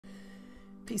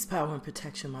Peace, power, and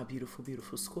protection, my beautiful,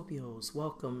 beautiful Scorpios.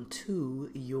 Welcome to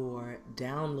your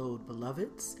download,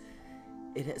 beloveds.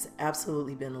 It has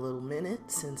absolutely been a little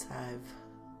minute since I've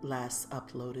last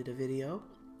uploaded a video.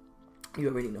 You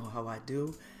already know how I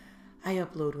do. I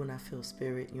upload when I feel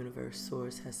Spirit, Universe,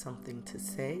 Source has something to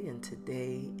say, and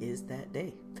today is that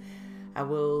day.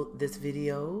 This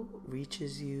video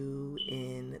reaches you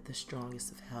in the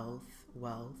strongest of health,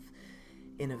 wealth,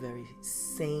 in a very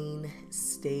sane,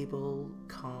 stable,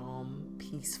 calm,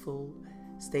 peaceful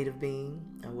state of being.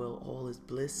 All is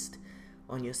blissed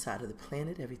on your side of the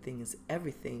planet. Everything is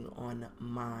everything on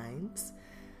minds.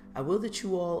 That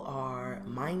you all are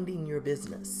minding your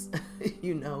business,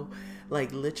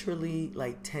 like literally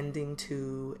like tending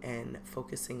to and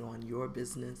focusing on your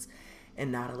business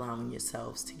and not allowing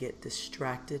yourselves to get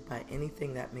distracted by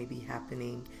anything that may be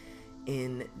happening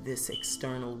in this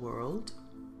external world.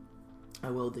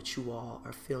 That you all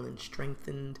are feeling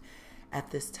strengthened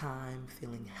at this time,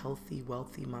 feeling healthy,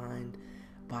 wealthy mind,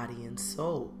 body, and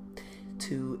soul.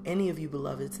 To any of you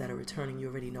beloveds that are returning, you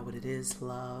already know what it is.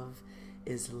 Love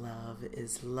is love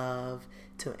is love.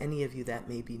 To any of you that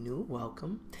may be new,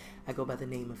 welcome. I go by the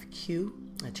name of Q.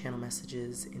 I channel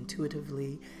messages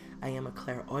intuitively. I am a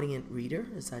clairaudient reader,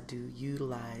 as I do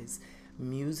utilize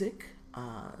music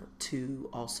to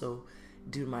also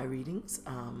do my readings.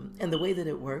 And the way that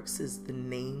it works is the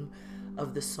name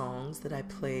of the songs that I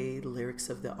play, the lyrics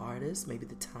of the artist, maybe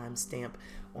the timestamp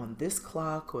on this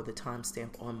clock or the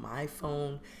timestamp on my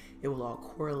phone. It will all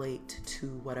correlate to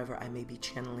whatever I may be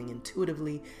channeling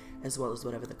intuitively, as well as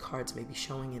whatever the cards may be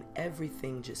showing, and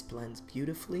everything just blends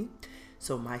beautifully.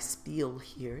 So my spiel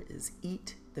here is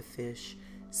eat the fish,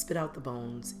 spit out the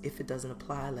bones. If it doesn't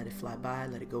apply, let it fly by,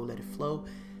 let it go, let it flow.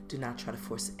 Do not try to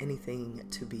force anything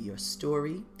to be your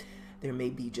story. There may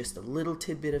be just a little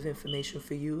tidbit of information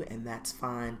for you, and that's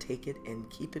fine. Take it and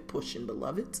keep it pushing,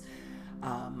 beloveds.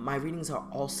 My readings are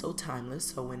also timeless,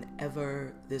 so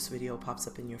whenever this video pops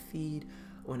up in your feed,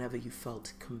 whenever you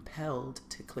felt compelled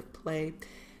to click play,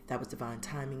 that was divine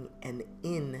timing and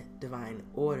in divine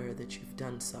order that you've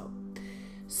done so.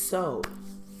 So,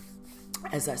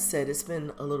 as I said, it's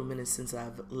been a little minute since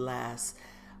I've last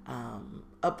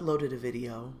uploaded a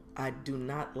video. I do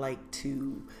not like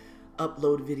to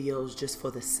upload videos just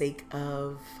for the sake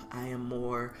of. I am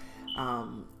more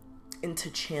into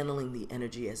channeling the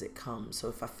energy as it comes. So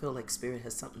if I feel like Spirit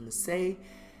has something to say,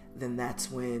 then that's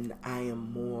when I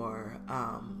am more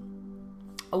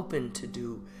open to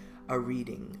do a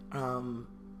reading.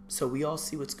 So we all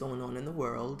see what's going on in the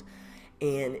world,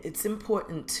 and it's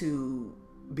important to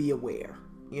be aware,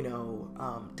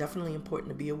 definitely important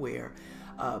to be aware.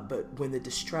 But when the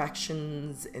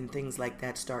distractions and things like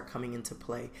that start coming into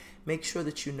play, make sure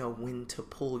that you know when to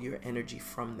pull your energy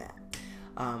from that.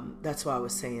 That's why I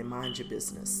was saying mind your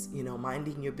business.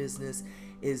 Minding your business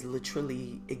is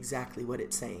literally exactly what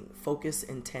it's saying. Focus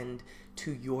and tend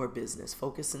to your business.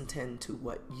 Focus and tend to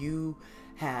what you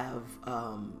have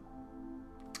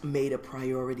made a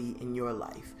priority in your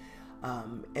life.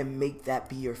 And make that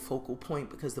be your focal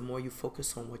point, because the more you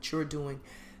focus on what you're doing,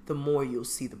 the more you'll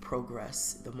see the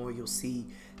progress, the more you'll see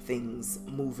things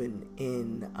moving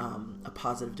in a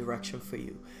positive direction for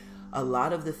you. A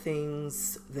lot of the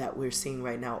things that we're seeing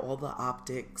right now, all the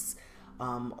optics,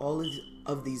 all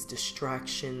of these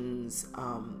distractions,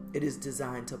 it is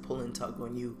designed to pull and tug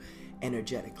on you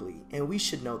energetically. And we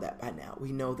should know that by now.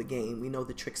 We know the game. We know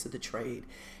the tricks of the trade.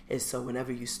 And so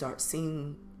whenever you start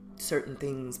seeing certain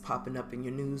things popping up in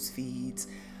your news feeds,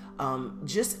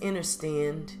 just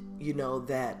understand,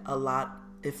 that a lot,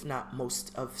 if not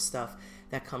most of stuff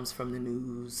that comes from the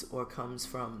news or comes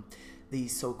from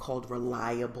these so-called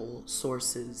reliable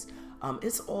sources,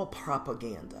 it's all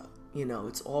propaganda.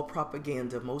 It's all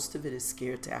propaganda. Most of it is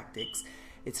scare tactics.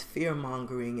 It's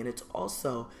fear-mongering, and it's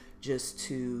also just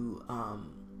to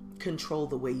control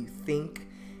the way you think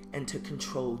and to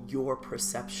control your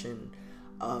perception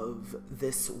of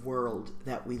this world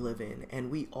that we live in. And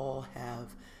we all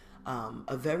have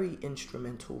a very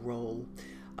instrumental role,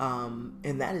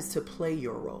 and that is to play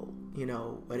your role.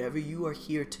 Whatever you are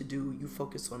here to do, you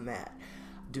focus on that.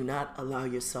 Do not allow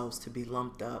yourselves to be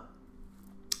lumped up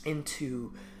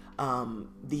into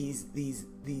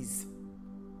these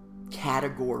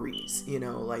categories.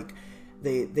 Like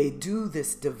they do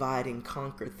this divide and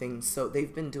conquer thing. So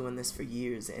they've been doing this for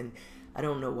years, and I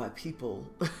don't know why people,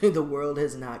 the world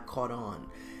has not caught on.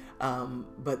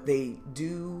 But they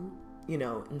do,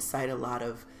 incite a lot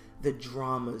of the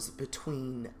dramas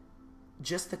between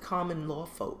just the common law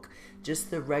folk, just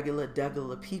the regular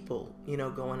people,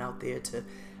 going out there to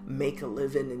make a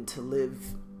living and to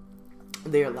live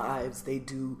their lives. They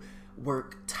do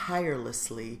work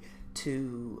tirelessly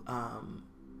to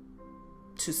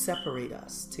separate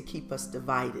us, to keep us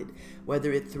divided,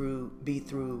 whether it be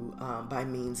through by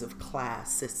means of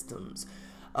class systems,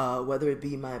 whether it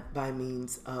be by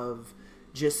means of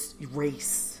just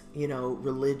race,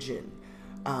 religion.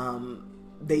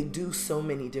 They do so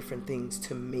many different things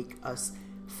to make us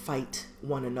fight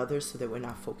one another so that we're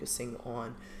not focusing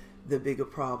on the bigger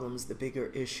problems, the bigger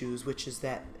issues, which is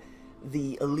that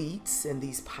the elites and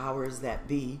these powers that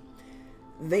be,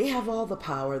 they have all the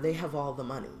power, they have all the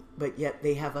money, but yet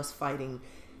they have us fighting,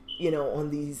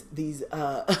 on these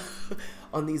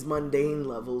on these mundane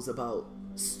levels about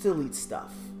silly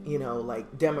stuff,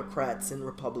 like Democrats and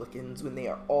Republicans, when they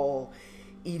are all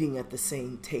eating at the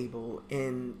same table,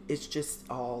 and it's just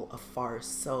all a farce.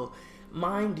 So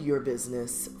mind your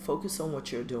business, focus on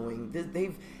what you're doing.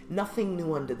 They've nothing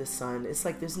new under the sun. It's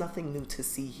like there's nothing new to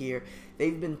see here.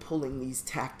 They've been pulling these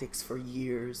tactics for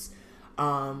years,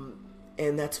 and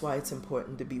that's why it's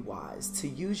important to be wise, to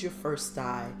use your first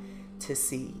eye to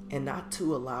see, and not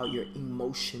to allow your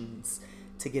emotions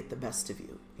to get the best of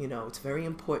you. It's very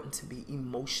important to be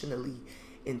emotionally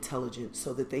intelligent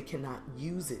so that they cannot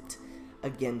use it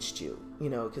against you,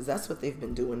 because that's what they've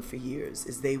been doing for years,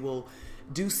 is they will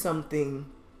do something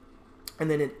and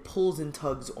then it pulls and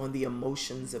tugs on the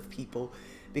emotions of people,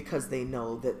 because they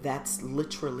know that that's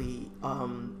literally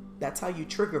that's how you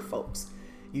trigger folks.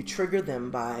 You trigger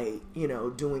them by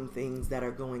doing things that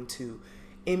are going to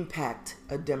impact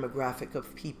a demographic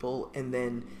of people, and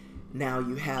then now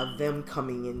you have them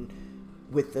coming in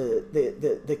with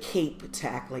the cape to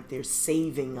act like they're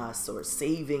saving us or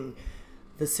saving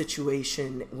the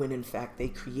situation, when in fact they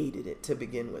created it to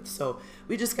begin with. So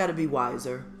we just got to be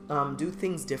wiser, do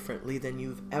things differently than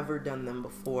you've ever done them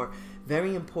before.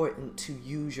 Very important to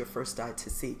use your first eye to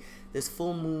see. This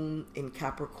full moon in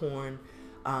Capricorn,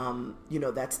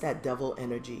 that's that devil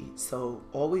energy. So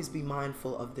always be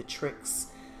mindful of the tricks,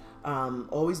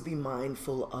 always be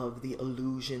mindful of the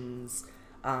illusions,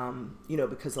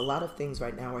 because a lot of things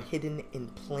right now are hidden in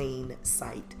plain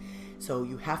sight. So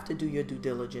you have to do your due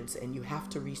diligence, and you have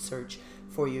to research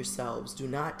for yourselves. Do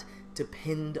not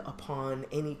depend upon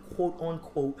any quote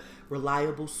unquote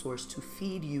reliable source to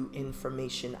feed you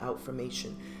information,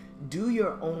 outformation. Do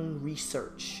your own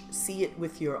research, see it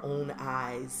with your own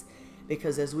eyes,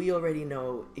 because as we already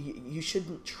know, you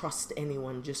shouldn't trust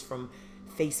anyone just from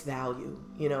face value.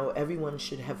 Everyone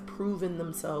should have proven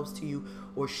themselves to you,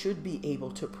 or should be able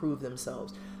to prove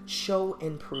themselves. Show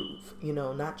and prove,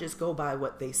 not just go by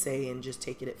what they say and just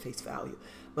take it at face value,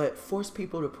 but force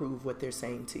people to prove what they're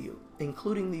saying to you,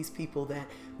 including these people that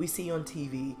we see on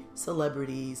TV,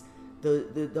 celebrities,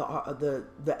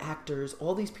 the actors,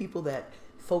 all these people that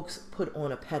folks put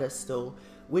on a pedestal,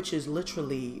 which is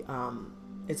literally,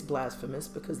 it's blasphemous,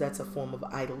 because that's a form of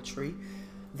idolatry.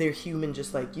 They're human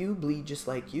just like you, bleed just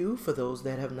like you, for those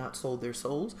that have not sold their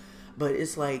souls. But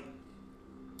it's like,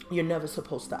 you're never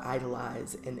supposed to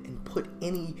idolize and put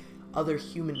any other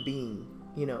human being,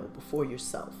 before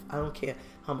yourself. I don't care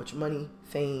how much money,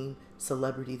 fame,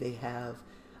 celebrity they have.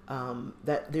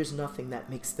 That there's nothing that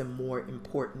makes them more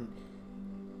important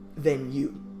than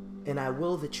you. And I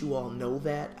will that you all know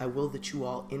that. I will that you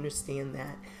all understand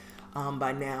that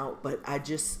by now. But I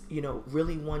just,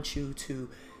 really want you to,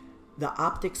 the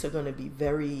optics are going to be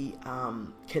very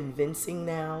convincing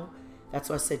now. That's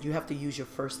why I said you have to use your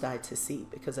first eye to see,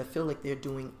 because I feel like they're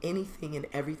doing anything and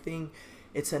everything.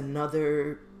 It's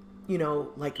another,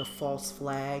 like a false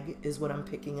flag is what I'm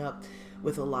picking up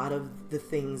with a lot of the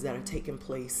things that are taking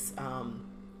place,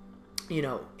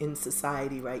 in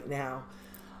society right now.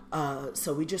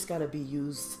 So we just got to be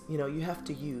used, you have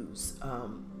to use,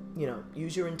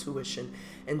 use your intuition,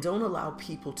 and don't allow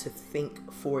people to think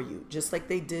for you. Just like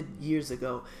they did years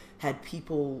ago, had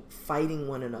people fighting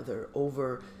one another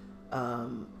over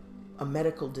a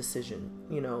medical decision.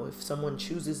 If someone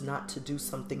chooses not to do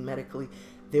something medically,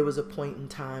 there was a point in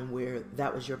time where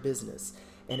that was your business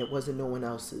and it wasn't no one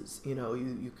else's.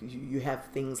 You have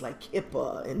things like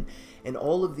HIPAA and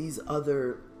all of these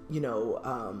other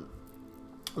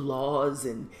laws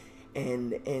and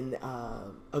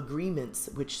agreements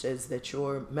which says that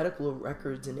your medical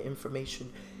records and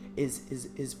information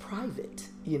is private.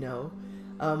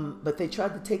 But they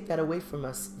tried to take that away from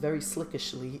us very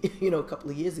slickishly, a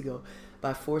couple of years ago,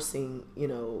 by forcing,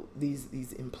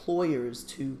 these employers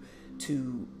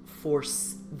to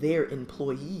force their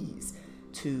employees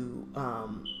to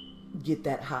get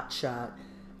that hot shot,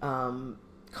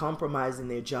 compromising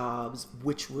their jobs,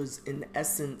 which was in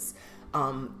essence,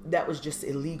 that was just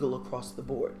illegal across the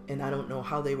board. And I don't know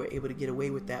how they were able to get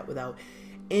away with that without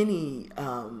any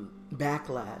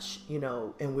backlash,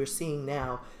 and we're seeing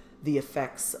now the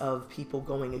effects of people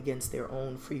going against their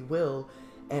own free will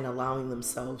and allowing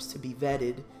themselves to be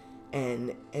vetted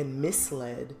and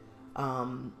misled,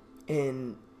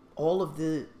 and all of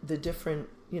the different,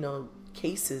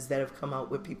 cases that have come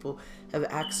out where people have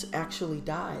actually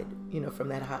died, from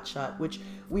that hot shot, which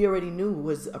we already knew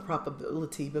was a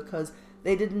probability because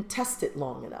they didn't test it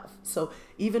long enough. So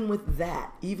even with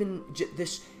that,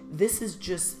 this is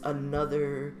just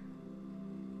another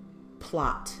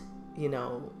plot,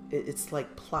 it's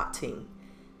like plotting,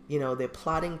 they're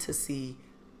plotting to see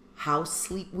how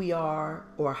asleep we are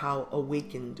or how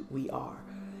awakened we are.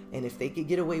 And if they could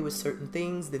get away with certain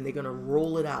things, then they're going to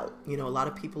roll it out. A lot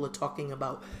of people are talking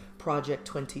about Project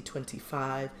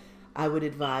 2025. I would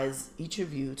advise each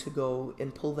of you to go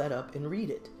and pull that up and read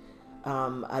it.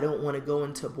 I don't want to go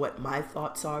into what my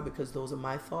thoughts are because those are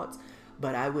my thoughts,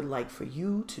 but I would like for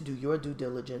you to do your due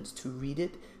diligence to read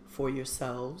it for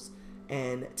yourselves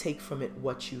and take from it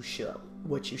what you should.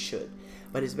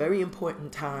 But it's very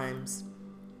important times,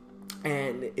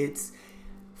 and it's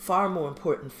far more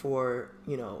important for,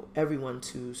 everyone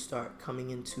to start coming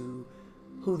into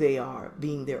who they are,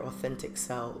 being their authentic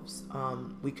selves.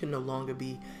 We can no longer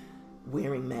be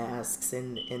wearing masks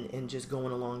and just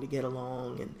going along to get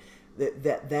along. And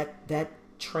that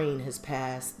train has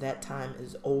passed. That time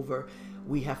is over.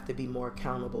 We have to be more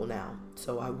accountable now.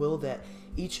 So I will that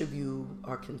each of you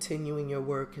are continuing your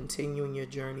work, continuing your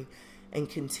journey, and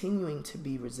continuing to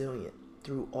be resilient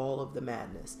through all of the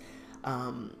madness.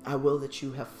 I will that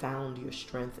you have found your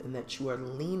strength and that you are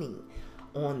leaning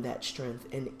on that strength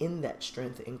and in that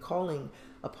strength and calling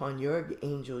upon your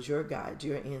angels, your guides,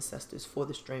 your ancestors for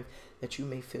the strength that you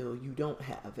may feel you don't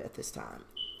have at this time,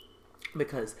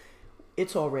 because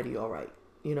it's already all right.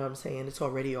 You know what I'm saying? It's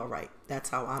already all right. That's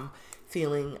how I'm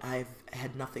feeling. I've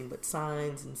had nothing but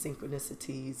signs and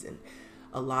synchronicities and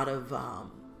a lot of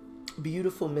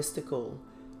beautiful mystical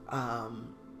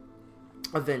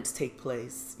events take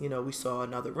place. We saw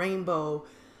another rainbow.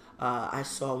 I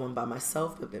saw one by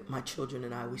myself, but my children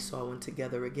and I, we saw one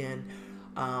together again.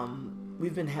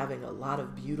 We've been having a lot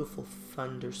of beautiful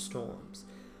thunderstorms.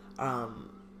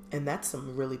 And that's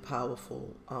some really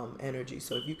powerful energy.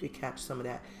 So if you could catch some of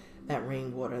that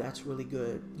rainwater, that's really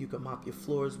good. You can mop your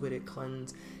floors with it,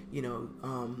 cleanse,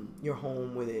 your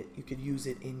home with it. You could use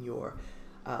it in your,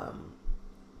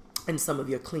 in some of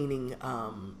your cleaning,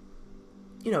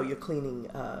 your cleaning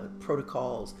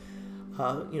protocols,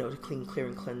 to clean, clear,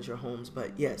 and cleanse your homes.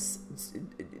 But yes,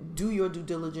 do your due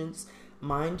diligence,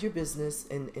 mind your business,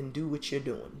 and do what you're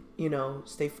doing.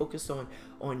 Stay focused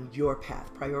on your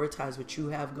path. Prioritize what you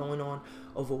have going on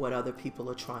over what other people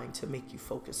are trying to make you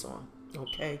focus on.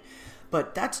 Okay?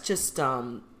 But that's just,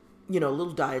 a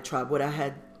little diatribe, what I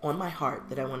had on my heart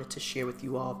that I wanted to share with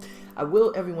you all.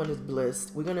 Everyone is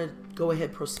blessed. We're going to go ahead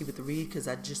and proceed with the read because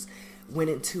I just went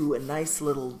into a nice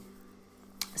little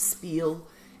spiel,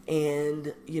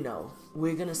 and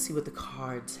we're gonna see what the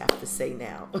cards have to say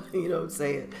now. You know what I'm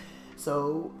saying?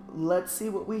 So let's see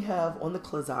what we have on the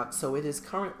Klazak. So it is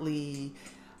currently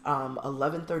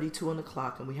 11:32 on the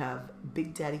clock, and we have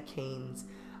Big Daddy Kane's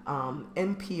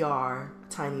NPR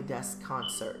Tiny Desk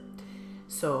concert.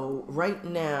 So right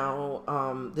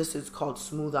now, this is called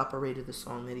Smooth Operator, the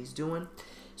song that he's doing.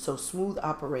 So Smooth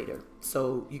Operator.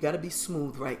 So you got to be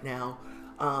smooth right now.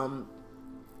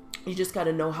 You just got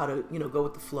to know how to, go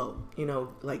with the flow.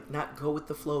 Like not go with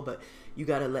the flow, but you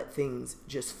got to let things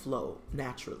just flow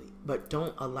naturally. But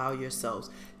don't allow yourselves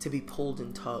to be pulled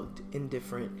and tugged in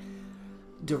different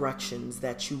directions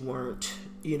that you weren't,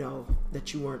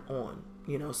 on.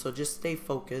 So just stay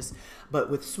focused.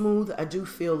 But with Smooth, I do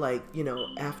feel like,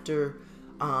 after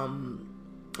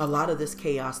a lot of this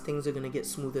chaos, things are going to get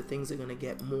smoother. Things are going to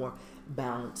get more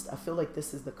balanced. I feel like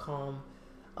this is the calm,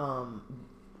 kind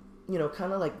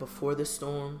of like before the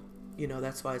storm.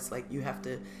 That's why it's like you have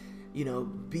to,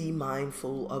 be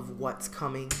mindful of what's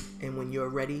coming. And when you're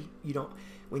ready,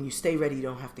 when you stay ready, you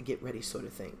don't have to get ready, sort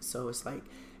of thing. So it's like,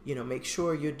 make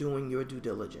sure you're doing your due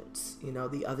diligence.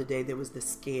 The other day there was this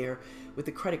scare with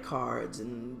the credit cards,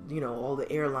 and, all the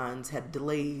airlines had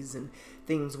delays and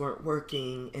things weren't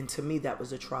working. And to me, that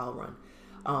was a trial run.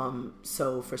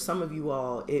 So for some of you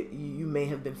all, you may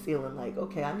have been feeling like,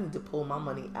 okay, I need to pull my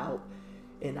money out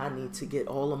and I need to get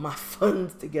all of my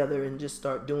funds together and just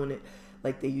start doing it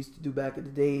like they used to do back in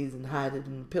the days, and hide it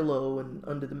in the pillow and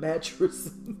under the mattress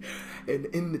and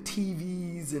in the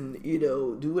TVs, and,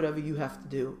 do whatever you have to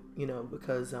do,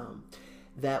 because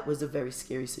that was a very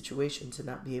scary situation, to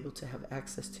not be able to have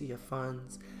access to your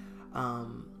funds.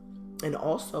 And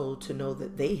also to know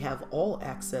that they have all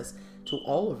access to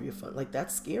all of your funds. Like,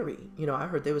 that's scary. I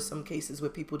heard there was some cases where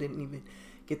people didn't even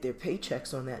get their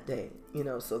paychecks on that day, you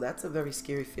know. So that's a very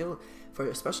scary feel for,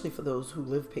 especially for those who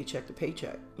live paycheck to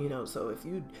paycheck, you know. So if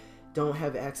you don't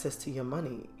have access to your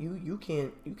money, you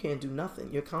can't do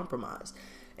nothing. You're compromised,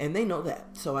 and they know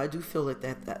that. So I do feel like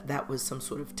that was some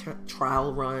sort of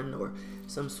trial run, or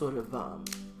some sort of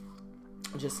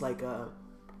just like a,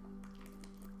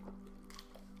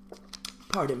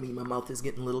 pardon me, my mouth is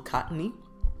getting a little cottony,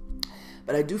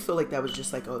 but I do feel like that was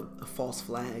just like a false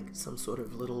flag, some sort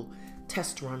of little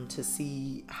test run to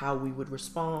see how we would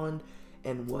respond,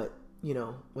 and what, you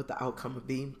know, what the outcome would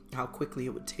be, how quickly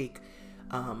it would take,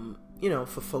 you know,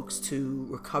 for folks to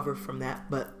recover from that.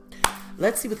 But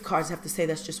let's see what the cards have to say.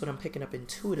 That's just what I'm picking up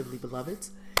intuitively,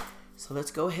 beloveds. So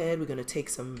let's go ahead. We're going to take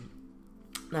some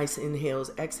nice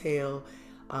inhales, exhale.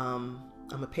 I'm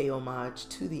going to pay homage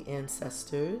to the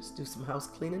ancestors, do some house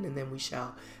cleaning, and then we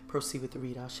shall proceed with the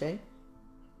read. Ashe.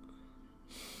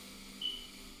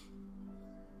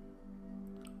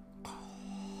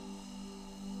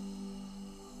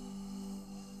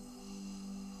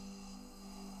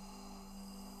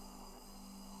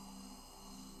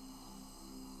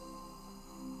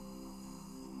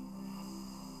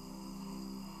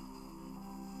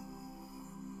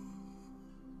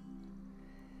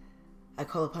 I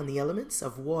call upon the elements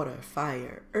of water,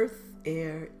 fire, earth,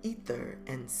 air, ether,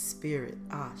 and spirit.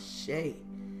 Ashe.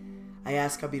 I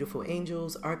ask our beautiful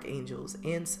angels, archangels,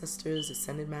 ancestors,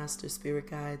 ascended masters, spirit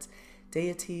guides,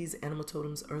 deities, animal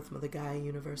totems, earth, mother, Gaia,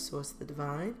 universe, source, the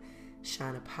divine,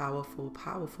 shine a powerful,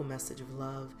 powerful message of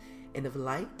love and of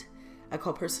light. I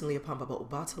call personally upon Baba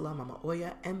Obatala, Mama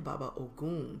Oya, and Baba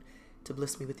Ogun to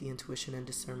bless me with the intuition and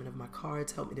discernment of my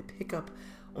cards. Help me to pick up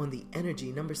on the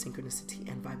energy, number, synchronicity,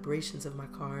 and vibrations of my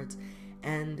cards.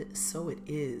 And so it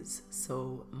is.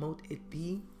 So mote it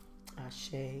be.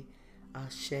 Ashe,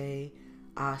 ashe,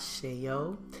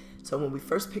 ashe-yo. So when we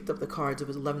first picked up the cards, it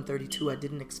was 1132. I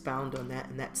didn't expound on that.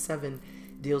 And that 7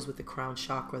 deals with the crown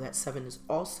chakra. That 7 is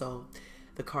also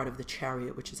the card of the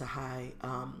Chariot, which is a high,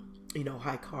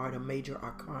 high card, a major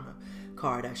arcana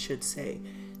card, I should say.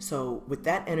 So with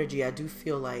that energy, I do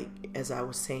feel like, as I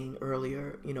was saying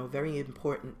earlier, very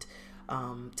important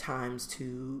times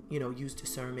to, use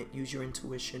discernment, use your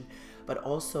intuition, but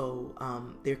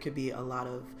also there could be a lot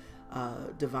of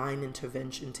divine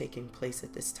intervention taking place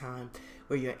at this time,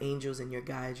 where your angels and your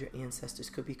guides, your ancestors,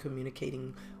 could be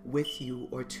communicating with you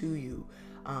or to you.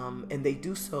 And they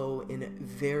do so in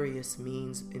various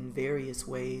means, in various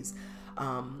ways,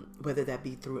 whether that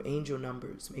be through angel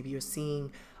numbers. Maybe you're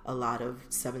seeing a lot of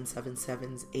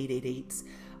 777s, 888s.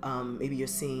 Maybe you're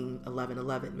seeing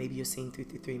 1111. Maybe you're seeing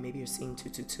 333. Maybe you're seeing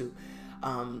 222.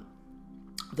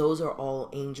 Those are all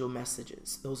angel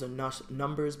messages. Those are not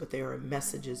numbers, but they are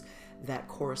messages that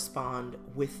correspond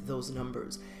with those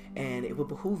numbers. And it will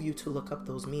behoove you to look up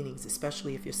those meanings,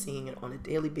 especially if you're seeing it on a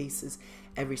daily basis,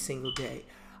 every single day.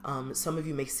 Some of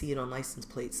you may see it on license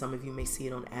plates. Some of you may see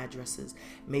it on addresses.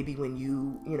 Maybe when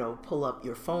you pull up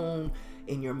your phone,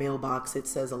 in your mailbox, it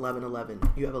says 1111.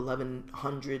 You have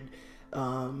 1100,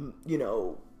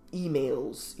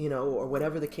 emails, or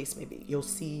whatever the case may be. You'll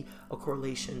see a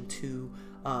correlation to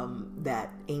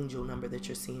that angel number that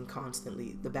you're seeing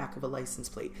constantly. The back of a license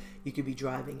plate, you could be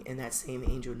driving in that same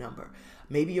angel number.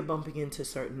 Maybe you're bumping into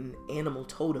certain animal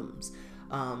totems,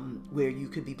 where you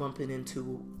could be bumping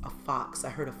into a fox.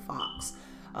 I heard a fox.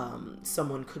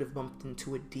 Someone could have bumped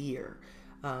into a deer.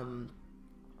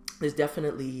 There's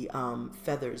definitely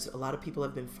feathers. A lot of people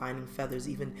have been finding feathers.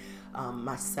 Even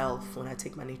myself, when I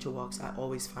take my nature walks, I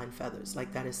always find feathers.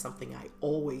 Like, that is something I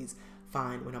always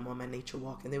find when I'm on my nature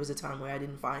walk. And there was a time where I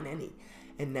didn't find any.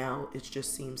 And now it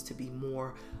just seems to be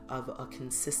more of a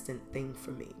consistent thing for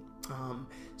me.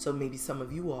 So maybe some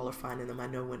of you all are finding them. I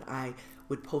know when I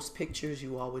would post pictures,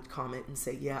 you all would comment and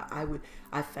say, yeah,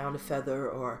 I found a feather,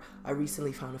 or I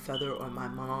recently found a feather, or my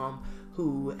mom,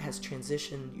 who has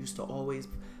transitioned, used to always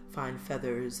find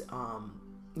feathers,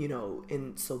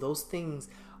 and so those things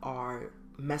are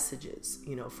messages.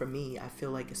 For me, I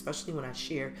feel like, especially when I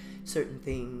share certain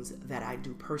things that I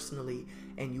do personally,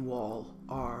 and you all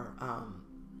are,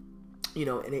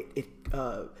 and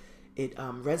it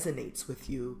resonates with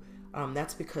you,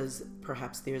 that's because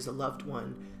perhaps there's a loved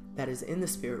one that is in the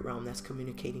spirit realm that's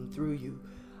communicating through you,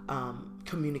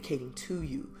 communicating to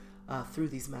you through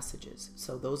these messages.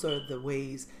 So those are the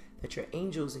ways that your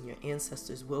angels and your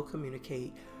ancestors will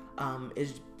communicate,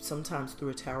 is sometimes through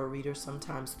a tarot reader,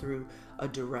 sometimes through a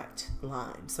direct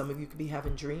line. Some of you could be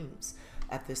having dreams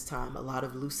at this time, a lot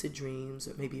of lucid dreams,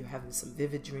 or maybe you're having some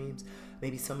vivid dreams.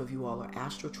 Maybe some of you all are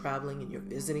astral traveling and you're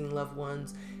visiting loved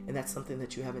ones, and that's something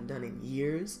that you haven't done in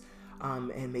years.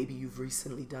 and maybe you've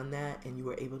recently done that and you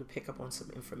were able to pick up on some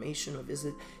information or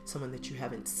visit someone that you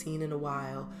haven't seen in a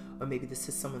while, or maybe this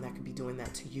is someone that could be doing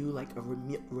that to you, like a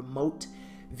remote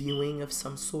viewing of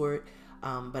some sort.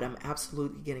 But I'm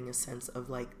absolutely getting a sense of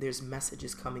like there's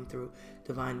messages coming through,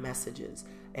 divine messages,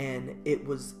 and it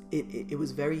was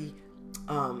very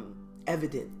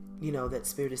evident, you know, that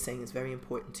Spirit is saying it's very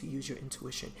important to use your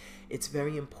intuition. It's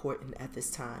very important at this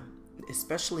time,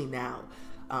 especially now,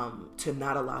 to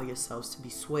not allow yourselves to be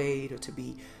swayed or to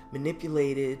be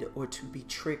manipulated or to be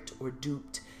tricked or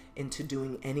duped into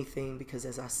doing anything, because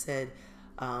as I said,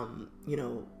 you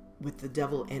know, with the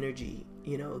devil energy,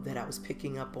 you know, that I was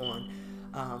picking up on,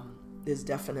 there's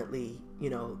definitely, you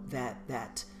know,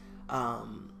 that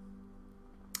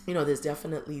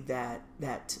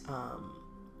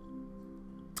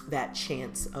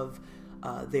chance of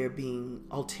there being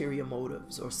ulterior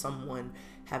motives or someone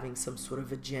having some sort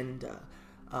of agenda.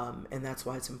 And that's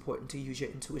why it's important to use your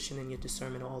intuition and your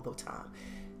discernment all the time.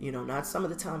 You know, not some of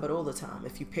the time, but all the time.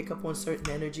 If you pick up on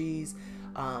certain energies,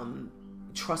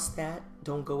 trust that.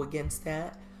 Don't go against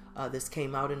that. This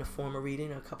came out in a former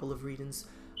reading, a couple of readings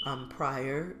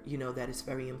prior, you know, that it's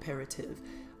very imperative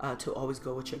to always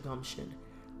go with your gumption,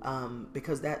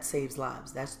 because that saves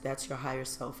lives. That's your higher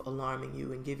self alarming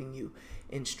you and giving you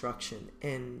instruction.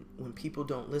 And when people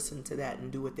don't listen to that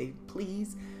and do what they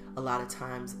please, a lot of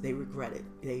times they regret it.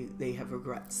 They have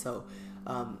regrets. So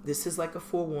this is like a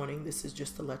forewarning. This is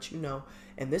just to let you know.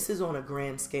 And this is on a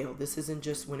grand scale. This isn't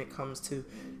just when it comes to,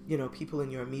 you know, people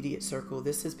in your immediate circle.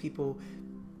 This is people,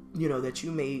 you know, that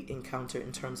you may encounter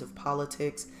in terms of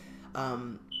politics,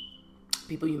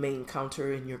 people you may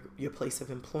encounter in your place of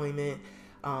employment,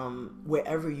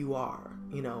 wherever you are.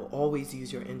 You know, always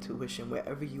use your intuition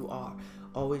wherever you are.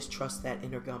 Always trust that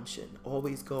inner gumption.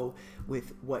 Always go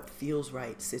with what feels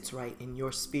right, sits right in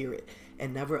your spirit,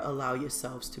 and never allow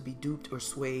yourselves to be duped or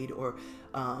swayed or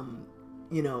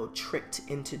you know, tricked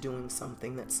into doing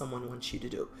something that someone wants you to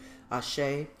do.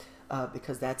 Ashe.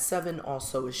 Because that 7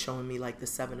 also is showing me like the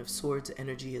 7 of Swords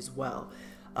energy as well.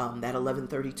 That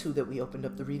 1132 that we opened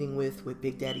up the reading with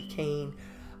Big Daddy Cain.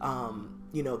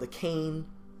 You know, the Cain,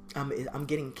 I'm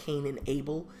getting Cain and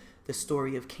Abel, the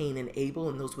story of Cain and Abel,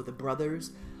 and those were the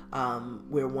brothers,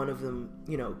 where one of them,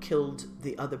 you know, killed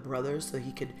the other brother so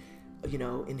he could, you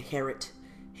know, inherit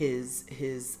his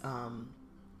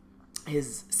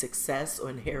success or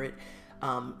inherit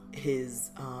his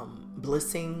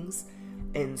blessings.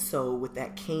 And so with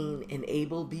that Cain and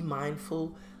Abel, be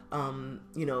mindful.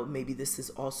 You know, maybe this is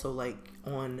also like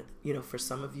on, you know, for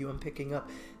some of you I'm picking up,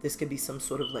 this could be some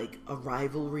sort of like a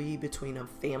rivalry between a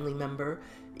family member,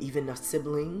 even a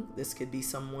sibling. This could be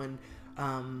someone,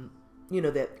 you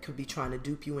know, that could be trying to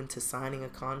dupe you into signing a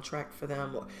contract for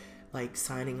them, or like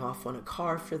signing off on a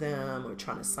car for them, or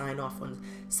trying to sign off on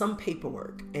some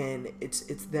paperwork. And it's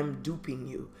them duping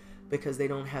you because they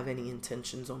don't have any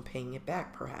intentions on paying it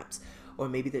back, perhaps. Or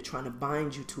maybe they're trying to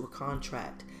bind you to a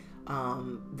contract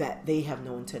that they have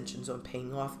no intentions on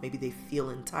paying off. Maybe they feel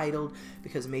entitled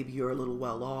because maybe you're a little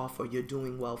well off or you're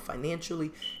doing well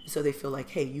financially. So they feel like,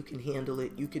 hey, you can handle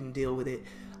it. You can deal with it.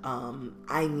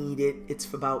 I need it.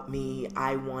 It's about me.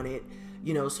 I want it.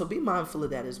 You know, so be mindful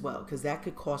of that as well, because that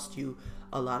could cost you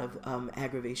a lot of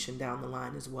aggravation down the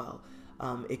line as well.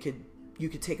 You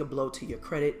could take a blow to your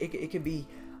credit. It could be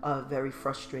very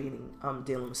frustrating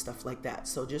dealing with stuff like that.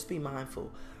 So just be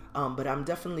mindful. But I'm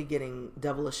definitely getting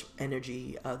devilish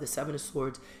energy. The 7 of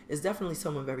Swords is definitely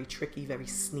someone very tricky, very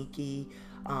sneaky.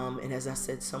 And as I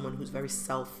said, someone who's very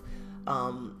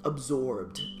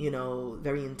self-absorbed, you know,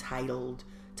 very entitled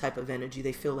type of energy.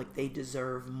 They feel like they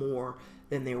deserve more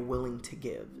than they're willing to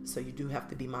give. So you do have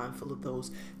to be mindful of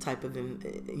those type of,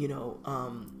 you know,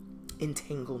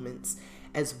 entanglements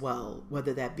as well,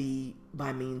 whether that be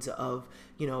by means of,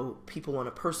 you know, people on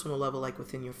a personal level, like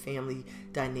within your family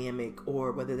dynamic,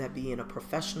 or whether that be in a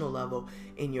professional level,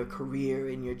 in your career,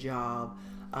 in your job.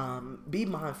 Be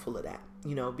mindful of that.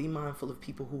 You know, be mindful of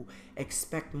people who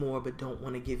expect more but don't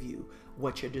want to give you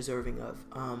what you're deserving of,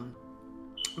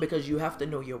 because you have to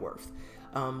know your worth.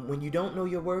 When you don't know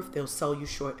your worth, they'll sell you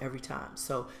short every time.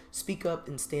 So speak up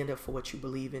and stand up for what you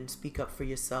believe in. Speak up for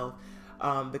yourself.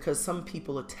 Because some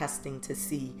people are testing to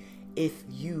see if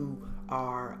you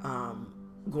are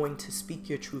going to speak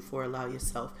your truth or allow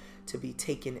yourself to be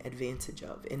taken advantage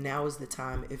of. And now is the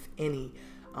time, if any,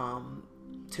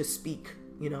 to speak,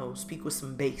 you know, speak with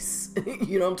some bass.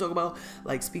 You know what I'm talking about?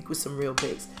 Like, speak with some real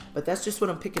bass. But that's just what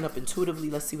I'm picking up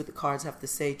intuitively. Let's see what the cards have to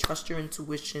say. Trust your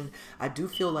intuition. I do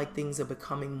feel like things are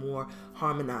becoming more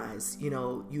harmonized. You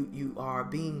know, you are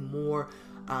being more,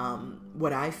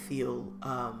 what I feel,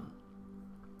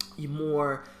 you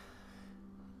more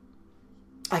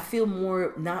I feel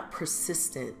more not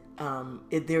persistent.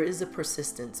 There is a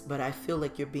persistence, but I feel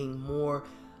like you're being more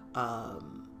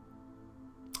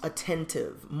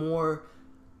attentive, more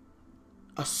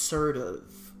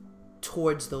assertive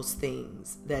towards those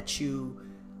things that you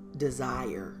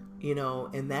desire, you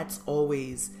know, and that's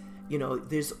always, you know,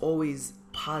 there's always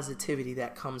positivity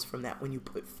that comes from that when you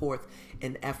put forth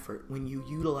an effort, when you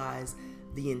utilize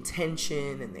the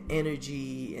intention and the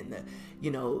energy and the, you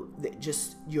know,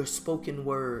 just your spoken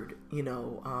word, you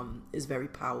know, is very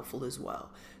powerful as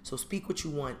well. So speak what you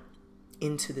want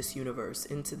into this universe,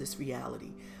 into this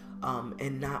reality,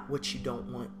 and not what you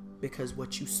don't want, because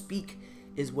what you speak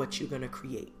is what you're going to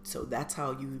create. So that's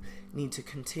how you need to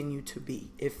continue to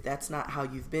be. If that's not how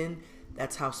you've been,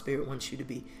 that's how Spirit wants you to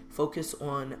be. Focus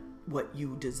on what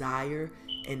you desire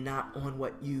and not on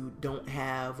what you don't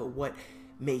have, or what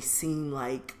may seem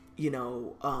like, you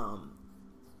know,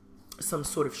 some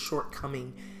sort of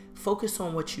shortcoming. Focus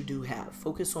on what you do have.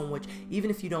 Focus on what, even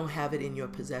if you don't have it in your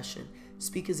possession,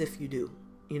 speak as if you do,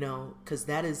 you know, because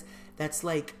that's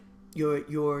like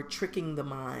you're tricking the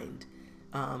mind.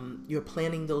 You're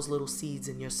planting those little seeds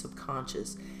in your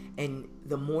subconscious, and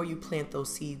the more you plant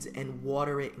those seeds and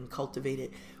water it and cultivate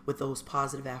it with those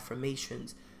positive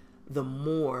affirmations, the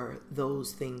more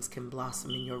those things can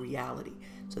blossom in your reality.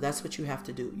 So that's what you have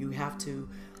to do. You have to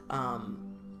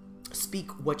speak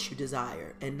what you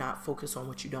desire and not focus on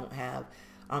what you don't have.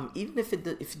 Even if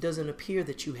it doesn't appear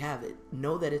that you have it,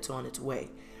 know that it's on its way.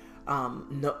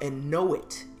 Know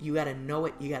it. You got to know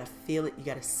it. You got to feel it. You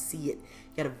got to see it.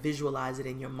 You got to visualize it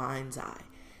in your mind's eye.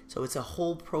 So it's a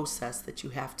whole process that you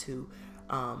have to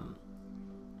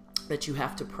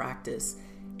practice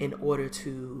in order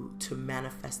to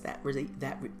manifest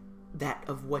that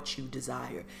of what you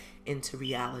desire into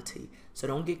reality. So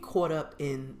don't get caught up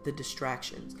in the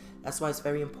distractions. That's why it's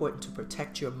very important to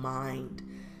protect your mind.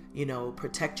 You know,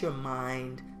 protect your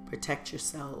mind, protect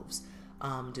yourselves.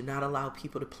 Do not allow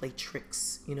people to play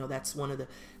tricks. You know, that's one of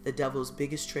the devil's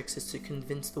biggest tricks, is to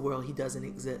convince the world he doesn't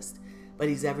exist. But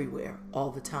he's everywhere all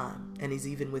the time. And he's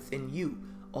even within you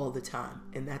all the time.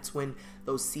 And that's when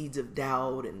those seeds of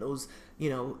doubt and those, you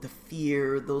know, the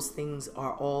fear, those things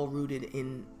are all rooted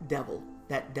in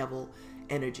that devil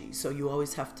energy. So you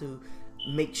always have to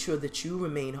make sure that you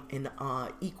remain in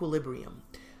equilibrium.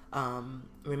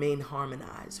 Remain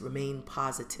harmonized, remain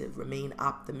positive, remain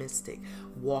optimistic,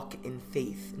 walk in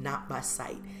faith, not by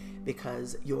sight,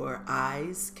 because your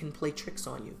eyes can play tricks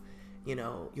on you. You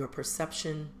know, your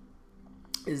perception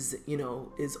is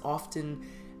often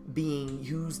being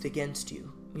used against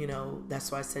you. You know,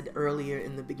 that's why I said earlier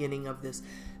in the beginning of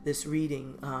this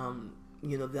reading,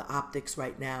 you know, the optics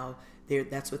right now,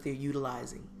 that's what they're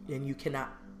utilizing, and you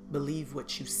cannot believe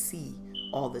what you see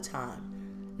all the time.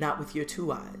 Not with your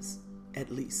two eyes, at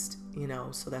least, you know.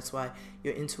 So that's why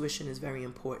your intuition is very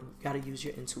important. You got to use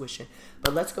your intuition.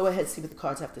 But let's go ahead and see what the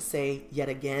cards have to say yet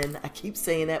again. I keep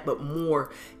saying that, but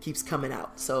more keeps coming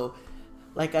out. So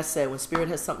like I said, when Spirit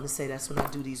has something to say, that's when I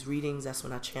do these readings. That's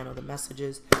when I channel the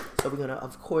messages. So we're going to,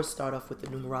 of course, start off with the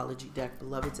numerology deck,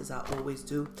 beloveds, as I always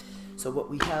do. So what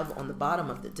we have on the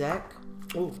bottom of the deck,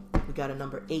 we got a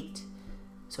number 8.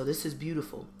 So this is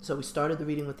beautiful. So we started the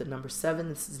reading with the number 7.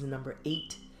 This is the number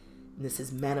 8. And this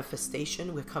is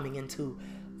manifestation. We're coming into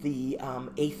the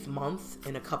 8th month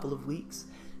in a couple of weeks,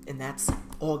 and that's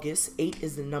August. 8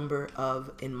 is the number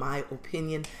of, in my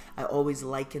opinion, I always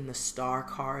liken the star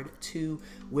card to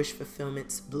wish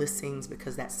fulfillments, blessings,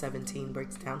 because that 17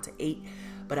 breaks down to 8.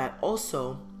 But I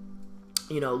also,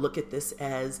 you know, look at this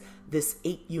as this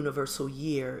 8 universal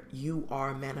year, you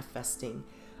are manifesting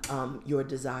your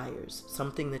desires,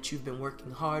 something that you've been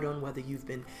working hard on, whether you've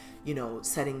been, you know,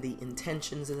 setting the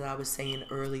intentions, as I was saying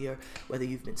earlier, whether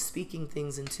you've been speaking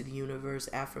things into the universe,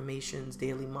 affirmations,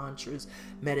 daily mantras,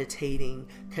 meditating,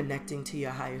 connecting to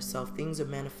your higher self, things are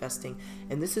manifesting,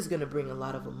 and this is going to bring a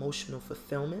lot of emotional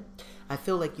fulfillment. I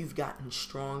feel like you've gotten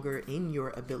stronger in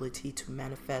your ability to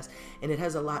manifest, and it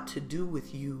has a lot to do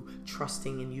with you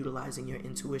trusting and utilizing your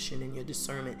intuition and your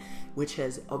discernment, which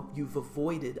has, you've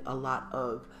avoided a lot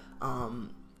of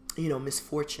you know,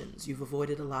 misfortunes. You've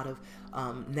avoided a lot of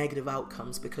negative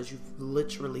outcomes because you've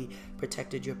literally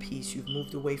protected your peace. You've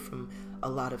moved away from a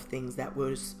lot of things that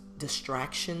was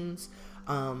distractions,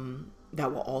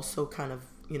 that were also kind of,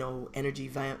 you know, energy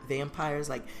vampires,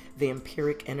 like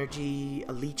vampiric energy,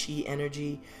 a leechy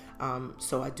energy.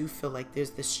 So I do feel like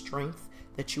there's this strength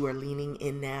that you are leaning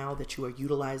in now, that you are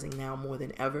utilizing now more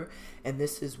than ever. And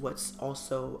this is what's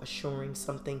also assuring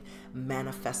something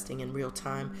manifesting in real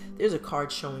time. There's a card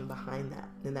showing behind that,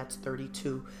 and that's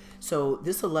 32. So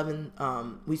this 11,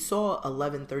 we saw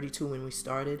 1132 when we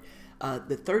started.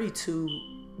 The 32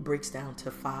 breaks down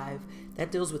to 5. That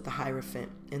deals with the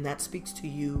Hierophant, and that speaks to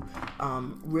you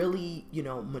really, you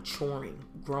know, maturing,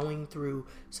 growing through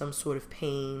some sort of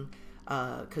pain,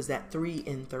 because that 3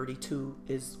 in 32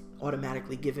 is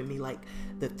automatically giving me like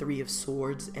the 3 of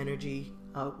Swords energy,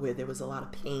 where there was a lot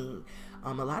of pain,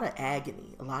 a lot of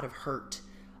agony, a lot of hurt,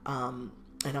 and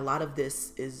a lot of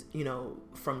this is, you know,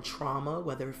 from trauma,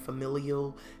 whether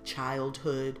familial,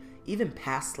 childhood, even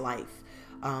past life.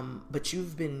 But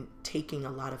you've been taking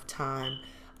a lot of time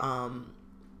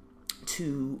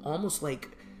to almost like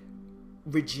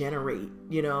regenerate.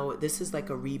 You know, this is like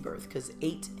a rebirth, because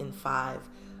 8 and 5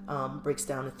 breaks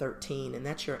down to 13, and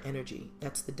that's your energy.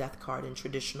 That's the death card in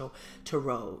traditional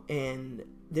tarot. And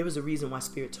there was a reason why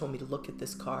Spirit told me to look at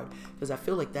this card, because I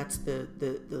feel like that's the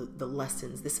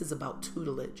lessons. This is about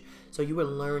tutelage. So you were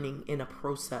learning in a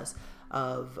process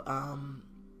of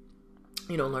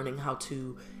you know, learning how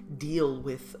to deal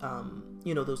with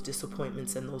you know, those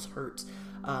disappointments and those hurts,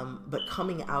 but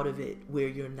coming out of it where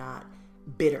you're not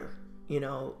bitter, you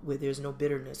know, where there's no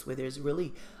bitterness, where there's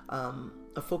really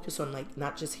a focus on like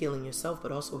not just healing yourself,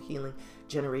 but also healing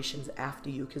generations after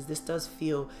you, because this does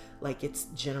feel like it's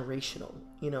generational.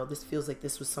 You know, this feels like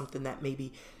this was something that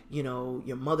maybe, you know,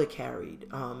 your mother carried,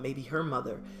 maybe her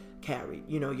mother carried,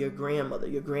 you know, your grandmother,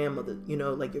 you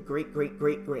know, like your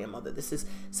great-great-great-grandmother. This is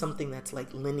something that's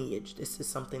like lineage. This is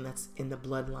something that's in the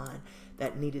bloodline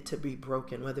that needed to be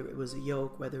broken, whether it was a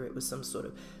yoke, whether it was some sort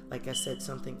of, like I said,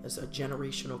 something as a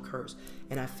generational curse.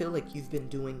 And I feel like you've been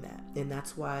doing that. And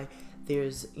that's why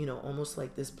there's, you know, almost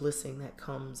like this blessing that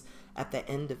comes at the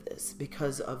end of this,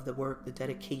 because of the work, the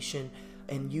dedication,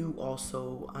 and you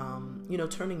also, you know,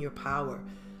 turning your power,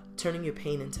 turning your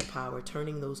pain into power,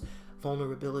 turning those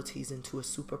vulnerabilities into a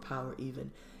superpower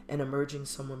even, and emerging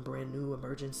someone brand new,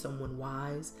 emerging someone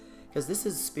wise, because this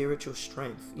is spiritual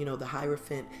strength. You know, the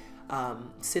Hierophant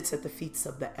sits at the feet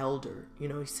of the elder. You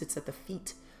know, he sits at the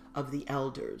feet of the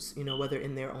elders, you know, whether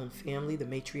in their own family, the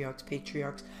matriarchs,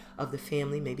 patriarchs of the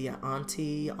family, maybe an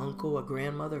auntie, uncle, a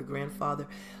grandmother, a grandfather,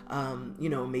 you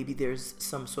know, maybe there's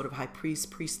some sort of high priest,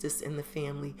 priestess in the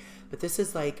family, but this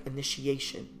is like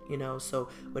initiation, you know, so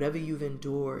whatever you've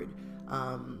endured,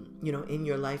 you know, in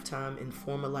your lifetime, in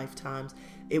former lifetimes,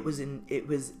 it was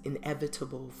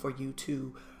inevitable for you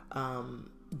to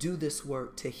do this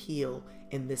work to heal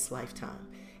in this lifetime.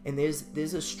 And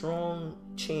there's a strong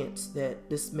chance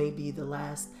that this may be the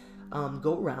last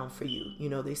go round for you. You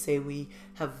know, they say we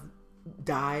have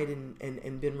died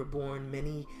and been reborn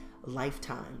many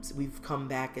lifetimes. We've come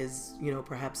back as, you know,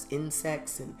 perhaps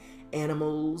insects and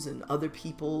animals and other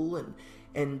people,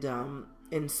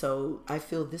 and so I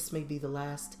feel this may be the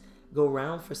last go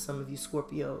round for some of you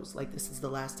Scorpios. Like, this is the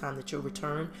last time that you'll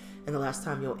return and the last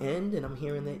time you'll end. And I'm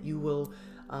hearing that you will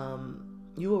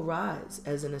rise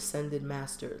as an ascended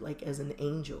master, like as an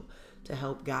angel, to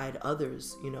help guide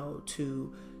others, you know,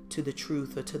 to the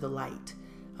truth or to the light.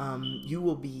 You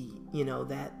will be, you know,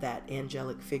 that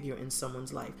angelic figure in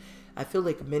someone's life. I feel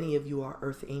like many of you are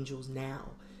earth angels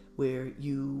now, where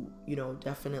you know,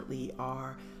 definitely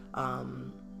are,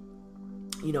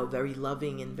 you know, very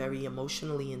loving and very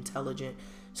emotionally intelligent.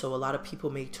 So a lot of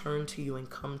people may turn to you and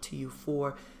come to you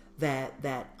for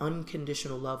that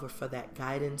unconditional love, or for that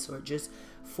guidance, or just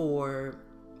for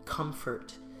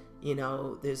comfort. You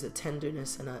know, there's a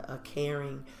tenderness and a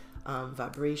caring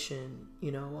vibration,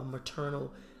 you know, a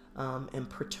maternal and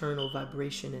paternal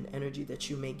vibration and energy that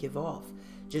you may give off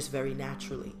just very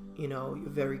naturally. You know, you're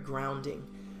very grounding.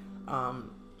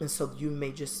 And so you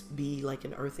may just be like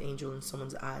an earth angel in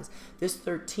someone's eyes. This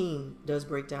 13 does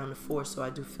break down to 4, so I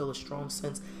do feel a strong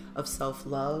sense of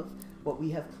self-love. What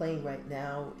we have playing right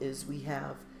now is we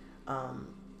have,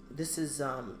 this is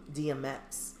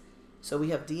DMX. So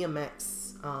we have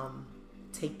DMX,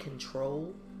 Take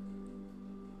Control.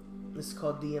 This is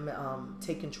called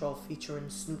Take Control, featuring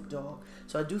Snoop Dogg.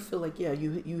 So I do feel like, yeah,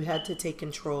 you had to take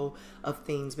control of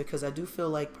things, because I do feel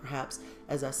like perhaps,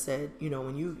 as I said, you know,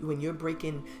 when you're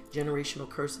breaking generational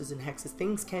curses and hexes,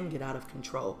 things can get out of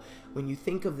control. When you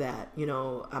think of that, you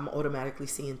know, I'm automatically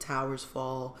seeing towers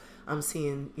fall. I'm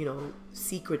seeing, you know,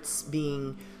 secrets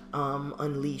being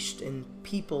unleashed, and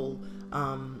people,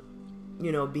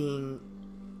 you know, being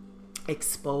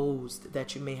exposed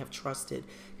that you may have trusted,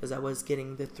 because I was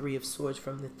getting the 3 of Swords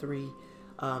from the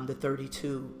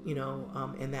 32, you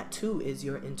know, and that too is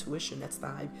your intuition. That's the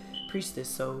High Priestess.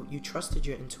 So you trusted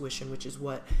your intuition, which is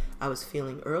what I was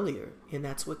feeling earlier, and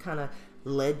that's what kind of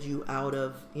led you out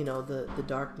of, you know, the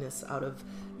darkness, out of,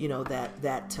 you know,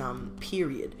 that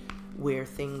period where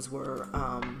things were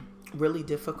really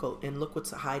difficult. And look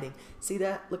what's hiding. See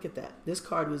that? Look at that. This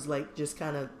card was like just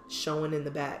kind of showing in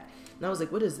the back. And I was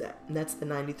like, what is that? And that's the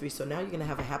 93. So now you're going to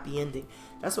have a happy ending.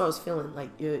 That's what I was feeling. Like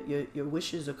your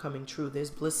wishes are coming true.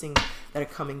 There's blessings that are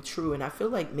coming true. And I feel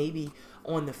like maybe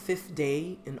on the 5th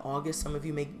day in August, some of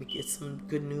you may get some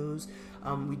good news.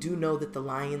 We do know that the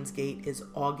Lion's Gate is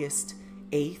August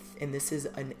 8th, and this is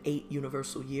an 8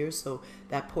 universal year. So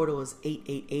that portal is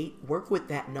 888. Work with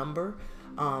that number.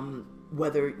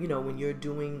 Whether, you know, when you're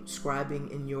doing scribing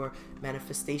in your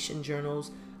manifestation journals,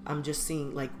 I'm just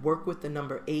seeing, like, work with the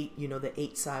number 8. You know, the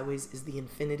 8 sideways is the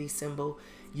infinity symbol.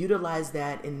 Utilize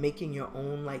that in making your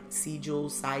own, like,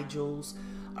 sigils,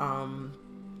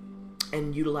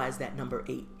 and utilize that number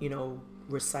 8. You know,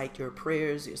 recite your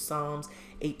prayers, your psalms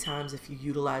 8 times if you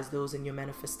utilize those in your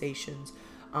manifestations.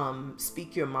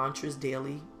 Speak your mantras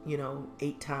daily, you know,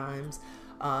 8 times.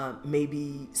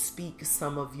 Maybe speak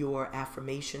some of your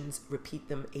affirmations, repeat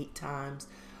them 8 times.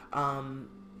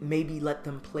 Maybe let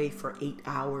them play for 8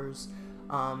 hours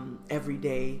every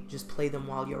day. Just play them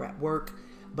while you're at work.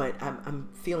 But I'm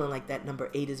feeling like that number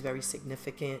 8 is very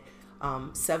significant.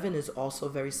 7 is also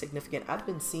very significant. I've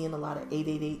been seeing a lot of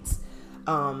 888s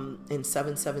and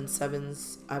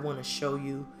 777s. I want to show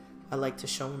you. I like to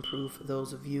show and prove for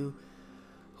those of you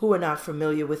who are not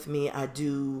familiar with me. I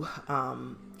do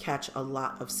catch a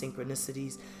lot of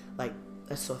synchronicities. Like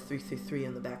I saw 333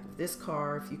 on the back of this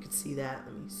car. If you could see that,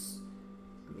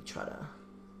 let me try to.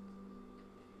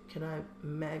 Can I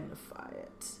magnify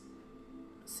it?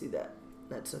 See that?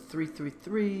 That's a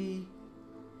 333.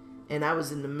 And I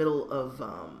was in the middle of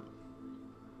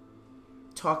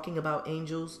talking about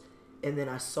angels, and then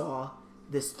I saw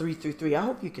this 333. I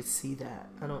hope you could see that.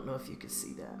 I don't know if you could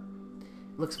see that.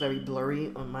 It looks very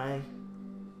blurry on my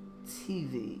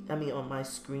TV. I mean, on my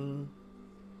screen.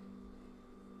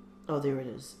 Oh, there it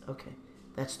is. Okay.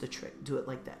 That's the trick. Do it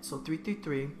like that. So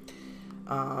 333.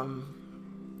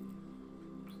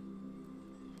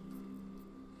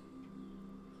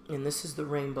 And this is the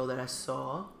rainbow that I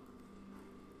saw.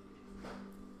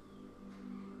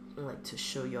 I like to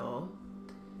show y'all.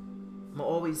 I'm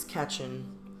always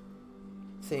catching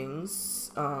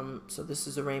things. So this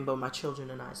is a rainbow my children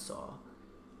and I saw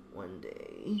one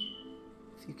day.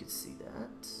 If you could see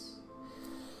that.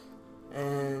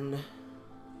 And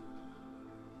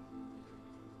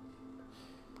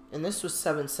this was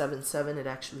 777. It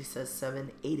actually says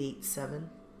 7887.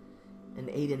 And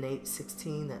 8 and 8,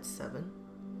 16. That's 7.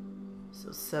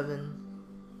 So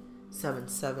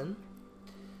 777.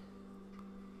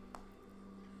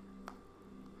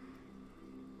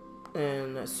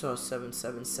 And I saw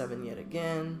 777 yet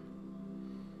again.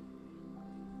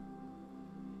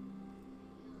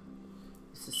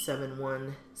 This is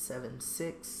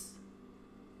 7176.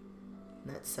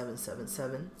 And that's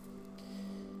 777.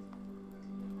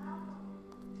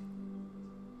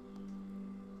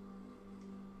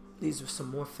 These are some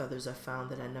more feathers I found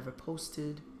that I never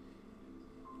posted.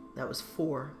 That was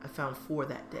 4. I found 4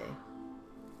 that day.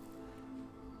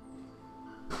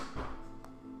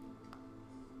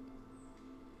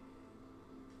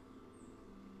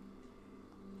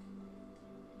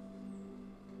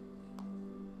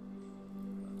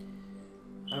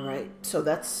 All right, so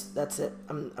that's it.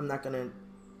 I'm not gonna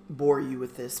bore you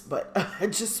with this, but I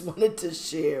just wanted to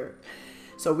share.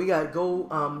 So we got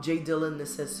Jay Dillon that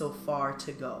says so far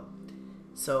to go.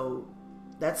 So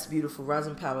that's beautiful.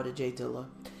 Rising power to Jay Dilla.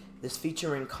 This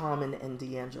featuring Common and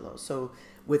D'Angelo. So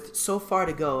with so far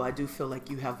to go, I do feel like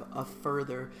you have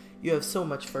you have so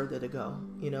much further to go.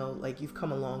 You know, like you've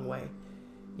come a long way.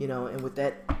 You know, and with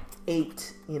that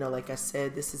 8, you know, like I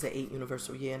said, this is an 8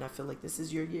 universal year, and I feel like this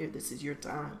is your year. This is your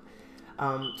time.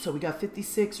 So we got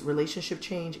 56, relationship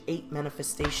change, 8,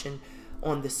 manifestation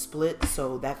on the split.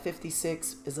 So that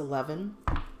 56 is 11,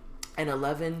 and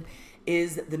 11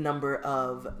 is the number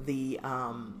of the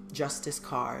Justice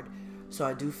card. So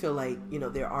I do feel like, you know,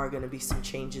 there are going to be some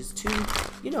changes to,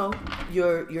 you know,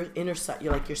 your inner,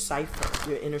 like your cipher,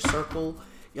 your inner circle.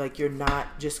 Like you're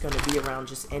not just going to be around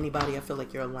just anybody. I feel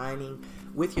like you're aligning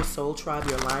with your soul tribe.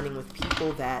 You're aligning with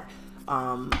people that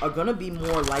are going to be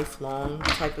more lifelong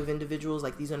type of individuals.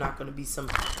 Like these are not going to be some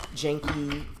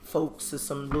janky folks or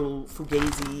some little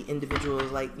fugazi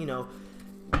individuals, like, you know,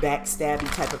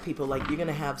 backstabby type of people. Like you're going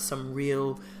to have some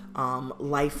real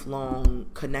lifelong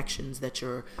connections that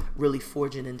you're really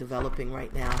forging and developing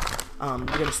right now. You're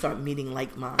going to start meeting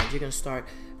like minds. You're going to start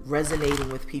resonating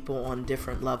with people on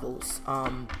different levels.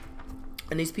 And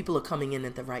these people are coming in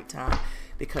at the right time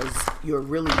because you're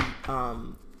really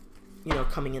you know,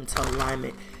 coming into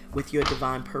alignment with your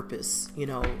divine purpose, you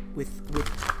know, with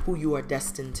who you are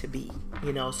destined to be,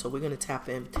 you know. So we're going to tap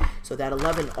in. So that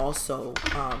 11 also,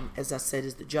 as I said,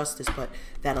 is the justice, but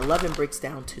that 11 breaks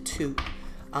down to 2,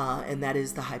 and that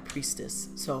is the high priestess.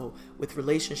 So with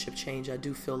relationship change, I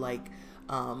do feel like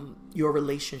your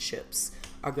relationships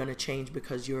are going to change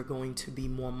because you're going to be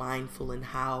more mindful in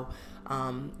how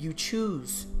you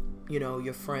choose, you know,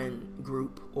 your friend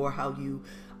group, or how you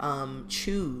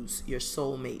choose your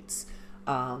soulmates,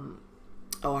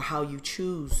 or how you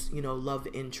choose, you know, love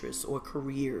interests or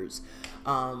careers.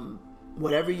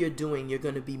 Whatever you're doing, you're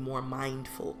going to be more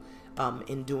mindful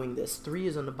in doing this. 3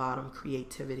 is on the bottom,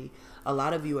 creativity. A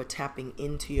lot of you are tapping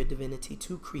into your divinity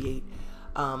to create.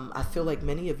 I feel like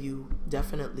many of you,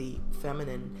 definitely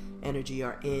feminine energy,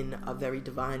 are in a very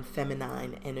divine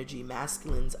feminine energy.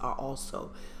 Masculines are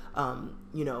also,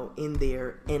 you know, in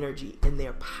their energy, in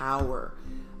their power.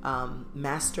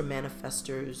 Master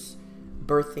manifestors,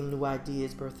 birthing new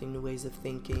ideas, birthing new ways of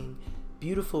thinking.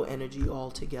 Beautiful energy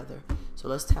all together. So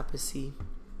let's tap and see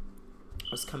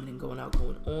what's coming and going out,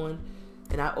 going on.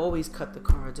 And I always cut the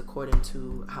cards according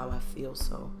to how I feel,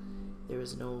 so there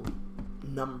is no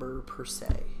number per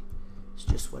se. It's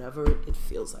just whatever it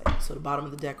feels like. So the bottom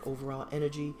of the deck, overall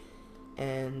energy,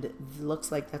 and it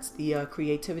looks like that's the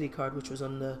creativity card, which was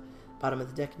on the bottom of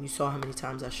the deck, and you saw how many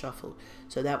times I shuffled.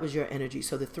 So that was your energy.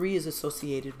 So the 3 is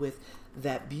associated with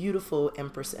that beautiful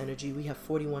Empress energy. We have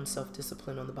 41,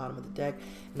 self-discipline, on the bottom of the deck,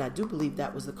 and I do believe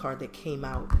that was the card that came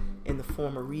out in the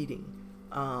former reading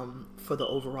for the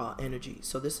overall energy.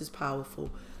 So this is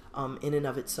powerful in and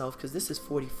of itself, because this is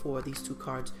 44. These 2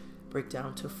 cards break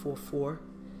down to 4-4,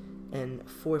 and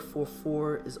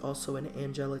 444 is also an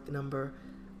angelic number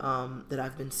that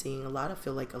I've been seeing a lot. I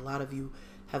feel like a lot of you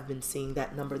have been seeing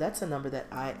that number. That's a number that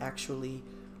I actually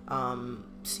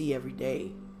see every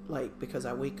day, like, because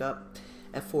I wake up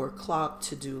at 4 o'clock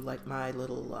to do like my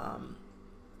little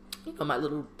you know, my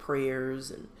little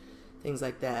prayers and things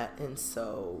like that. And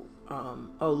so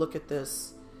oh, look at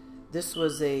this. This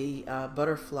was a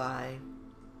butterfly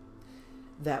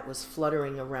that was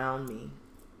fluttering around me.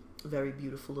 Very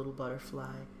beautiful little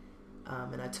butterfly.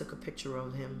 And I took a picture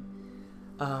of him.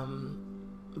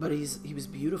 But he was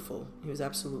beautiful. He was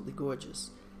absolutely gorgeous.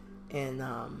 And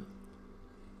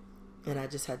I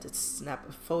just had to snap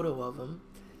a photo of him.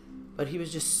 But he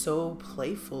was just so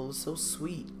playful, so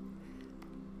sweet.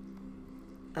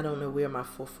 I don't know where my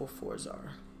 444s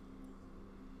are.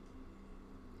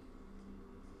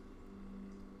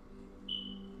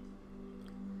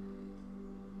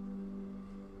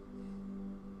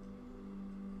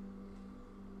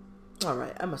 All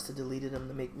right, I must have deleted them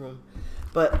to make room.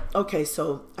 But okay,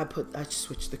 so I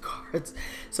switched the cards.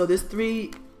 So this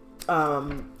 3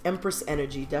 Empress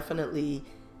energy definitely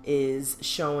is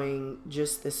showing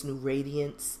just this new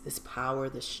radiance, this power,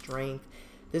 this strength,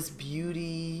 this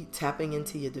beauty, tapping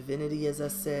into your divinity, as I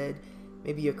said.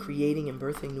 Maybe you're creating and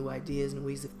birthing new ideas and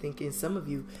ways of thinking. Some of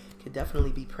you could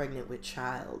definitely be pregnant with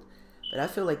child. But I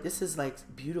feel like this is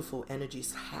like beautiful energy,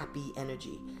 happy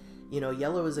energy. You know,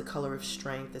 yellow is a color of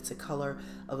strength. It's a color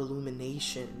of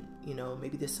illumination. You know,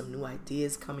 maybe there's some new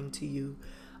ideas coming to you.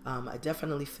 I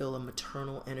definitely feel a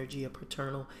maternal energy, a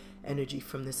paternal energy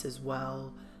from this as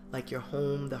well. Like your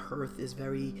home, the hearth is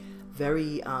very,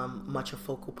 very much a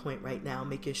focal point right now,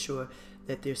 making sure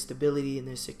that there's stability and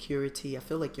there's security. I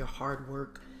feel like your hard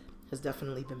work has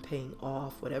definitely been paying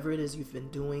off. Whatever it is you've been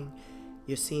doing,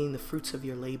 you're seeing the fruits of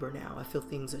your labor now. I feel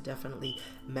things are definitely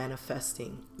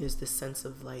manifesting. There's this sense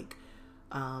of like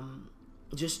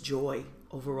just joy,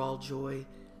 overall joy,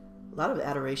 a lot of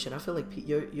adoration. I feel like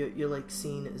you're like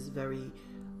seen as very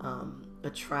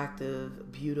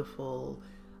attractive, beautiful.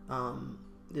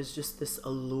 There's just this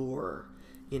allure,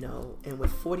 you know. And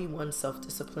with 41,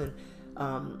 self-discipline,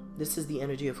 this is the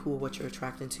energy of who or what you're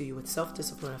attracting to you. With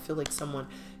self-discipline, I feel like someone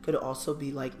could also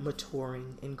be like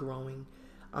maturing and growing,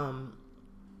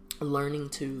 learning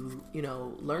to, you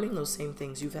know, learning those same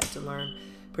things you've had to learn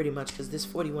pretty much, because this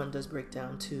 41 does break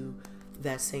down to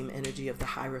that same energy of the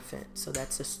Hierophant. So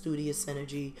that's a studious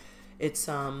energy. It's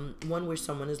one where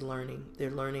someone is learning. They're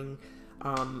learning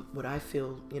what I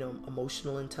feel, you know,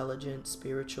 emotional intelligence,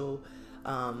 spiritual,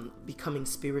 becoming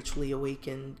spiritually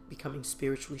awakened, becoming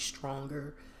spiritually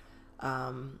stronger.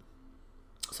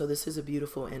 So this is a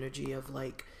beautiful energy of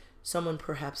like someone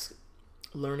perhaps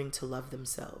learning to love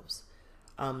themselves,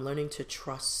 learning to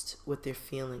trust what they're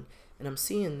feeling. And I'm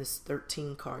seeing this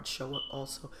 13 card show up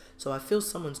also. So I feel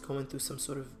someone's going through some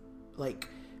sort of like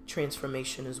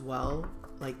transformation as well.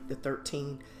 Like the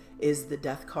 13 is the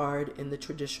death card in the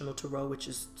traditional tarot, which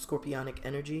is scorpionic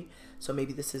energy. So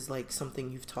maybe this is like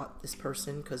something you've taught this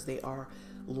person because they are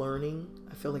learning.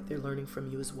 I feel like they're learning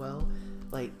from you as well.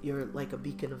 Like you're like a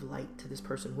beacon of light to this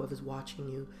person, whoever's watching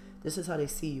you. This is how they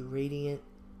see you: radiant,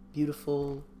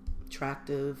 beautiful,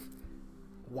 attractive,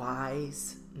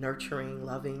 wise, nurturing,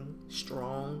 loving,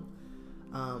 strong,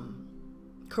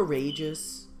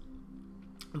 courageous,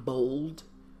 bold.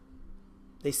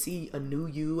 They see a new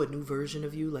you, a new version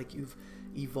of you, like you've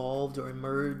evolved or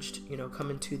emerged, you know, come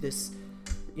into this,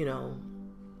 you know,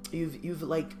 you've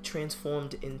like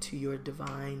transformed into your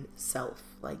divine self.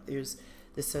 Like there's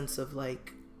this sense of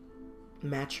like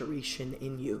maturation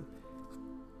in you.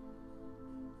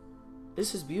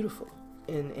 This is beautiful.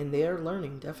 And they're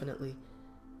learning, definitely.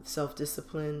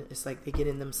 Self-discipline. It's like they're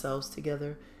getting themselves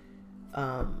together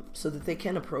so that they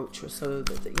can approach, or so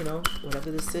that, you know,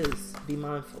 whatever this is, be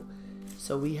mindful.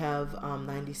 So we have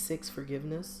 96,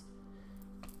 forgiveness.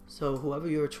 So whoever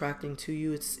you're attracting to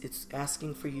you, it's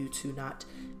asking for you to not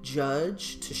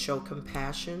judge, to show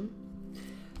compassion.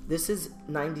 This is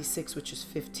 96, which is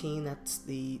 15. That's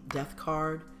the death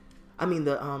card. I mean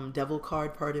the devil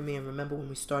card, pardon me. And remember when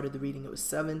we started the reading, it was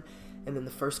 7. And then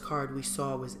the first card we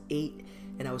saw was 8.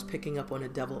 And I was picking up on a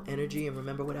devil energy. And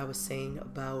remember what I was saying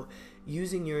about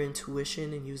using your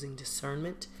intuition and using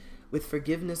discernment. With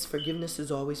forgiveness, forgiveness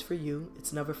is always for you.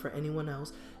 It's never for anyone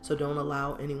else. So don't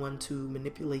allow anyone to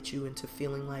manipulate you into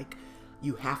feeling like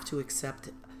you have to accept,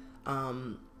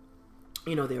 you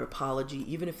know, their apology,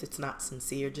 even if it's not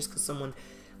sincere. Just because someone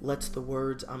lets the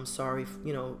words "I'm sorry,"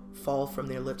 you know, fall from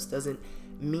their lips doesn't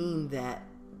mean that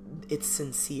it's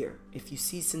sincere. If you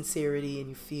see sincerity and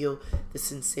you feel the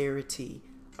sincerity,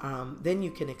 then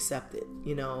you can accept it,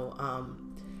 you know.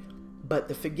 But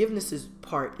the forgiveness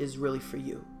part is really for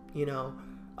you. You know,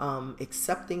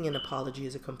 accepting an apology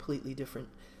is a completely different,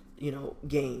 you know,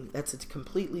 game. That's a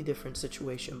completely different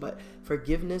situation. But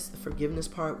forgiveness, the forgiveness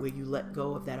part where you let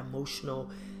go of that emotional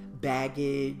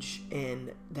baggage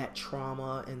and that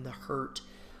trauma and the hurt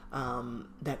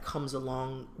that comes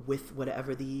along with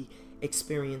whatever the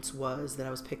experience was that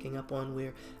I was picking up on,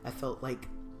 where I felt like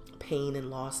pain and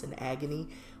loss and agony.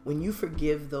 When you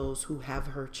forgive those who have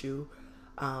hurt you,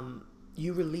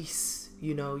 you release,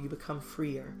 you know, you become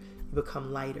freer, you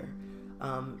become lighter,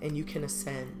 and you can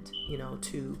ascend, you know,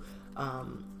 to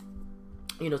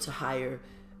higher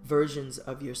versions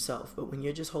of yourself. But when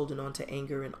you're just holding on to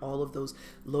anger and all of those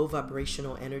low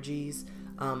vibrational energies,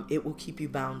 it will keep you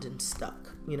bound and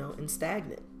stuck, you know, and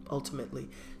stagnant ultimately.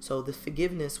 So the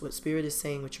forgiveness, what Spirit is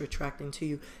saying, what you're attracting to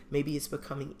you, maybe it's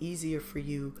becoming easier for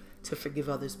you to forgive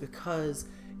others because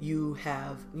you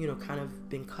have, you know, kind of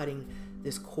been cutting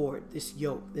this cord, this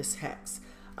yoke, this hex.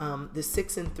 The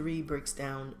 6 and 3 breaks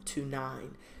down to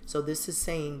 9. So this is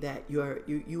saying that you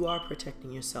are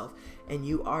protecting yourself and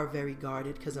you are very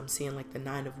guarded, because I'm seeing like the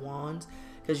 9 of Wands,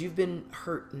 because you've been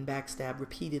hurt and backstabbed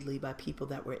repeatedly by people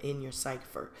that were in your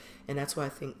cipher. And that's why I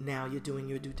think now you're doing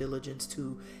your due diligence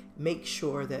to make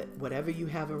sure that whatever you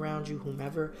have around you,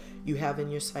 whomever you have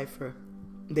in your cipher,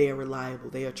 they are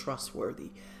reliable, they are trustworthy,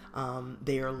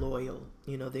 they are loyal,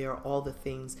 you know, they are all the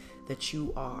things that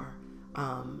you are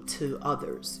to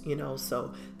others, you know.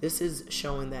 So this is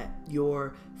showing that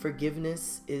your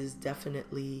forgiveness is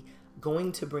definitely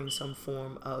going to bring some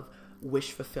form of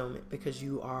wish fulfillment, because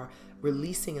you are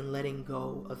releasing and letting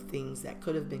go of things that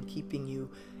could have been keeping you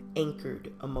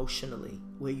anchored emotionally,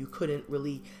 where you couldn't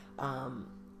really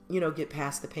you know, get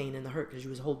past the pain and the hurt because you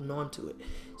was holding on to it.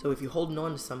 So if you're holding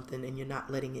on to something and you're not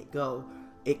letting it go,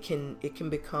 it can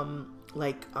become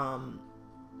like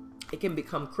it can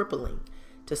become crippling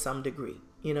to some degree.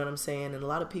 You know what I'm saying? And a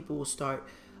lot of people will start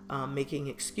making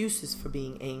excuses for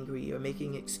being angry, or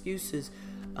making excuses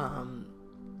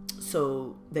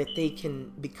so that they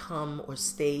can become or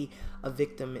stay a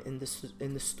victim in the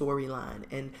storyline.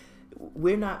 And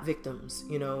we're not victims,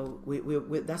 you know. We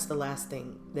that's the last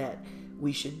thing that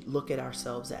we should look at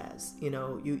ourselves as. You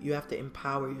know, you have to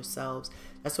empower yourselves.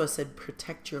 That's why I said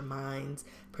protect your minds,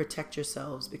 protect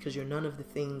yourselves, because you're none of the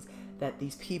things that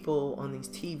these people on these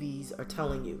TVs are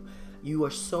telling you. You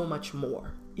are so much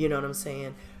more. You know what I'm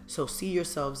saying? So see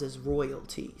yourselves as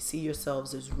royalty. See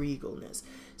yourselves as regalness.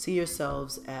 See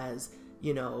yourselves as,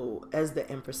 you know, as the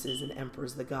empresses and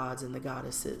emperors, the gods and the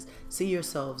goddesses. See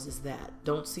yourselves as that.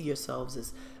 Don't see yourselves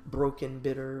as broken,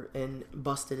 bitter, and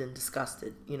busted and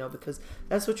disgusted, you know, because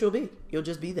that's what you'll be. You'll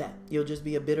just be that. You'll just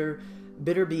be a bitter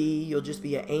bee. You'll just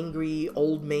be an angry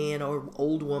old man or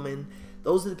old woman.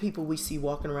 Those are the people we see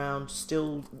walking around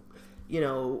still, you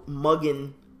know,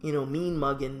 mugging, you know, mean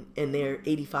mugging, and they're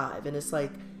 85. And it's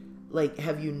like,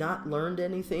 have you not learned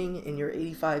anything in your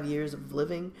 85 years of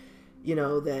living? you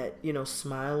know, that, you know,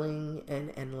 smiling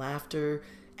and laughter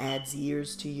adds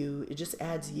years to you. It just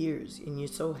adds years, and you're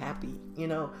so happy, you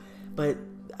know. But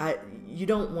you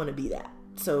don't want to be that.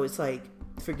 So it's like,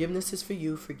 forgiveness is for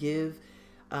you. Forgive.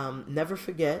 Never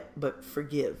forget, but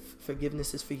forgive.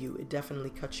 Forgiveness is for you. It definitely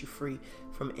cuts you free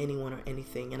from anyone or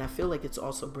anything. And I feel like it's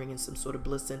also bringing some sort of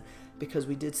bliss in, because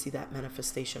we did see that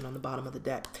manifestation on the bottom of the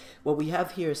deck. What we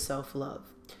have here is self-love.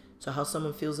 So how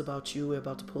someone feels about you, we're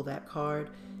about to pull that card,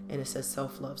 and it says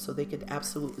self-love. So they could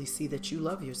absolutely see that you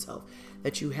love yourself,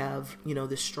 that you have, you know,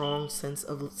 this strong sense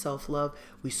of self-love.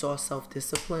 We saw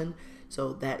self-discipline.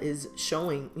 So that is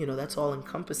showing, you know, that's all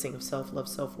encompassing of self-love,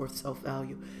 self-worth,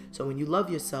 self-value. So when you love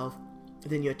yourself,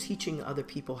 then you're teaching other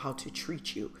people how to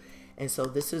treat you. And so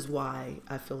this is why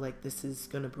I feel like this is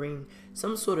going to bring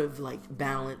some sort of like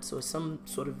balance, or some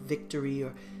sort of victory,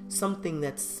 or something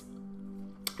that's,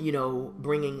 you know,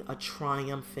 bringing a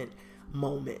triumphant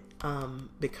moment,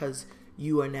 because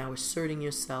you are now asserting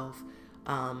yourself,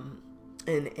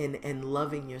 and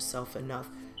loving yourself enough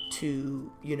to,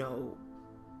 you know,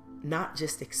 not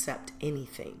just accept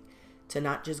anything, to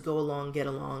not just go along, get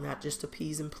along, not just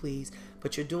appease and please,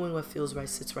 but you're doing what feels right,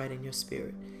 sits right in your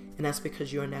spirit. And that's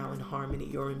because you're now in harmony,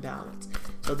 you're in balance.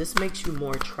 So this makes you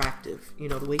more attractive. You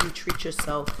know, the way you treat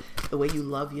yourself, the way you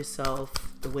love yourself,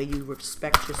 the way you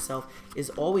respect yourself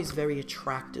is always very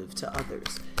attractive to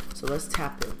others. So let's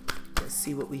tap in. Let's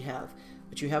see what we have.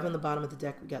 What you have on the bottom of the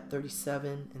deck, we got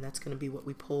 37, and that's going to be what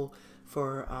we pull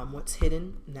for what's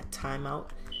hidden. And that timeout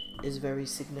is very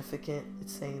significant.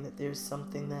 It's saying that there's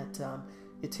something that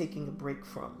you're taking a break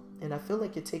from. And I feel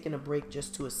like you're taking a break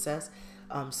just to assess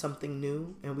something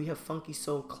new. And we have Funky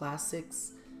Soul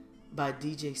Classics by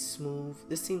DJ Smooth.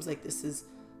 This seems like this is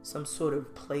some sort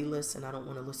of playlist, and I don't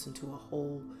want to listen to a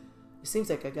whole. It seems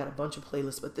like I got a bunch of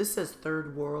playlists, but this says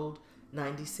Third World,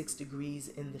 96 degrees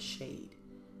in the shade.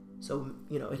 So,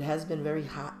 you know, it has been very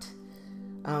hot.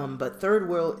 But Third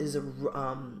World is a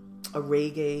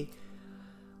reggae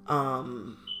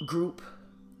group.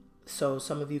 So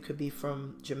some of you could be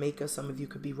from Jamaica, some of you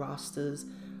could be Rastas,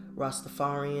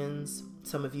 Rastafarians,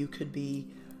 some of you could be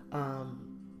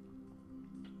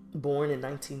born in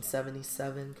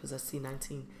 1977, because I see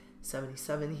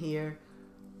 1977 here.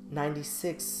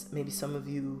 96, maybe some of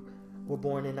you were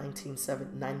born in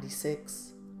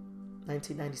 1996,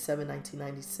 1997,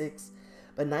 1996.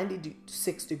 But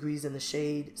 96 degrees in the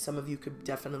shade, some of you could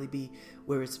definitely be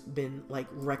where it's been like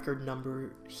record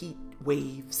number heat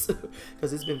waves,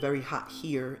 because it's been very hot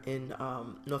here in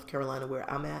North Carolina where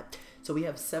I'm at. So we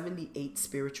have 78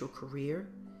 spiritual career.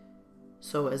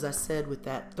 So as I said, with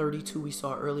that 32 we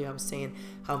saw earlier, I was saying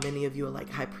how many of you are like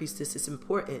High Priestess. It's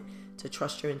important to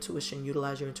trust your intuition,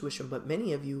 utilize your intuition, but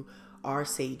many of you are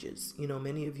sages. You know,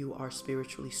 many of you are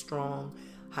spiritually strong,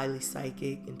 highly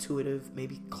psychic, intuitive,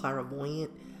 maybe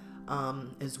clairvoyant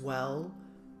as well,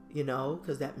 you know,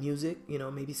 because that music, you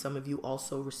know, maybe some of you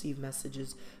also receive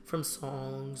messages from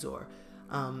songs, or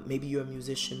maybe you're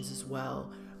musicians as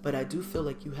well. But I do feel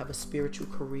like you have a spiritual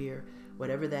career,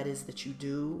 whatever that is that you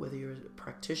do, whether you're a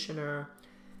practitioner,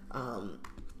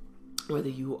 whether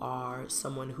you are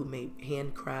someone who may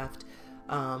handcraft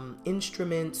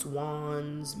instruments,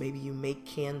 wands, maybe you make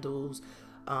candles,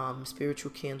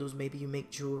 spiritual candles, maybe you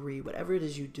make jewelry, whatever it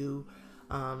is you do.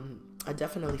 I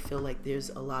definitely feel like there's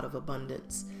a lot of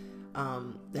abundance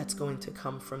that's going to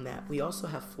come from that. We also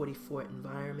have 44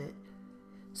 environment,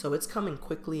 so it's coming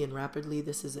quickly and rapidly.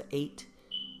 This is an 8,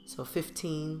 so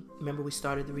 15. Remember, we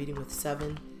started the reading with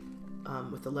 7,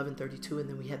 with 1132, and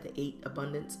then we had the 8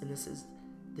 abundance, and this is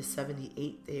the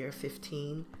 78 there,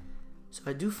 15. So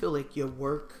I do feel like your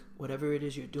work, whatever it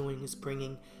is you're doing, is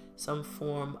bringing some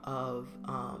form of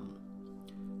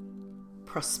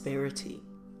prosperity.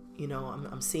 You know,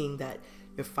 I'm seeing that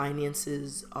your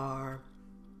finances are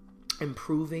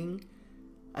improving.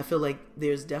 I feel like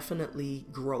there's definitely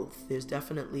growth. There's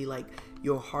definitely like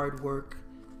your hard work,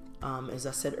 as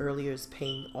I said earlier, is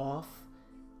paying off.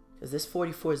 Because this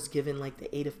 44 is given like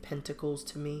the 8 of Pentacles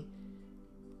to me.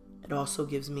 It also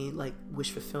gives me like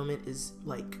wish fulfillment is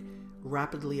like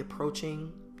rapidly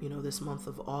approaching. You know, this month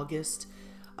of August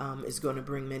is going to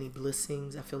bring many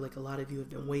blessings. I feel like a lot of you have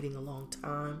been waiting a long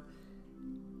time.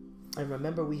 And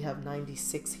remember, we have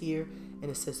 96 here,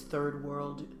 and it says Third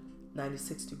World,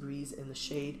 96 degrees in the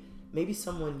shade. Maybe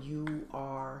someone you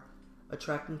are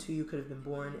attracting to you could have been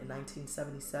born in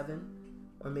 1977,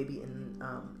 or maybe in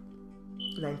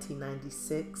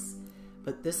 1996.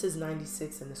 But this is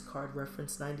 96, and this card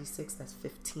reference 96, that's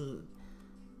 15.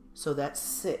 So that's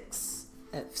 6.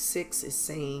 At 6 is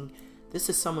saying this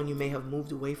is someone you may have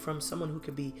moved away from, someone who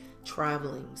could be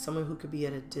traveling, someone who could be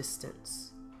at a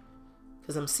distance.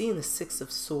 Because I'm seeing the Six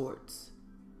of Swords.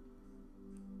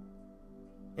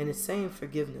 And it's saying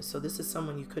forgiveness. So this is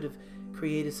someone you could have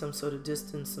created some sort of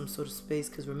distance, some sort of space.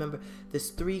 Because remember, this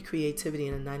 3 creativity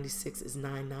and a 96 is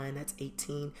 9, that's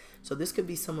 18. So this could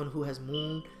be someone who has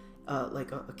moon,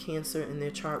 like a Cancer in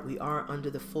their chart. We are under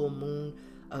the full moon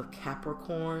of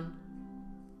Capricorn.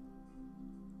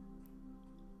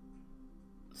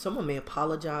 Someone may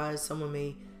apologize. Someone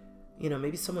may, you know,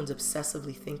 maybe someone's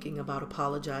obsessively thinking about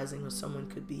apologizing, or someone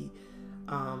could be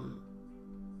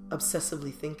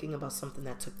obsessively thinking about something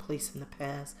that took place in the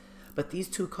past. But these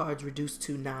 2 cards reduce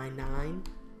to 9,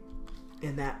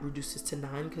 and that reduces to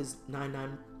 9 because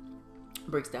 9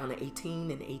 breaks down to 18,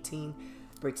 and 18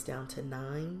 breaks down to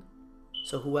 9.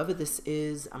 So whoever this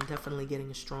is, I'm definitely getting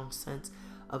a strong sense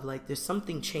of like there's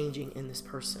something changing in this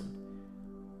person.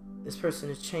 This person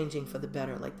is changing for the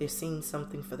better. Like they're seeing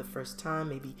something for the first time,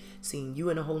 maybe seeing you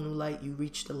in a whole new light. You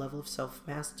reached a level of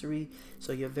self-mastery.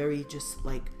 So you're very just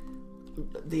like,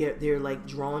 they're like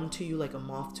drawn to you like a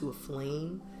moth to a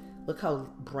flame. Look how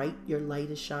bright your light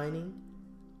is shining.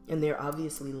 And they're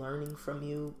obviously learning from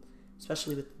you,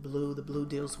 especially with blue. The blue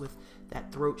deals with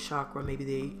that throat chakra. Maybe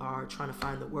they are trying to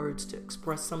find the words to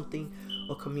express something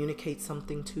or communicate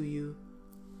something to you.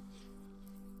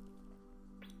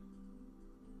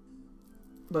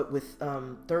 But with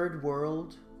third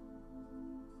world,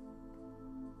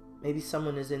 maybe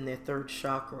someone is in their 3rd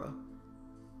chakra.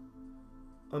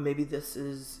 Or maybe this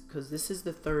is, because this is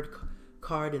the 3rd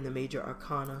card in the major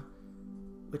arcana,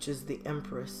 which is the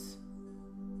Empress.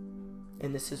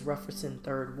 And this is referencing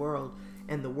third world.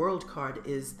 And the world card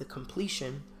is the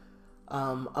completion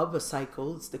of a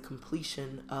cycle. It's the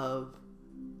completion of,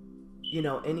 you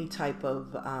know, any type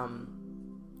of,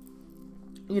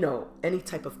 any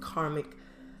type of karmic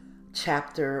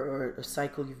chapter or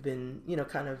cycle you've been, you know,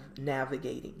 kind of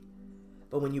navigating.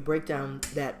 But when you break down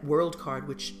that world card,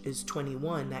 which is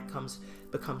 21, that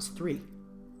becomes 3.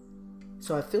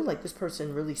 So I feel like this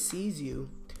person really sees you,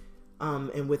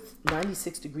 and with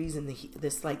 96 degrees in the heat,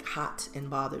 this like hot and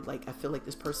bothered, like I feel like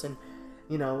this person,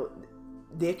 you know,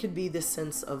 there could be this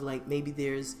sense of like maybe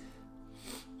there's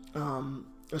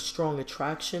a strong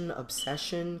attraction,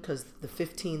 obsession, because the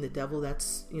 15, the devil,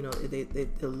 that's, you know, they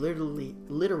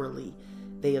literally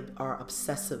they are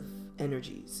obsessive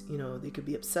energies. You know, they could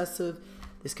be obsessive.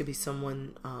 This could be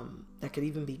someone that could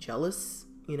even be jealous.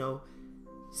 You know,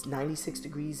 it's 96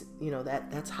 degrees, you know,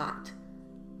 that's hot.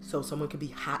 So someone could be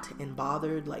hot and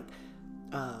bothered, like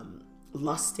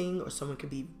lusting, or someone could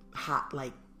be hot,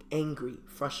 like angry,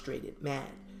 frustrated, mad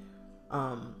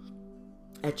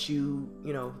at you,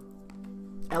 you know,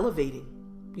 elevating,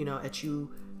 you know, at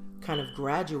you kind of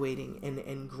graduating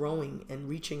and growing and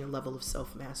reaching a level of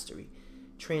self-mastery,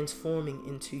 transforming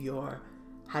into your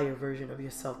higher version of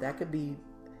yourself. That could be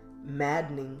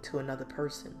maddening to another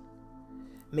person.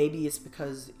 Maybe it's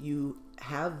because you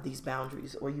have these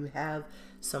boundaries, or you have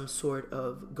some sort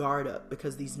of guard up,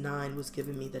 because these 9 was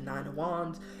giving me the 9 of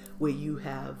Wands, where you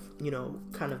have, you know,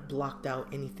 kind of blocked out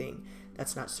anything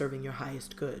that's not serving your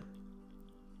highest good.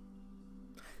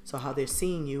 So how they're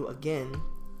seeing you, again,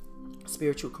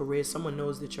 spiritual career, someone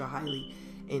knows that you're highly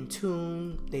in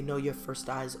tune. They know your first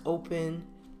eye is open.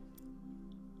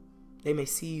 They may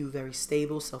see you very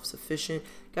stable, self-sufficient,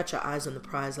 got your eyes on the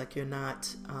prize, like you're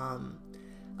not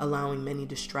allowing many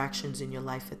distractions in your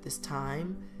life at this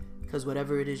time, because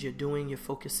whatever it is you're doing, you're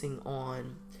focusing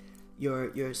on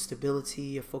your stability,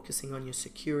 you're focusing on your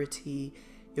security,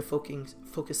 you're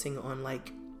focusing on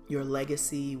like your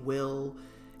legacy, will,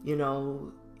 you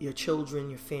know, your children,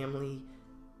 your family,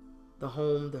 the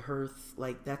home, the hearth.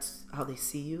 Like that's how they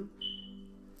see you.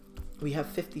 We have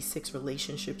 56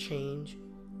 relationship change.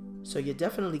 So you're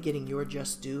definitely getting your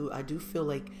just due. I do feel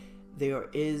like there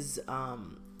is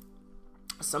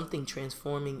something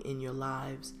transforming in your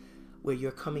lives where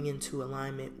you're coming into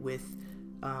alignment with,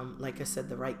 like I said,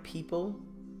 the right people.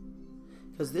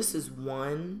 Because this is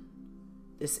 1,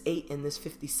 this 8, and this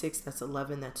 56, that's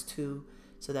 11, that's 2.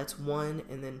 So that's 1,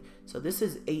 and then, so this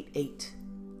is 8, 8.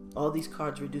 All these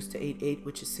cards reduce to 8, 8,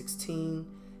 which is 16.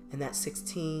 And that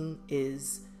 16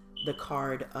 is the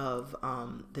card of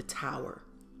the Tower.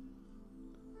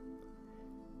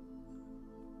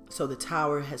 So the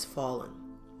Tower has fallen,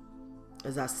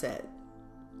 as I said.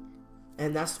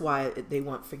 And that's why they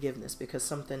want forgiveness, because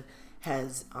something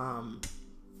has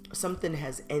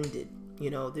ended. You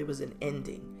know, there was an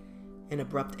ending, an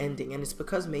abrupt ending. And it's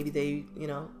because maybe they, you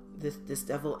know, this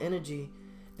devil energy,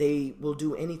 they will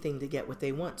do anything to get what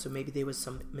they want. So maybe there was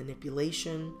some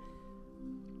manipulation.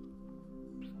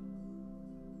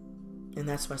 And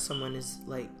that's why someone is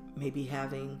like maybe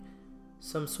having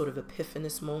some sort of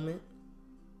epiphanous moment.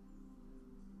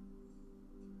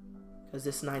 Because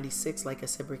this 96, like I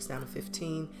said, breaks down to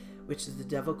 15, which is the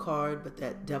devil card. But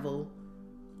that devil,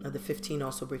 the 15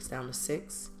 also breaks down to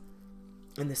 6.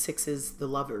 And the 6 is the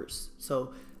lovers.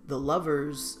 So the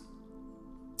lovers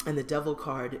and the devil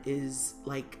card is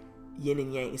like yin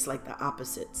and yang. It's like the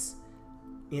opposites,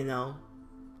 you know.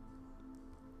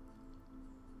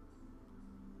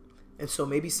 And so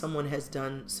maybe someone has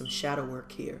done some shadow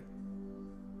work here.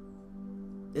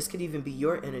 This could even be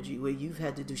your energy where you've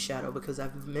had to do shadow, because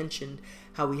I've mentioned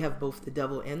how we have both the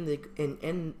devil and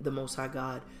the Most High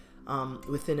God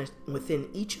within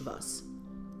each of us.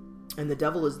 And the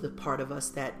devil is the part of us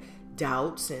that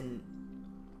doubts and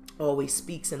always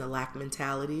speaks in a lack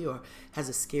mentality, or has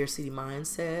a scarcity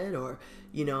mindset, or,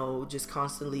 you know, just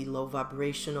constantly low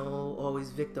vibrational,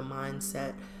 always victim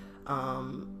mindset.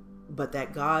 But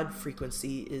that God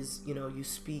frequency is, you know, you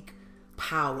speak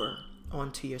power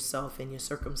onto yourself and your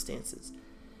circumstances.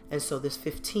 And so this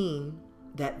 15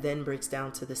 that then breaks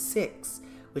down to the 6,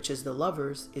 which is the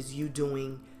lovers, is you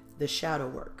doing the shadow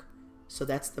work. So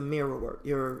that's the mirror work.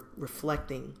 You're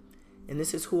reflecting. And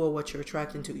this is who or what you're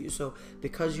attracting to you. So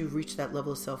because you've reached that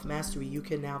level of self-mastery, you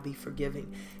can now be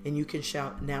forgiving. And you can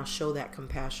now show that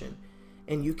compassion.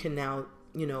 And you can now,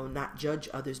 you know, not judge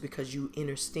others, because you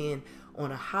understand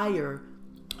on a higher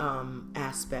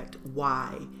aspect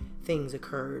why things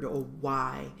occurred, or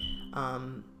why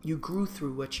you grew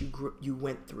through what you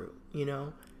went through. You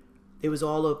know, it was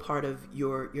all a part of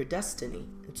your destiny.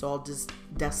 It's all just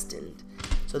destined.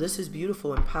 So this is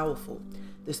beautiful and powerful.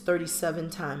 This 37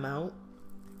 timeout,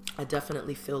 I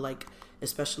definitely feel like,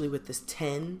 especially with this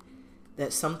 10,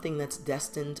 that something that's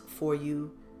destined for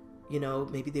you, you know,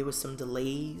 maybe there was some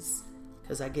delays,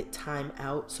 because I get time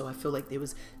out. So I feel like there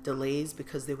was delays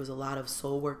because there was a lot of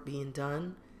soul work being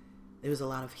done. There was a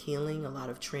lot of healing, a lot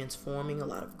of transforming, a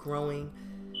lot of growing,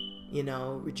 you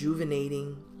know,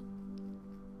 rejuvenating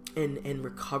and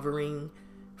recovering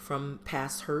from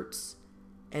past hurts.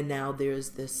 And now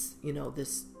there's this, you know,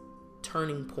 this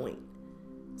turning point.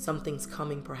 Something's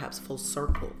coming perhaps full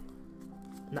circle.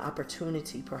 An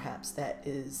opportunity perhaps that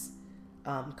is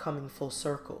coming full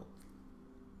circle.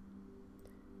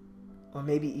 Or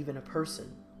maybe even a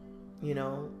person, you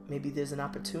know, maybe there's an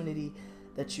opportunity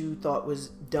that you thought was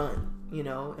done, you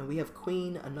know. And we have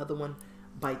Queen, another one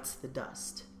bites the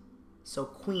dust. So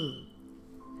Queen.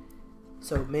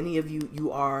 So many of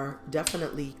you are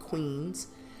definitely queens.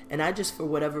 And I just, for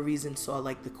whatever reason, saw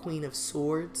like the Queen of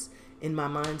Swords in my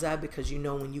mind's eye, because, you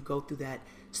know, when you go through that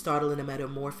startling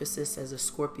metamorphosis as a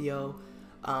Scorpio,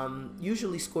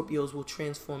 usually Scorpios will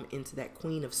transform into that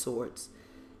Queen of Swords.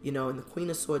 You know, and the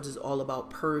Queen of Swords is all about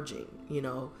purging. You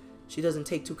know, she doesn't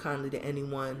take too kindly to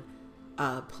anyone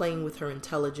playing with her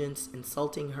intelligence,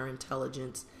 insulting her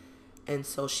intelligence. And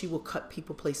so she will cut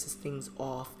people, places, things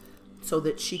off so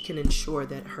that she can ensure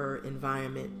that her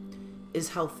environment is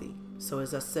healthy. So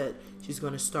as I said, she's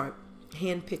going to start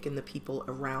handpicking the people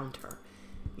around her,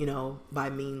 you know, by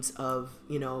means of,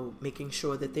 you know, making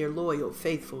sure that they're loyal,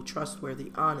 faithful,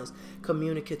 trustworthy, honest,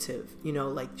 communicative. You know,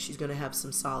 like she's going to have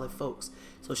some solid folks.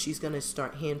 So she's going to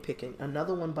start handpicking.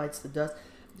 Another one bites the dust.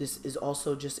 This is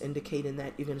also just indicating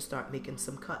that you're going to start making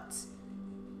some cuts.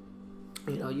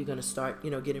 You know, you're going to start,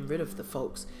 you know, getting rid of the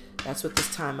folks. That's what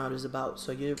this timeout is about.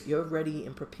 So you're ready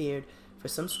and prepared for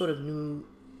some sort of new,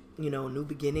 you know, new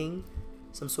beginning,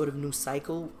 some sort of new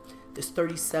cycle. This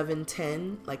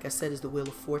 3710, like I said, is the Wheel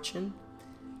of Fortune.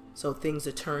 So things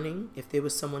are turning. If there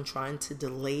was someone trying to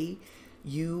delay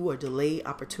you, or delay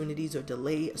opportunities, or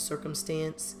delay a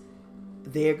circumstance,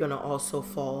 they're going to also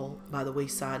fall by the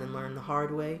wayside and learn the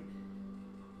hard way.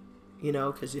 You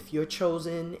know, because if you're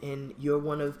chosen and you're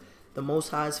one of the Most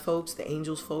High's folks, the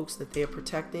angels folks that they're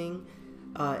protecting,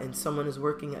 and someone is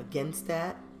working against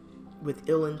that with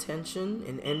ill intention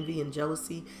and envy and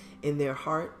jealousy in their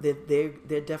heart, that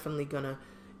they're definitely going to,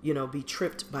 you know, be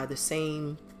tripped by the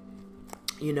same,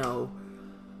 you know,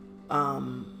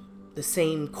 the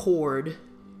same cord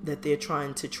that they're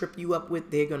trying to trip you up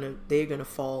with. They're gonna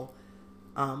fall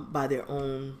by their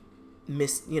own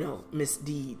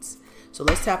misdeeds. So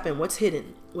let's tap in. What's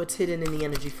hidden in the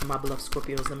energy for my beloved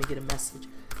Scorpios? Let me get a message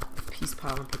of peace,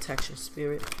 power, and protection.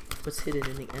 Spirit, what's hidden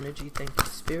in the energy? Thank you,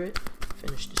 Spirit.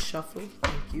 Finish the shuffle.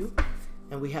 Thank you.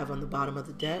 And we have on the bottom of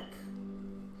the deck,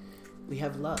 we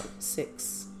have love,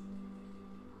 6.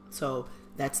 So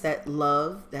that's that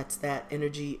love. That's that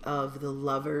energy of the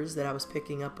lovers that I was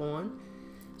picking up on.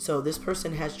 So this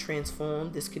person has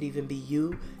transformed. This could even be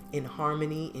you in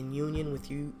harmony, in union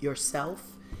with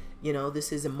yourself. You know,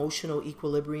 this is emotional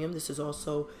equilibrium. This is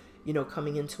also, you know,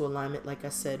 coming into alignment, like I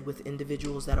said, with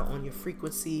individuals that are on your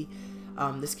frequency,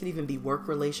 This could even be work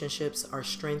relationships are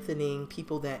strengthening,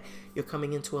 people that you're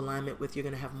coming into alignment with, you're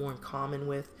going to have more in common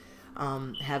with,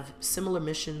 have similar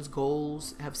missions,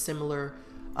 goals, have similar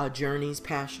journeys,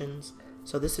 passions.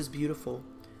 So this is beautiful.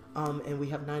 And we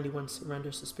have 91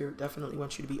 surrender. So Spirit definitely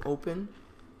wants you to be open.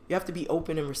 You have to be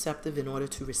open and receptive in order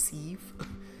to receive.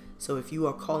 So if you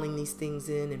are calling these things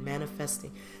in and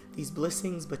manifesting these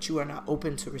blessings, but you are not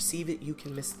open to receive it, you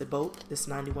can miss the boat. This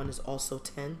 91 is also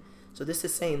 10. So this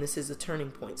is saying this is a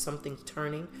turning point. Something's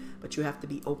turning, but you have to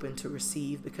be open to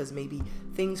receive, because maybe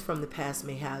things from the past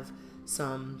may have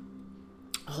some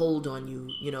hold on you,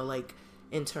 you know, like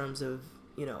in terms of,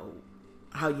 you know,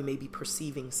 how you may be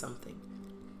perceiving something.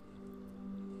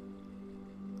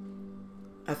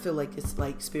 I feel like it's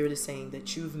like Spirit is saying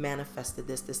that you've manifested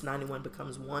this. This 91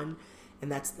 becomes 1,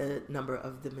 and that's the number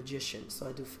of the magician. So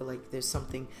I do feel like there's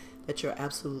something that you're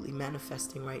absolutely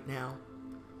manifesting right now,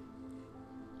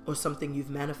 or something you've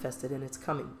manifested and it's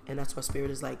coming. And that's why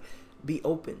Spirit is like, be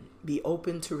open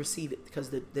to receive it,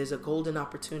 because there's a golden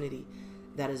opportunity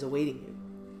that is awaiting you.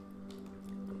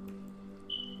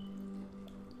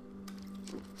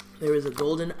 There is a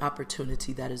golden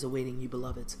opportunity that is awaiting you,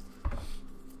 beloveds.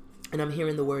 And I'm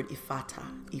hearing the word ifata,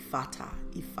 ifata,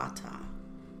 ifata.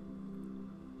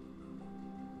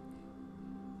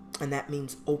 And that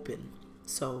means open.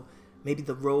 So maybe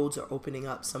the roads are opening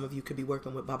up. Some of you could be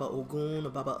working with Baba Ogun or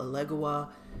Baba Elegawa.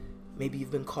 Maybe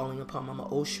you've been calling upon Mama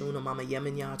Oshun or Mama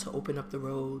Yemenya to open up the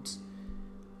roads.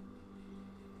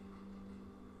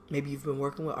 Maybe you've been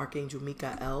working with Archangel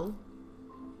Michael.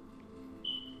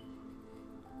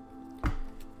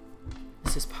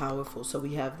 This is powerful. So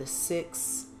we have the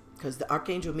 6, because the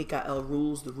Archangel Michael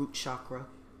rules the root chakra.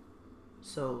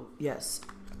 So yes,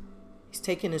 he's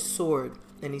taking his sword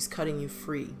and he's cutting you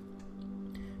free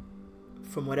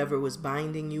from whatever was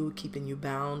binding you, keeping you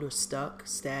bound or stuck,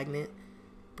 stagnant,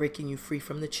 breaking you free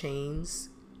from the chains,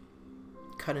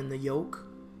 cutting the yoke.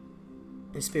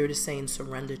 And Spirit is saying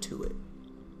surrender to it.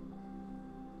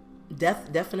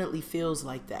 Death definitely feels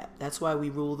like that. That's why we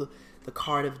rule the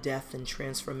card of death and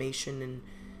transformation and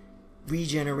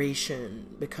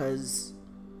regeneration, because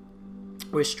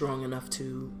we're strong enough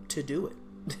to do it,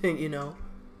 you know.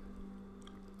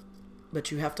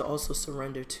 But you have to also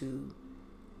surrender to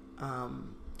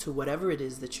whatever it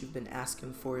is that you've been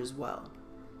asking for as well,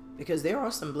 because there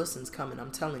are some blessings coming.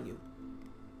 I'm telling you,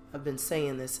 I've been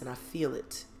saying this and I feel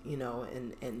it, you know,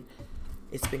 and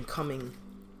it's been coming.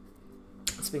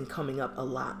 It's been coming up a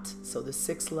lot. So the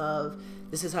 6 love,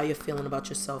 this is how you're feeling about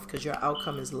yourself, because your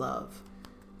outcome is love.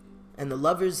 And the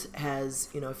Lovers has,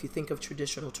 you know, if you think of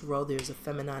traditional tarot, there's a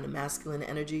feminine and masculine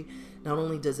energy. Not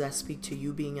only does that speak to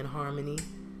you being in harmony,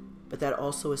 but that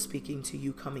also is speaking to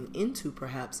you coming into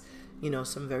perhaps, you know,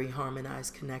 some very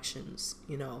harmonized connections,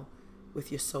 you know,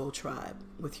 with your soul tribe,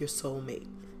 with your soulmate.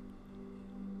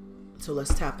 So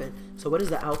let's tap in. So what is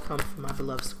the outcome for my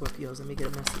beloved Scorpios? Let me get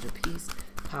a message of peace,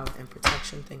 power, and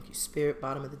protection. Thank you, Spirit.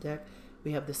 Bottom of the deck,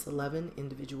 we have this 11,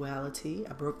 individuality.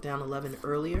 I broke down 11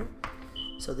 earlier.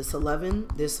 So this 11,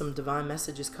 there's some divine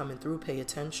messages coming through. Pay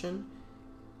attention.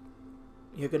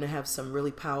 You're going to have some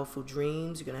really powerful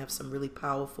dreams. You're going to have some really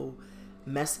powerful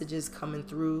messages coming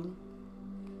through.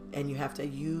 And you have to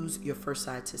use your first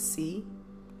eye to see.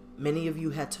 Many of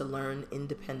you had to learn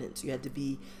independence. You had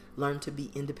to learn to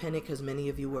be independent, because many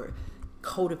of you were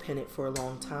codependent for a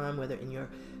long time, whether in your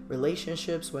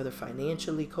relationships, whether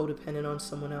financially codependent on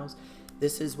someone else.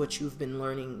 This is what you've been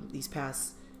learning these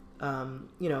past,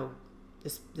 you know,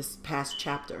 this past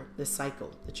chapter, this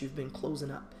cycle that you've been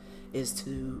closing up, is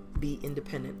to be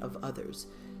independent of others,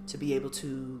 to be able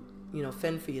to, you know,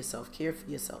 fend for yourself, care for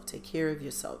yourself, take care of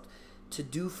yourself, to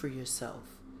do for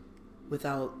yourself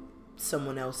without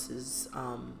someone else's,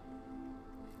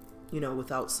 you know,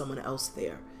 without someone else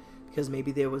there. Because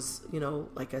maybe there was, you know,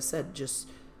 like I said, just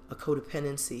a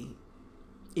codependency,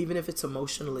 even if it's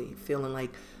emotionally, feeling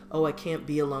like, oh, I can't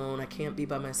be alone, I can't be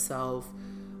by myself.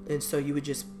 And so you would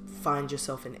just find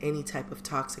yourself in any type of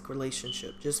toxic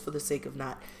relationship just for the sake of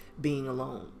not being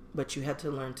alone. But you had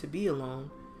to learn to be alone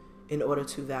in order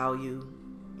to value,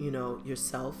 you know,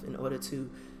 yourself, in order to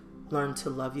learn to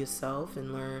love yourself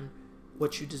and learn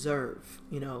what you deserve,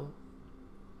 you know.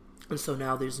 And so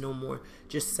now there's no more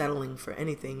just settling for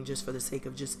anything just for the sake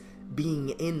of just being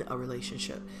in a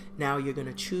relationship. Now you're going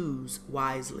to choose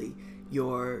wisely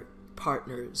your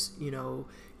partners, you know.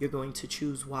 You're going to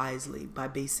choose wisely by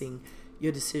basing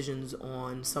your decisions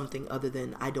on something other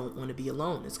than, I don't want to be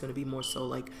alone. It's going to be more so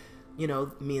like, you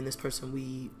know, me and this person,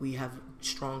 we have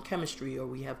strong chemistry, or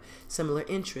we have similar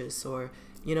interests, or,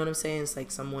 you know what I'm saying? It's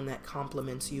like someone that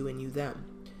complements you and you them.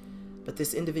 But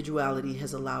this individuality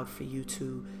has allowed for you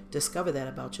to discover that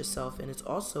about yourself, and it's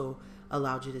also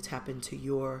allowed you to tap into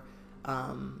your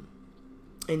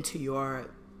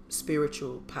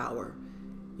spiritual power,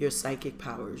 your psychic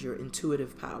powers, your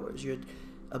intuitive powers, your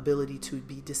ability to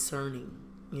be discerning,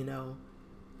 you know,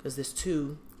 because this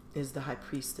too is the High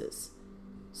Priestess.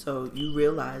 So you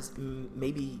realize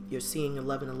maybe you're seeing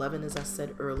 1111, as I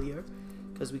said earlier,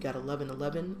 because we got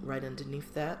 1111 right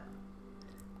underneath that.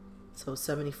 So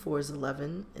 74 is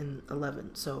 11 and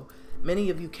 11. So many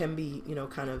of you can be, you know,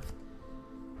 kind of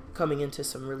coming into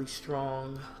some really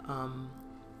strong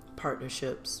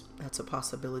partnerships. That's a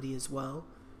possibility as well.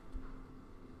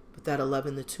 But that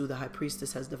 11, the 2, the High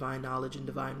Priestess, has divine knowledge and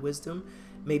divine wisdom.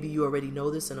 Maybe you already know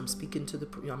this, and I'm preaching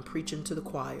to the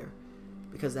choir,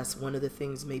 because that's one of the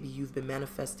things maybe you've been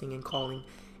manifesting and calling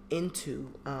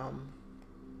into.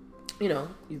 You know,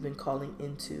 you've been calling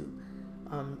into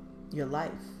your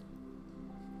life.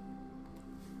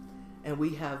 And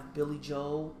we have Billy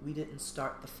Joel, we didn't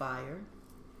start the fire.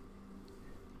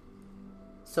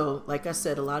 So, like I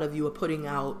said, a lot of you are putting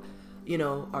out, you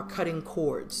know, are cutting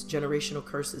cords, generational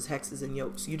curses, hexes, and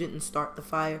yokes. You didn't start the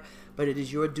fire, but it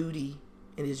is your duty,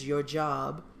 it is your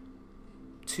job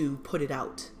to put it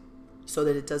out so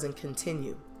that it doesn't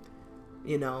continue,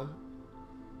 you know.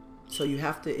 So you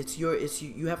have to,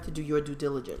 you have to do your due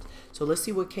diligence. So let's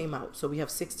see what came out. So we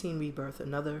have 16 rebirth,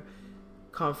 another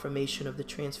confirmation of the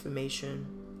transformation,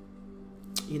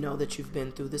 you know, that you've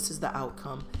been through. This is the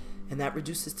outcome, and that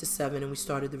reduces to 7, and we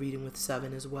started the reading with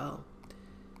 7 as well.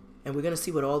 And we're going to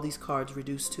see what all these cards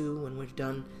reduce to when we're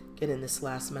done getting this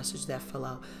last message that fell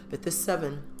out. But this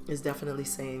 7 is definitely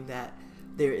saying that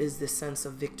there is this sense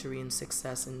of victory and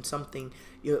success, and something,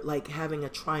 you're like having a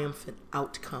triumphant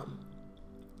outcome.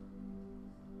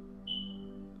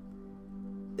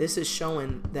 This is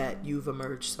showing that you've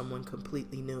emerged someone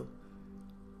completely new.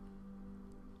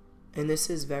 And this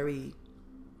is very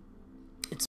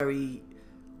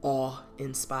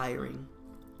awe-inspiring.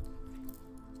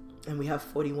 And we have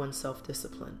 41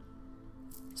 self-discipline.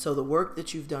 So the work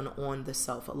that you've done on the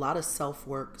self, a lot of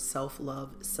self-work,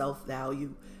 self-love,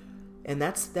 self-value. And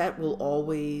that will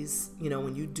always, you know,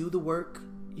 when you do the work,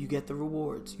 you get the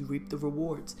rewards. You reap the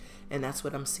rewards. And that's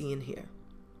what I'm seeing here.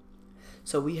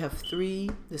 So we have 3.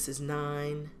 This is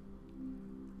 9.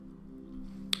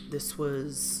 This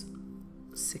was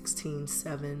 16,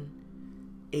 7,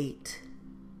 8,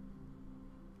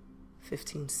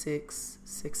 15, 6,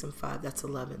 6, and 5. That's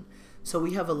 11. So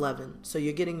we have 11. So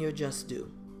you're getting your just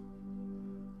due.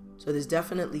 So there's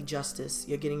definitely justice.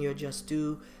 You're getting your just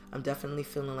due. I'm definitely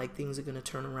feeling like things are going to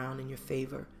turn around in your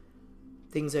favor.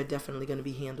 Things are definitely going to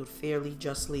be handled fairly,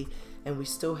 justly. And we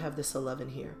still have this 11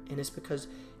 here. And it's because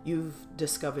you've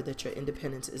discovered that your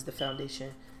independence is the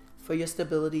foundation for your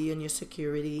stability and your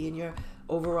security and your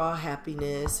overall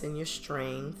happiness and your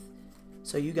strength.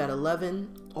 So you got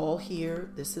 11 all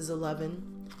here. This is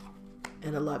 11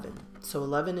 and 11. So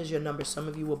 11 is your number. Some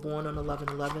of you were born on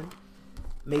 11/11.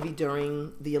 Maybe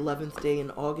during the 11th day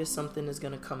in August, something is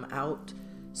going to come out.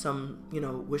 Some, you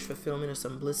know, wish fulfillment or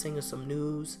some blessing or some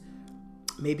news.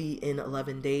 Maybe in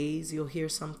 11 days you'll hear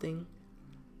something.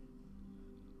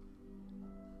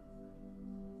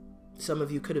 Some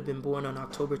of you could have been born on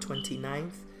October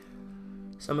 29th.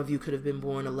 Some of you could have been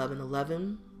born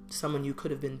 11/11. Someone you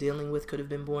could have been dealing with could have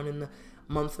been born in the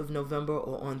month of November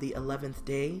or on the 11th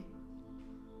day.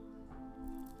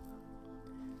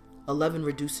 11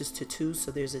 reduces to 2,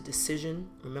 so there's a decision.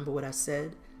 Remember what I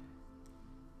said?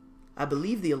 I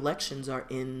believe the elections are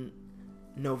in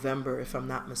November, if I'm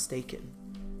not mistaken.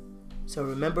 So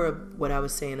remember what I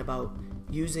was saying about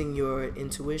using your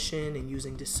intuition and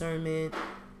using discernment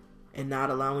and not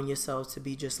allowing yourselves to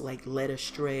be just like led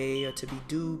astray or to be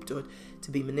duped or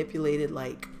to be manipulated.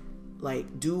 Like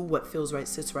do what feels right,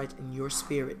 sits right in your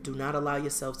spirit. Do not allow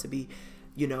yourselves to be,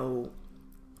 you know,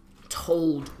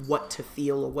 told what to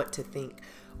feel or what to think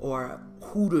or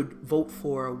who to vote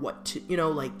for or what to, you know,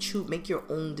 like make your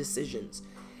own decisions.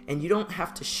 And you don't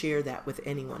have to share that with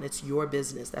anyone. It's your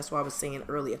business. That's why I was saying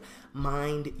earlier,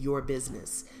 mind your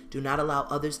business. Do not allow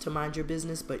others to mind your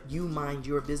business, but you mind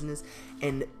your business,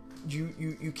 and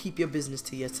you keep your business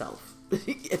to yourself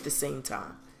at the same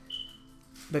time.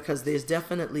 Because there's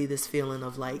definitely this feeling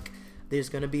of like there's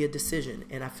going to be a decision.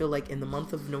 And I feel like in the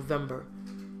month of November,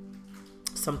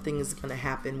 something is going to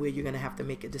happen where you're going to have to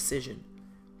make a decision.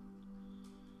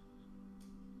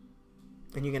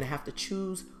 And you're going to have to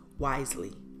choose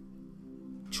wisely.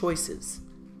 Choices.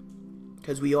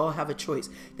 Because we all have a choice.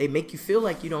 They make you feel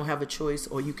like you don't have a choice,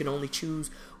 or you can only choose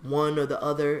one or the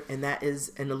other, and that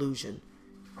is an illusion.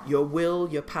 Your will,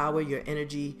 your power, your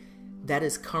energy that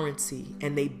is currency,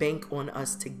 and they bank on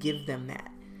us to give them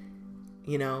that,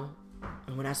 you know.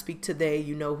 And when I speak to they,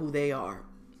 you know who they are.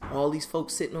 All these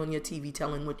folks sitting on your TV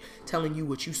telling you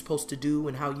what you're supposed to do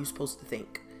and how you're supposed to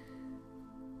think.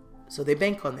 So they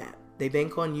bank on that. They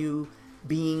bank on you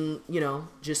being, you know,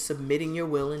 just submitting your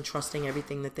will and trusting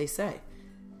everything that they say.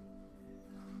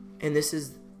 And this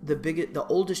is the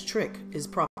oldest trick is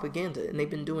propaganda, and they've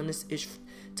been doing this ish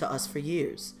to us for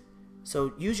years.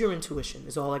 So use your intuition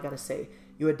is all I gotta say.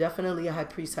 You are definitely a high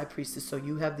priest, high priestess, so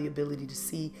you have the ability to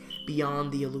see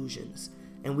beyond the illusions.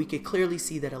 And we could clearly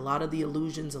see that a lot of the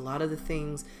illusions, a lot of the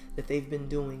things that they've been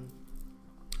doing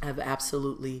have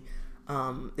absolutely,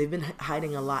 they've been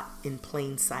hiding a lot in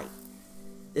plain sight.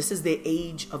 This is the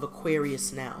age of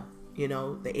Aquarius now, you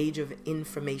know, the age of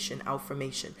information,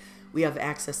 outformation. We have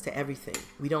access to everything.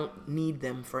 We don't need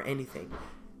them for anything.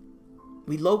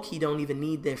 We low-key don't even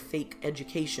need their fake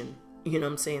education. You know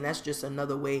what I'm saying? That's just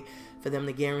another way for them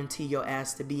to guarantee your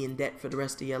ass to be in debt for the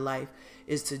rest of your life,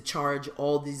 is to charge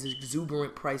all these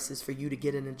exuberant prices for you to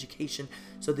get an education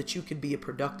so that you could be a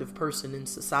productive person in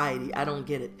society. I don't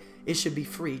get it. It should be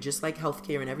free, just like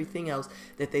healthcare and everything else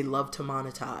that they love to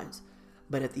monetize.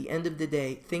 But at the end of the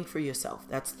day, think for yourself.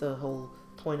 That's the whole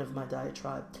point of my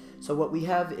diatribe. So what we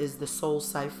have is the Soul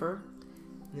Cipher.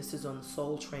 This is on the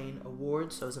Soul Train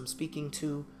Award. So as I'm speaking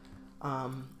to,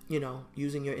 you know,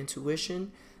 using your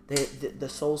intuition, the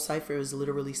Soul Cipher is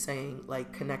literally saying,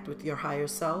 like, connect with your higher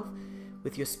self,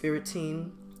 with your spirit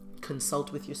team,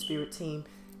 consult with your spirit team,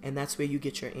 and that's where you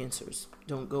get your answers.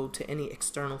 Don't go to any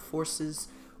external forces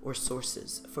or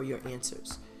sources for your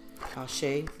answers.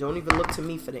 Ashe, don't even look to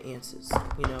me for the answers,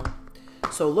 you know.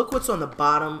 So look what's on the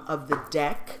bottom of the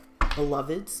deck,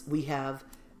 beloveds. We have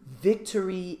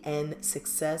victory and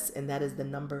success, and that is the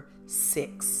number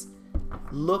 6.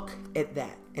 Look at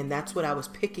that. And that's what I was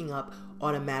picking up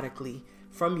automatically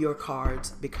from your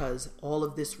cards, because all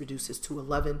of this reduces to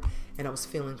 11, and I was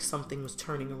feeling something was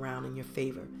turning around in your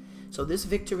favor. So this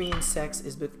victory and sex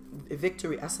is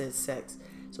victory. I said sex.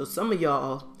 So some of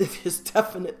y'all just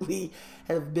definitely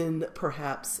have been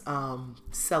perhaps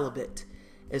celibate.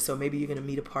 And so maybe you're going to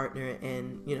meet a partner,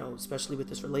 and, you know, especially with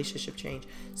this relationship change,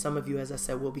 some of you, as I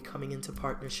said, will be coming into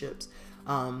partnerships.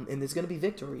 And there's going to be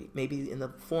victory. Maybe in the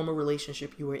former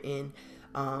relationship you were in,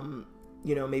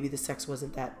 you know, maybe the sex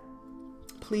wasn't that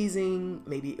pleasing.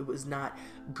 Maybe it was not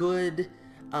good.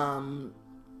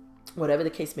 Whatever the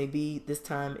case may be, this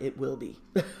time it will be.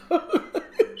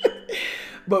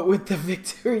 But with the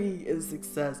victory and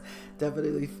success,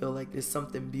 definitely feel like there's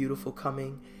something beautiful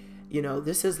coming. You know,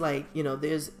 this is like, you know,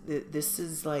 this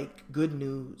is like good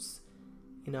news.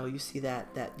 You know, you see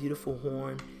that beautiful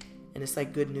horn, and it's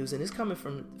like good news, and it's coming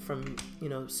from, you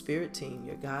know, spirit team,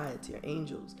 your guides, your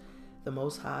angels, the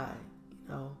Most High.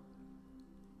 You know,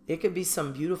 it could be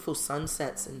some beautiful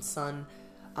sunsets and sun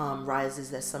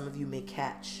rises that some of you may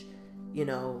catch. You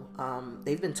know,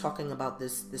 they've been talking about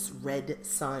this red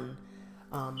sun.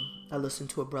 I listened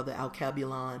to a brother,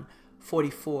 Alcabulon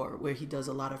 44, where he does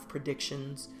a lot of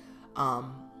predictions.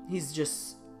 He's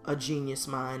just a genius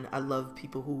mind. I love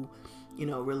people who, you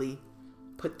know, really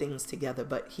put things together.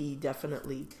 But he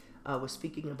definitely was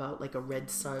speaking about like a red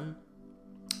sun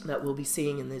that we'll be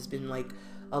seeing. And there's been like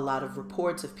a lot of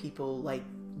reports of people like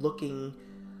looking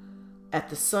at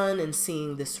the sun and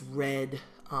seeing this red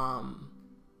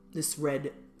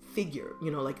figure,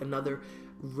 you know, like another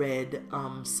red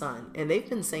sun. And they've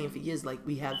been saying for years, like,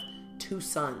 we have 2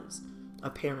 suns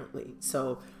apparently.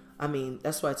 So I mean,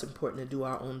 that's why it's important to do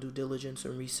our own due diligence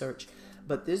and research.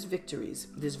 But there's victories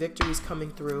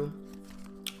coming through.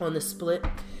 On the split,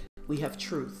 we have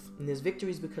truth, and there's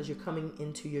victories because you're coming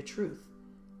into your truth.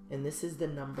 And this is the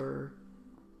number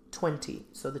 20.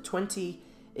 So the 20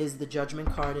 is the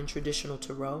judgment card in traditional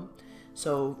tarot.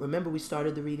 So remember, we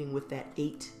started the reading with that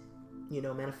 8, you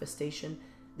know, manifestation.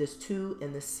 This 2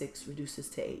 and this 6 reduces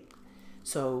to 8.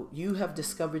 So you have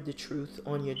discovered the truth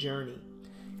on your journey,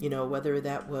 you know, whether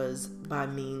that was by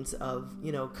means of,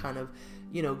 you know, kind of,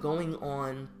 you know, going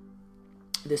on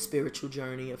the spiritual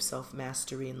journey of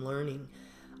self-mastery and learning,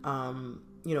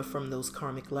 you know, from those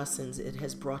karmic lessons. It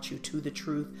has brought you to the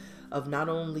truth of not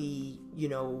only, you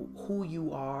know, who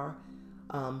you are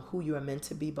meant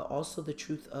to be, but also the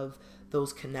truth of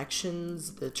those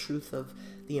connections, the truth of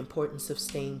the importance of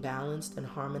staying balanced and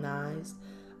harmonized.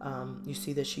 You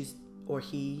see that he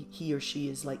or she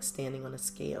is like standing on a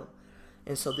scale.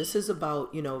 And so this is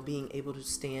about, you know, being able to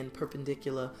stand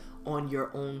perpendicular on your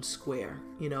own square,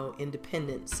 you know,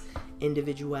 independence,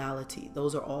 individuality.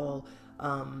 Those are all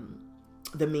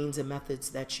the means and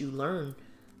methods that you learn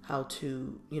how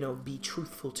to, you know, be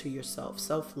truthful to yourself,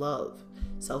 self-love,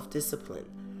 self-discipline.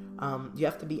 You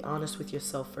have to be honest with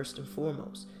yourself first and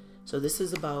foremost. So this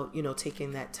is about,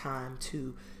 taking that time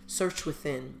to search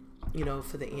within,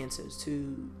 for the answers,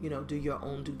 to, do your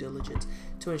own due diligence,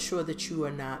 to ensure that you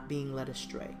are not being led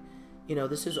astray.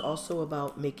 This is also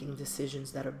about making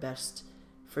decisions that are best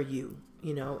for you,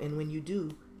 and when you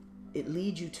do, it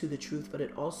leads you to the truth, but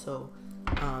it also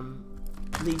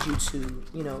leads you to,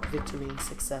 victory and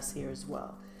success here as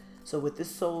well. So with this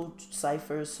soul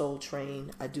cipher, soul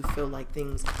train, I do feel like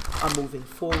things are moving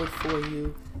forward for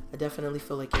you. I definitely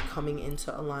feel like you're coming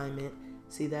into alignment.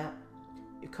 See that?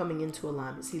 You're coming into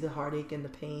alignment. See the heartache and the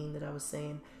pain that I was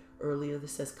saying earlier?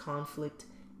 This says conflict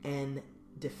and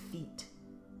defeat.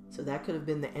 So that could have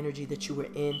been the energy that you were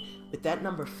in. With that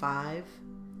number 5,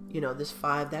 this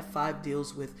 5, that 5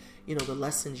 deals with, the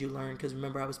lessons you learned. Because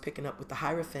remember, I was picking up with the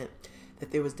Hierophant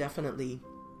that there was definitely,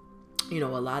 a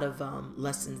lot of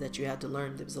lessons that you had to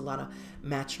learn. There was a lot of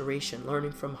maturation,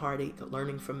 learning from heartache,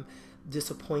 learning from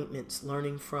disappointments,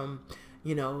 learning from,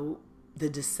 the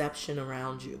deception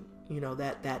around you.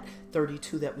 That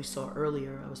 32 that we saw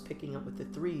earlier, I was picking up with the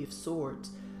 3 of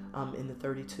Swords in the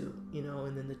 32,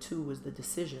 and then the 2 was the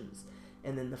decisions.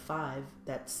 And then the 5,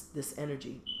 that's this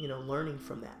energy, learning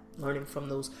from that, learning from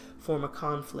those former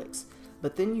conflicts.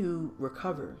 But then you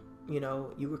recover,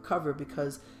 you recover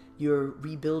because you're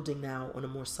rebuilding now on a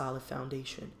more solid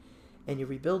foundation. And you're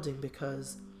rebuilding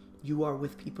because you are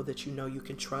with people that you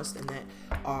can trust and that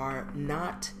are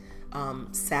not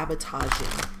sabotaging,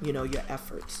 your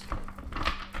efforts.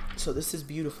 So this is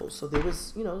beautiful. So there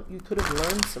was, you could have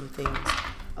learned some things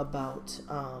about,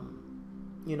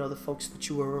 the folks that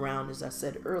you were around, as I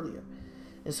said earlier.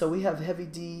 And so we have Heavy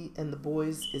D and the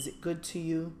boys. Is it good to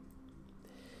you?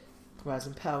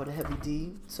 Rising power to Heavy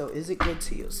D. So is it good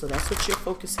to you? So that's what you're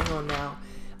focusing on now.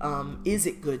 Is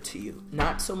it good to you?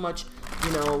 Not so much,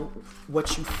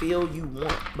 what you feel you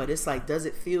want, but it's like, does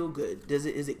it feel good? Is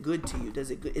it good to you?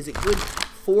 Is it good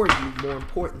for you, more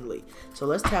importantly? So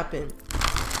let's tap in.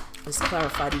 Let's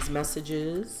clarify these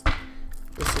messages.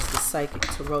 This is the Psychic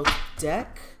Tarot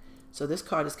deck. So this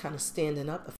card is kind of standing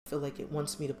up. I feel like it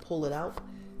wants me to pull it out.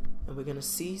 And we're going to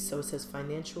see. So it says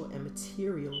financial and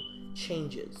material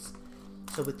changes.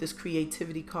 So with this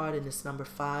creativity card and this number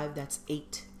 5, that's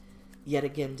 8. Yet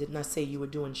again, didn't I say you were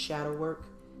doing shadow work?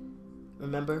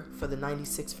 Remember, for the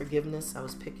 96 forgiveness, I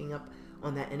was picking up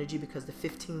on that energy because the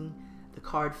 15, the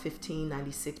card 15,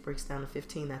 96 breaks down to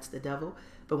 15, that's the devil.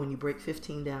 But when you break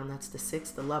 15 down, that's the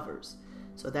 6, the lovers.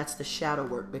 So that's the shadow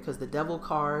work, because the devil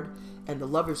card and the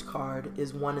lovers card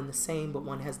is one and the same, but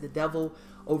one has the devil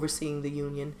overseeing the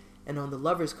union, and on the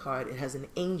lovers card, it has an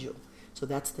angel. So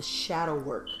that's the shadow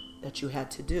work that you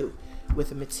had to do. With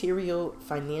the material,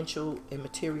 financial, and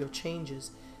material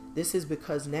changes, this is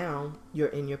because now you're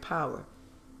in your power.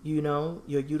 You're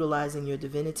utilizing your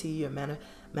divinity, your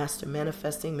master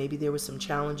manifesting. Maybe there were some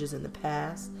challenges in the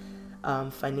past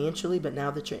financially, but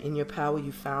now that you're in your power,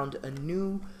 you found a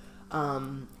new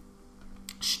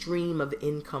stream of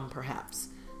income, perhaps.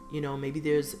 Maybe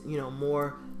there's,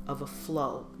 more of a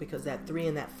flow, because that 3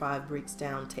 and that 5 breaks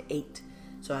down to 8.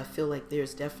 So I feel like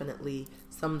there's definitely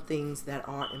some things that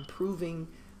are improving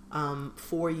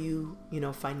for you,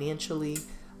 financially.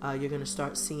 You're going to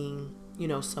start seeing,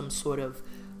 some sort of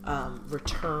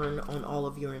return on all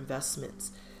of your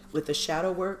investments. With the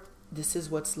shadow work, this is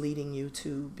what's leading you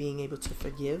to being able to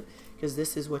forgive, because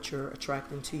this is what you're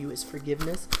attracting to you, is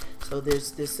forgiveness. So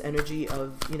there's this energy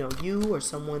of, you or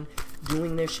someone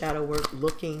doing their shadow work,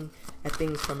 looking at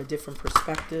things from a different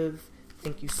perspective.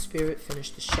 Thank you, Spirit.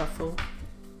 Finish the shuffle.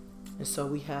 And so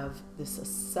we have this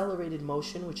accelerated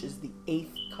motion, which is the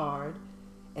 8th card.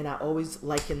 And I always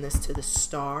liken this to the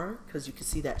star, because you can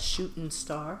see that shooting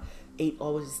star. 8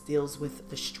 always deals with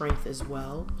the strength as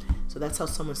well. So that's how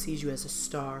someone sees you, as a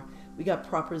star. We got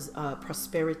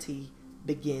prosperity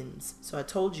begins. So I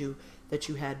told you that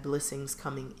you had blessings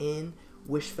coming in,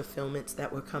 wish fulfillments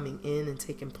that were coming in and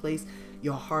taking place.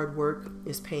 Your hard work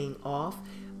is paying off.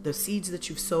 The seeds that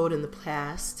you've sowed in the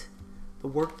past, the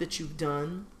work that you've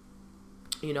done,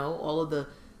 all of the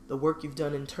work you've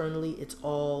done internally, it's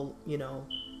all,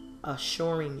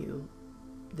 assuring you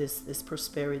this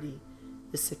prosperity,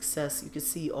 this success. You can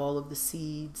see all of the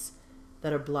seeds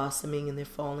that are blossoming, and they're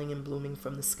falling and blooming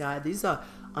from the sky. These are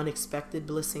unexpected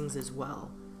blessings as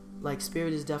well. Like,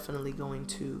 Spirit is definitely going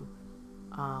to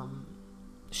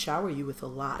shower you with a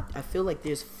lot. I feel like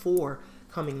there's 4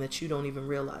 coming that you don't even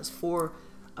realize. 4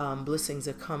 blessings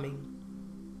are coming.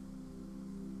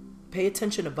 Pay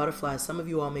attention to butterflies. Some of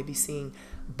you all may be seeing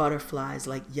butterflies,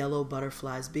 like yellow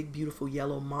butterflies, big, beautiful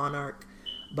yellow monarch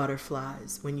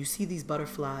butterflies. When you see these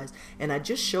butterflies, and I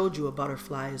just showed you a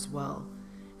butterfly as well,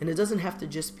 and it doesn't have to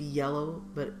just be yellow,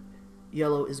 but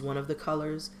Yellow is one of the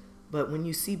colors. But when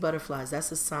you see butterflies,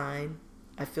 that's a sign,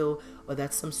 I feel, or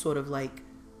that's some sort of like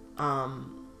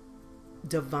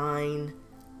divine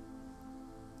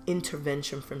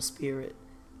intervention from spirit,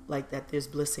 like that there's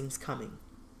blessings coming.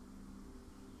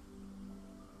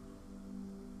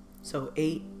 So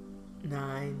 8,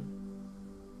 9,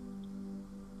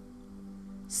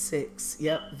 6.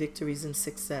 Yep, victories and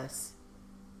success.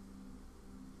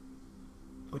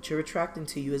 What you're attracting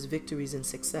to you is victories and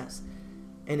success.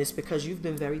 And it's because you've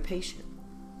been very patient.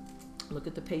 Look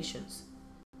at the patience.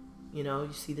 You know,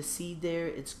 you see the seed there.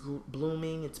 It's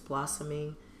blooming. It's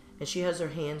blossoming. And she has her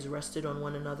hands rested on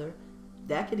one another.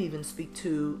 That could even speak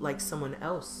to like someone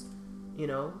else. You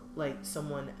know, like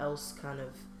someone else kind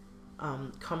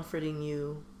of comforting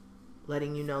you,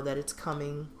 letting you know that it's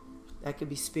coming. That could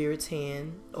be Spirit's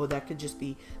hand, or that could just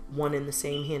be one in the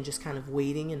same hand, just kind of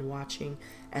waiting and watching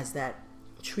as that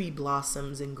tree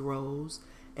blossoms and grows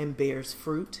and bears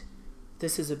fruit.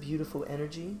 This is a beautiful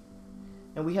energy.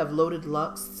 And we have Loaded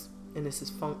Lux, and this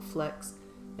is Funk Flex,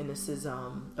 and this is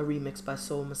a remix by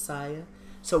Soul Messiah.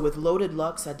 So with Loaded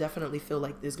Lux, I definitely feel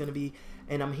like there's going to be,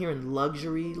 and I'm hearing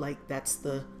luxury, like that's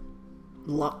the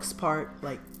Lux part,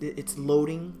 like it's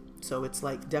loading. So it's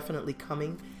like definitely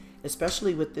coming,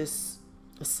 especially with this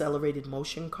accelerated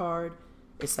motion card.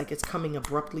 It's like it's coming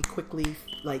abruptly, quickly,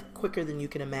 like quicker than you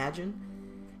can imagine.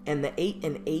 And the 8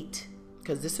 and 8,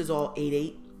 because this is all 8,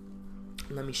 8.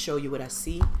 Let me show you what I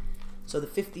see. So the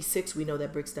 56, we know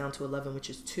that breaks down to 11, which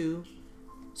is 2.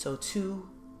 So 2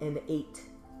 and 8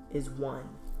 is 1.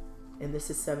 And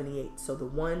this is 78. So the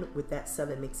 1 with that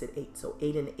 7 makes it 8. So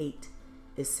 8 and 8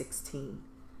 is 16.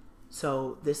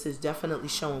 So this is definitely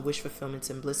showing wish fulfillments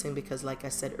and blessing, because like I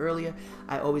said earlier,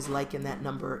 I always liken that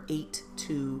number 8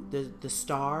 to the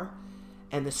star.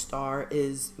 And the star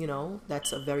is, you know,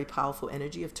 that's a very powerful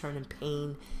energy of turning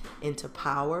pain into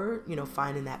power, you know,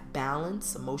 finding that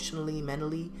balance emotionally,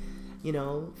 mentally, you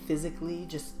know, physically,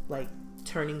 just like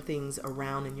turning things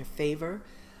around in your favor.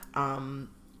 And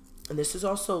this is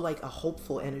also like a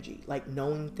hopeful energy, like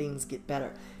knowing things get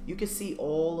better. You can see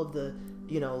all of the,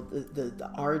 you know, the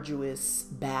arduous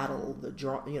battle,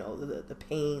 the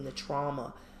pain, the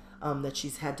trauma that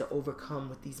she's had to overcome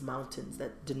with these mountains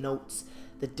that denotes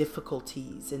the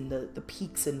difficulties and the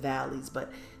peaks and valleys.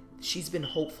 But she's been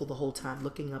hopeful the whole time,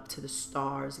 looking up to the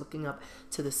stars, looking up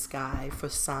to the sky for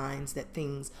signs that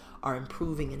things are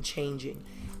improving and changing.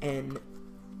 And,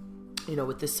 you know,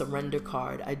 with this surrender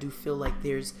card, I do feel like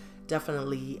there's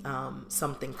definitely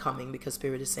something coming, because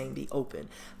Spirit is saying be open.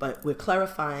 But we're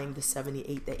clarifying the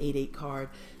 78, the 8-8 card.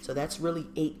 So that's really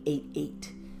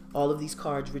 8-8-8. All of these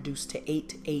cards reduced to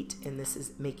 8-8, and this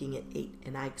is making it 8.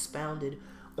 And I expounded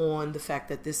on the fact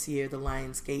that this year the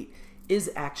Lion's Gate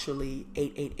is actually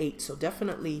 8-8-8. So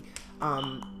definitely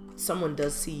someone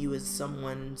does see you as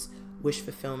someone's wish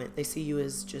fulfillment. They see you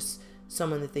as just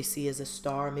someone that they see as a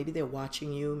star. Maybe they're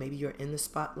watching you. Maybe you're in the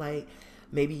spotlight.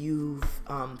 Maybe you've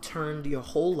turned your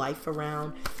whole life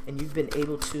around and you've been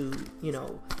able to, you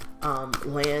know,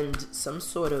 land some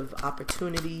sort of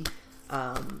opportunity.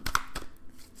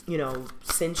 You know,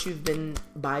 since you've been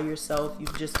by yourself,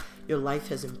 your life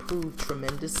has improved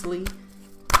tremendously,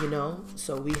 you know.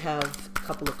 So we have a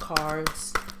couple of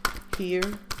cards here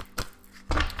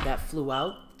that flew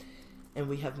out, and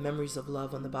we have Memories of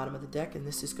Love on the bottom of the deck, and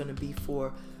this is going to be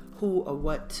for who or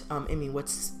what,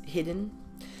 what's hidden.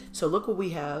 So look what we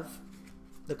have,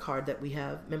 the card that we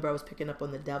have. Remember, I was picking up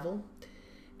on the Devil,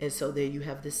 and so there you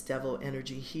have this Devil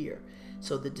energy here.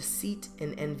 So the Deceit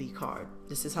and Envy card.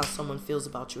 This is how someone feels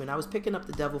about you. And I was picking up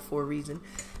the Devil for a reason.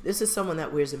 This is someone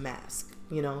that wears a mask.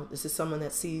 You know, this is someone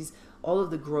that sees all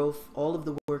of the growth, all of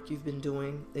the work you've been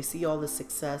doing. They see all the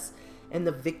success and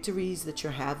the victories that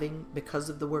you're having because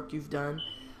of the work you've done.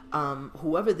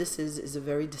 Whoever this is a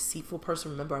very deceitful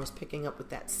person. Remember, I was picking up with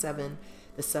that 7,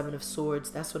 the 7 of Swords.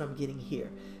 That's what I'm getting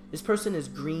here. This person is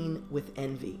green with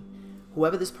envy.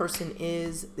 Whoever this person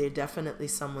is, they're definitely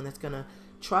someone that's going to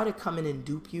try to come in and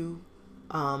dupe you.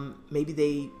 Maybe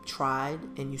they tried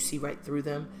and you see right through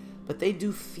them, but they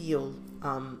do feel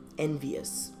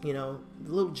envious, you know, a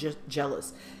little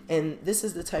jealous. And this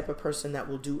is the type of person that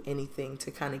will do anything to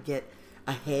kind of get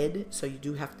ahead. So you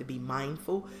do have to be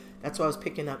mindful. That's why I was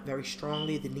picking up very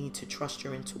strongly the need to trust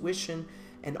your intuition,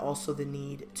 and also the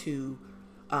need to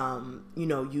you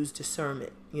know, use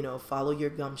discernment, you know, follow your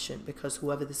gumption, because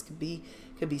whoever this could be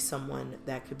someone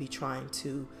that could be trying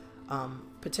to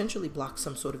potentially block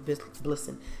some sort of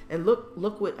blessing. And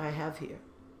look what I have here.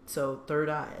 So third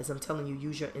eye, as I'm telling you,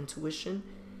 use your intuition.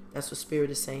 That's what Spirit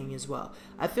is saying as well.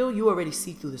 I feel you already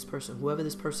see through this person. Whoever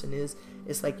this person is,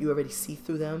 it's like you already see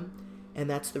through them. And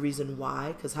that's the reason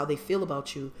why, because how they feel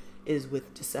about you is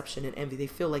with deception and envy. They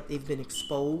feel like they've been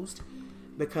exposed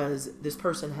because this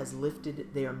person has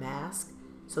lifted their mask.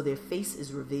 So their face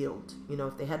is revealed. You know,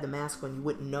 if they had the mask on, you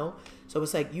wouldn't know. So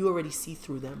it's like you already see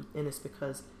through them. And it's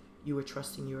because you were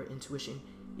trusting your intuition.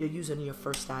 You're using your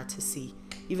first eye to see.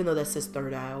 Even though that says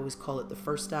third eye, I always call it the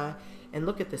first eye. And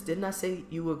look at this. Didn't I say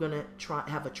you were going to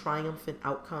have a triumphant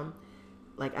outcome?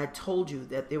 Like I told you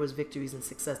that there was victories and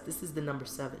success. This is the number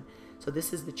 7. So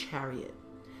this is the Chariot.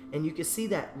 And you can see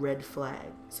that red flag.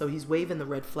 So he's waving the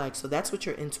red flag. So that's what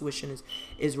your intuition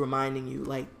is reminding you.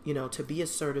 Like, you know, to be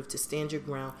assertive, to stand your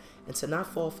ground, and to not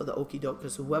fall for the okie doke.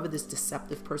 Because whoever this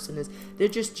deceptive person is, they're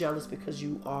just jealous because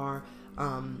you are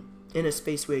in a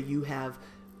space where you have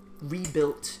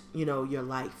rebuilt, you know, your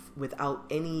life without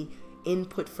any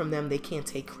input from them. They can't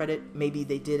take credit. Maybe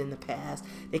they did in the past.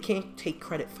 They can't take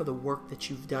credit for the work that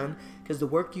you've done, because the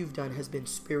work you've done has been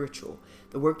spiritual.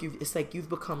 The work it's like you've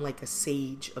become like a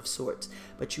sage of sorts,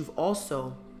 but you've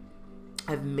also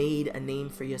have made a name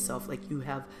for yourself. Like you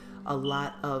have a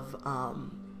lot of,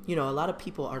 you know, a lot of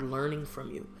people are learning from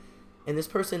you. And this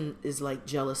person is like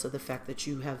jealous of the fact that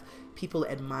you have people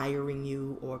admiring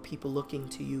you or people looking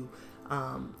to you,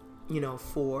 you know,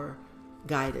 for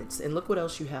guidance. And look what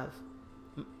else you have.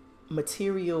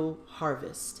 Material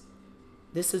harvest.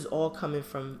 This is all coming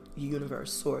from the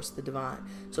universe, source, the divine.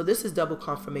 So this is double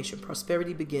confirmation.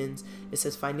 Prosperity begins. It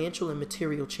says financial and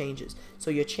material changes.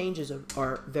 So your changes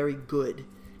are very good.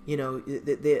 You know,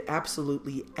 they're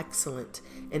absolutely excellent.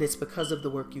 And it's because of the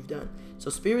work you've done. So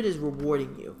Spirit is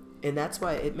rewarding you. And that's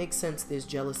why it makes sense there's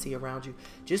jealousy around you.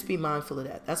 Just be mindful of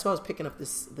that. That's why I was picking up the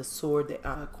sword,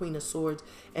 the Queen of Swords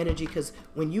energy. Because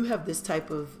when you have this type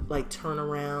of like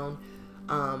turnaround,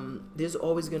 there's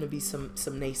always going to be some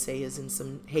naysayers and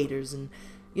some haters and,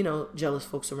 you know, jealous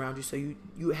folks around you. So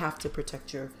you have to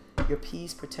protect your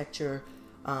peace, protect your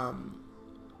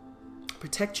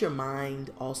mind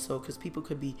also, because people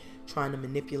could be trying to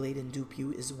manipulate and dupe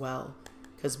you as well.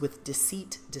 Because with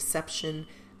deceit, deception,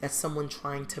 that's someone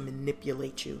trying to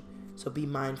manipulate you. So be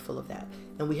mindful of that.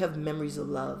 And we have memories of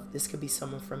love. This could be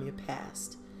someone from your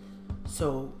past.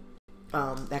 So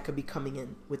that could be coming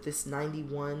in with this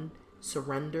 91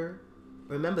 surrender.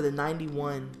 Remember the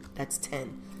 91, that's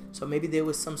 10. So maybe there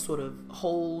was some sort of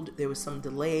hold. There was some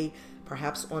delay,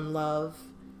 perhaps on love.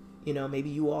 You know, maybe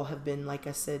you all have been, like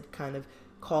I said, kind of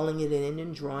calling it in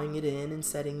and drawing it in and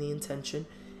setting the intention.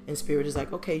 And Spirit is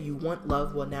like, okay, you want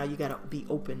love. Well, now you got to be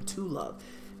open to love,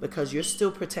 because you're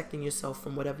still protecting yourself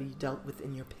from whatever you dealt with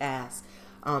in your past,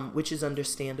 which is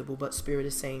understandable. But Spirit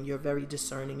is saying you're very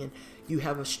discerning and you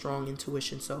have a strong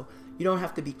intuition. So you don't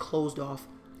have to be closed off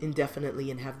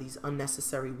indefinitely and have these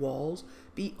unnecessary walls.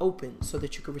 Be open so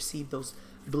that you can receive those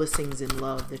blessings in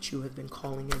love that you have been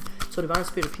calling in. So Divine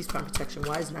Spirit of Peace, Power, and Protection.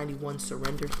 Why is 91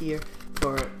 surrendered here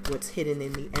for what's hidden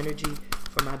in the energy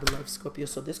for my beloved Scorpio?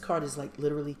 So this card is like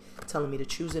literally telling me to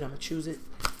choose it. I'm going to choose it.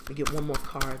 We get one more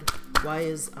card. Why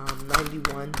is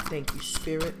 91? Thank you,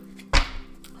 Spirit.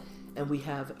 And we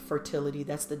have fertility.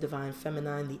 That's the divine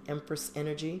feminine, the Empress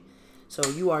energy. So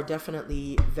you are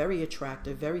definitely very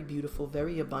attractive, very beautiful,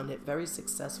 very abundant, very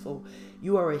successful.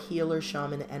 You are a healer,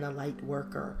 shaman, and a light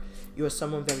worker. You are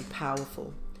someone very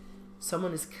powerful.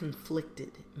 Someone is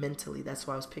conflicted mentally. That's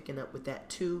why I was picking up with that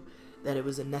too, that it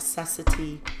was a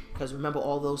necessity. Because remember,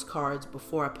 all those cards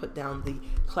before I put down the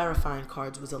clarifying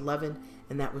cards was 11,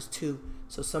 and that was 2.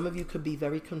 So some of you could be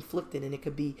very conflicted, and it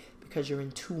could be because you're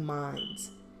in 2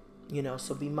 minds. You know,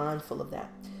 so be mindful of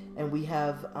that. And we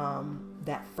have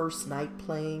that first night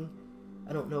playing.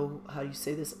 I don't know how you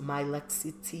say this. My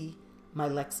Lexity,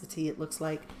 it looks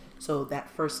like. So that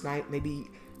first night, maybe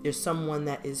there's someone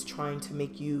that is trying to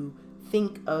make you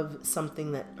think of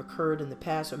something that occurred in the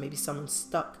past, or maybe someone's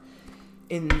stuck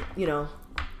in, you know,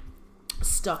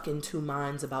 stuck in 2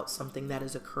 minds about something that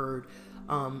has occurred.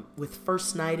 With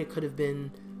first night, it could have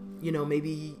been, you know,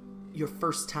 maybe your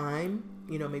first time.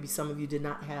 You know, maybe some of you did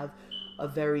not have a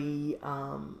very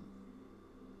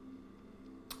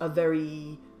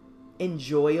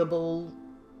enjoyable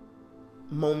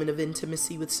moment of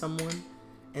intimacy with someone.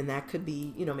 And that could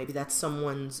be, you know, maybe that's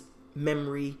someone's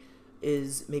memory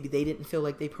is maybe they didn't feel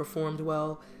like they performed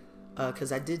well.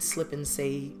 Because I did slip and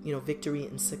say, you know, victory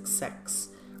and success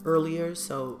earlier.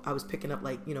 So I was picking up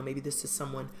like, you know, maybe this is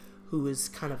someone who is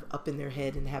kind of up in their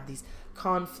head and have these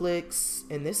conflicts.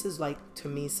 And this is like, to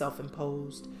me,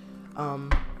 self-imposed.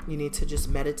 You need to just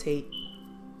meditate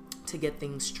to get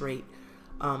things straight.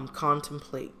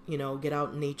 Contemplate, you know, get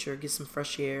out in nature, get some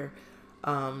fresh air,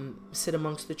 sit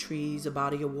amongst the trees, a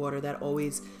body of water. That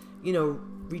always, you know,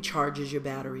 recharges your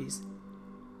batteries.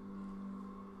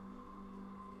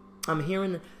 I'm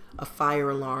hearing a fire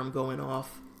alarm going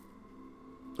off,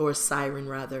 or a siren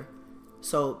rather.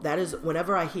 So that is,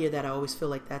 whenever I hear that, I always feel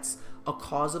like that's a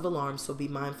cause of alarm. So be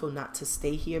mindful not to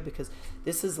stay here, because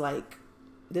this is like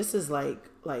this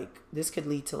could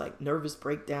lead to like nervous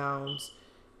breakdowns.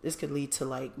 This could lead to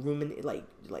like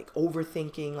like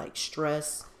overthinking, like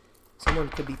stress. Someone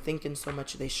could be thinking so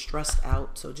much they stressed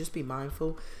out. So just be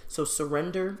mindful. So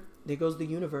surrender. There goes the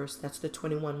universe. That's the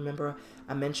 21. Remember,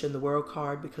 I mentioned the world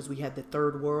card because we had the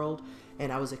third world,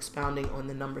 and I was expounding on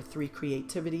the number 3,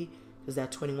 creativity, because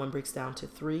that 21 breaks down to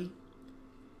 3.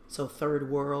 So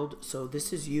third world. So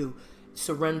this is you.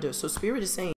 Surrender. So Spirit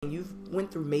is saying you've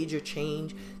went through major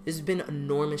change. There's been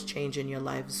enormous change in your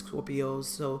life, Scorpios.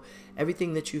 So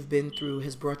everything that you've been through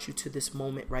has brought you to this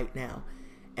moment right now.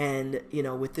 And, you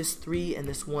know, with this 3 and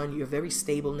this 1, you're very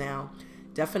stable now.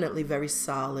 Definitely very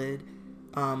solid.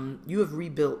 You have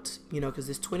rebuilt, you know, because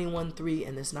this 21, 3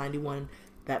 and this 91,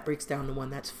 that breaks down to 1,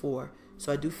 that's 4.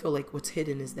 So I do feel like what's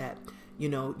hidden is that, you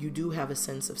know, you do have a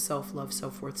sense of self-love,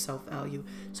 self-worth, self-value.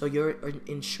 So you're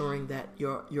ensuring that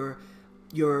your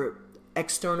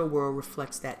external world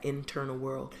reflects that internal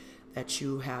world that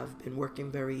you have been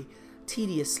working very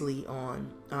tediously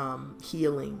on,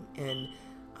 healing and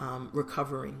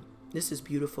recovering. This is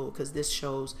beautiful because this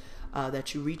shows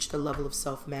that you reached a level of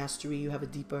self-mastery. You have a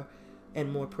deeper and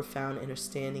more profound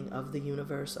understanding of the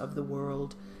universe, of the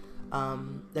world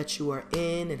that you are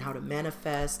in, and how to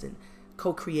manifest and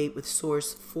co-create with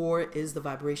Source. 4 is the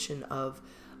vibration of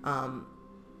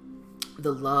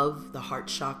the love, the heart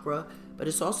chakra, but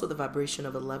it's also the vibration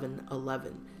of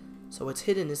 1111. So what's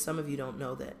hidden is some of you don't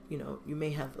know that, you know, you may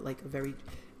have like a very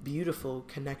beautiful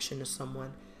connection to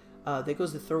someone. There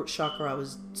goes the throat chakra I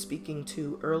was speaking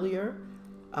to earlier.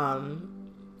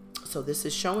 So this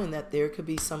is showing that there could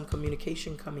be some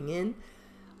communication coming in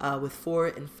with 4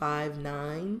 and 5,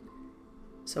 9.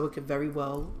 So it could very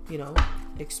well, you know,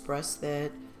 express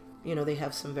that, you know, they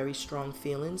have some very strong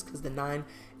feelings, because the 9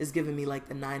 is giving me like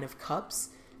the 9 of Cups.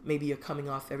 Maybe you're coming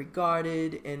off very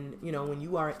guarded, and, you know, when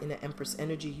you are in an Empress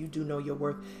energy, you do know your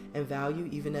worth and value.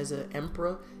 Even as an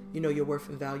Emperor, you know your worth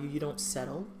and value. You don't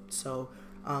settle. So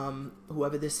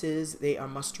whoever this is, they are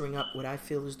mustering up what I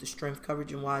feel is the strength,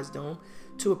 courage, and wisdom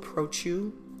to approach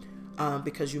you,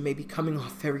 because you may be coming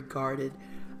off very guarded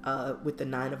with the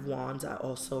 9 of Wands I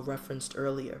also referenced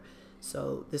earlier.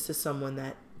 So this is someone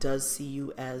that does see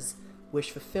you as wish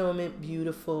fulfillment,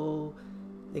 beautiful.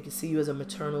 They can see you as a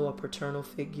maternal or paternal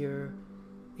figure.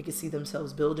 They can see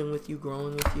themselves building with you,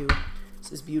 growing with you.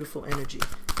 This is beautiful energy.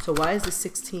 So why is the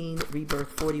 16 rebirth,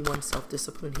 41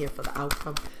 self-discipline here for the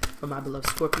outcome for my beloved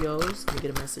Scorpios? Let me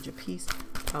get a message of peace,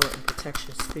 power, and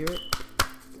protection, Spirit.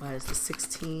 Why is the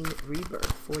 16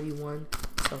 rebirth, 41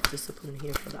 self-discipline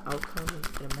here for the outcome? Let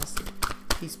me get a message,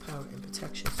 peace, power, and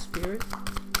protection, Spirit.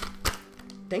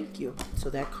 Thank you. So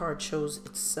that card chose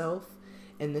itself,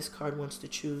 and this card wants to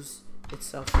choose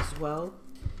itself as well.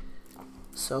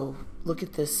 So look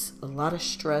at this. A lot of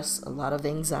stress, a lot of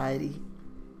anxiety.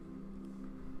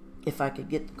 If I could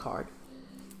get the card.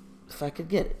 If I could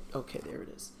get it. Okay, there it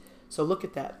is. So look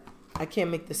at that. I can't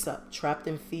make this up. Trapped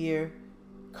in fear,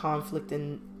 conflict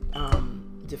and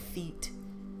defeat.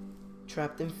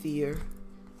 Trapped in fear.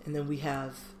 And then we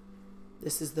have,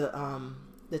 this is the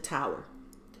Tower.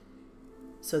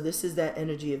 So this is that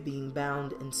energy of being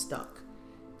bound and stuck.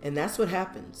 And that's what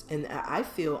happens. And I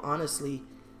feel, honestly,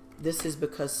 this is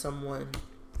because someone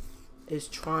is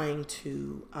trying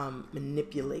to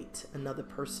manipulate another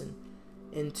person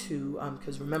into,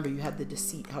 because remember, you had the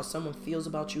deceit. How someone feels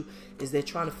about you is they're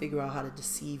trying to figure out how to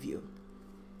deceive you,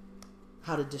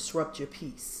 how to disrupt your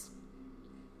peace.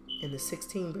 And the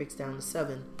 16 breaks down to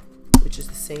 7, which is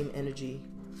the same energy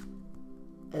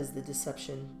as the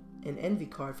deception and envy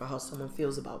card for how someone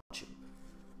feels about you.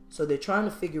 So they're trying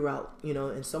to figure out, you know,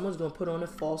 and someone's going to put on a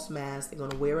false mask. They're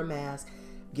going to wear a mask,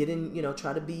 get in, you know,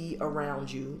 try to be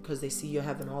around you because they see you're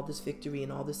having all this victory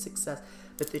and all this success.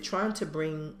 But they're trying to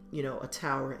bring, you know, a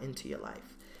tower into your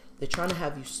life. They're trying to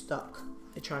have you stuck.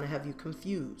 They're trying to have you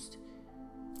confused.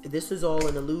 This is all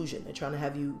an illusion. They're trying to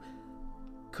have you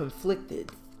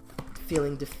conflicted,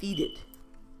 feeling defeated.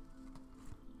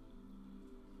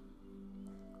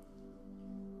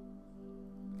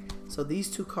 So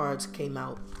these two cards came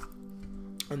out,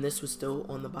 and this was still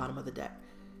on the bottom of the deck.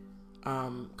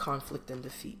 Conflict and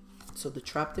defeat. So the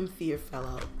trapped in fear fell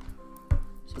out.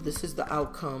 So this is the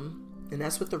outcome, and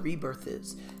that's what the rebirth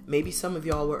is. Maybe some of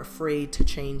y'all were afraid to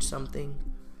change something,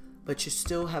 but you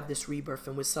still have this rebirth.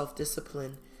 And with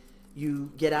self-discipline,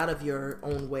 you get out of your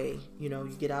own way. You know,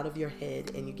 you get out of your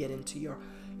head and you get into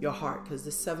your heart. Because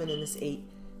this 7 and this 8,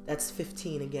 that's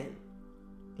 15 again.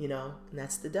 You know, and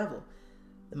that's the devil.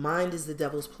 The mind is the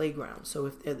devil's playground. So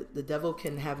if the devil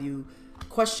can have you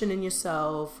questioning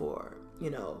yourself, or, you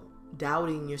know,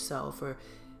 doubting yourself, or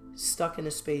stuck in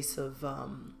a space of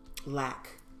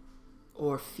lack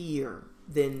or fear,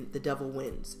 then the devil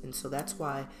wins. And so that's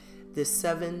why this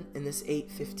 7 and this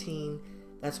 8-15,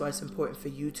 that's why it's important for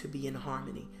you to be in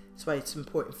harmony. That's why it's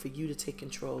important for you to take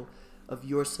control of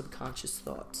your subconscious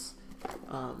thoughts,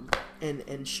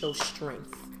 and show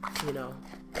strength, you know,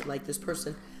 like this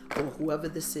person or whoever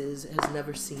this is has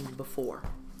never seen before.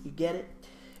 You get it?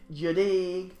 You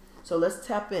dig? So let's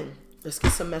tap in. Let's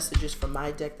get some messages from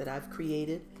my deck that I've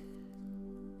created.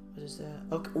 What is that?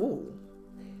 Okay. Ooh.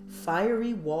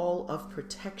 Fiery Wall of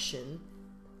Protection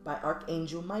by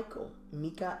Archangel Michael.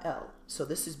 So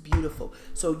this is beautiful.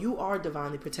 So you are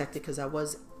divinely protected, because I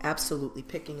was absolutely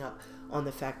picking up on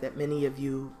the fact that many of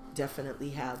you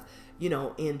definitely have, you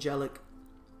know, angelic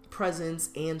presence,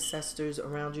 ancestors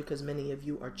around you, because many of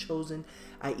you are chosen.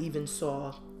 I even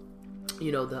saw,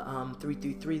 you know, the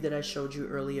 333 that I showed you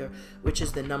earlier, which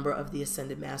is the number of the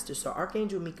Ascended Master. So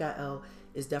Archangel Michael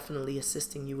is definitely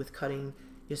assisting you with cutting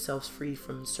yourselves free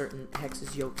from certain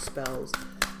hexes, yokes, spells.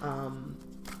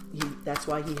 That's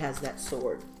why he has that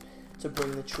sword, to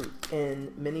bring the truth.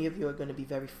 And many of you are going to be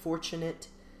very fortunate.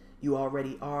 You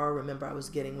already are. Remember, I was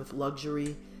getting with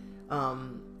luxury.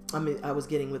 I was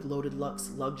getting with Loaded Lux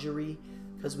luxury,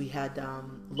 because we had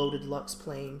Loaded Lux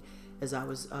playing as I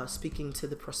was speaking to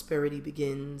the Prosperity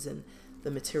Begins and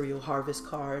the Material Harvest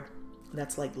card.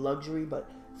 That's like luxury,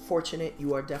 but fortunate.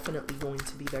 You are definitely going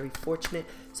to be very fortunate.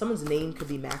 Someone's name could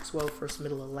be Maxwell, first,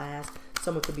 middle, or last.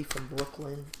 Someone could be from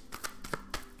Brooklyn.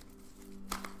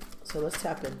 So let's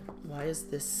tap in. Why is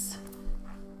this?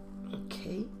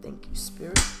 Okay, thank you,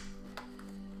 Spirit.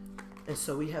 And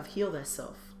so we have Heal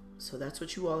Thyself. So that's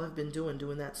what you all have been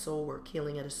doing that soul work,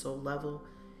 healing at a soul level,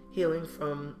 healing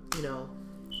from, you know,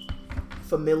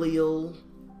 familial,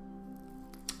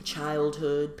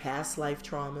 childhood, past life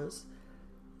traumas,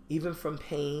 even from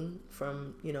pain,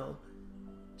 from, you know,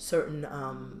 certain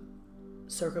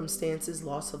circumstances,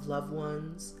 loss of loved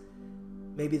ones,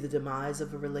 maybe the demise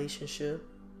of a relationship,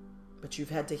 but you've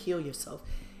had to heal yourself.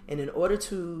 And in order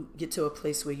to get to a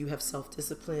place where you have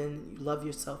self-discipline, you love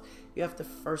yourself, you have to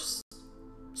first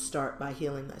start by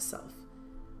healing thyself.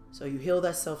 So you heal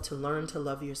thyself to learn to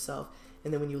love yourself.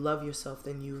 And then when you love yourself,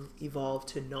 then you evolve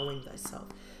to knowing thyself.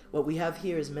 What we have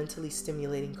here is mentally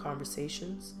stimulating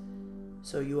conversations.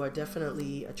 So you are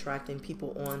definitely attracting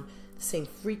people on the same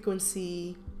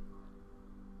frequency,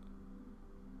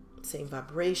 same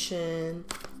vibration.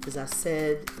 As I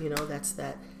said, you know, that's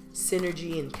that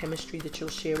synergy and chemistry that you'll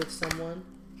share with someone.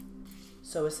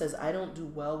 So it says, I don't do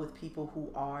well with people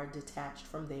who are detached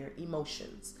from their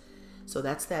emotions. So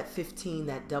that's that 15,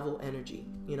 that devil energy.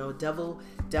 You know, devil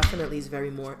definitely is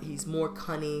he's more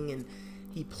cunning, and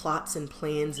he plots and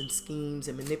plans and schemes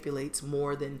and manipulates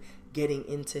more than getting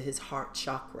into his heart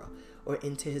chakra or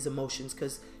into his emotions,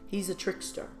 because he's a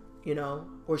trickster, you know,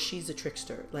 or she's a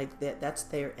trickster. Like that's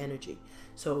their energy.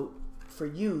 So for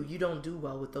you, you don't do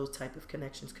well with those type of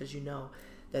connections, because you know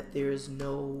that there's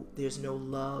no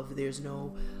love, there's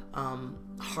no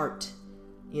heart,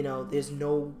 you know, there's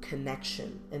no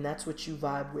connection. And that's what you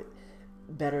vibe with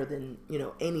better than, you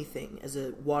know, anything. As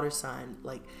a water sign,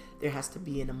 like, there has to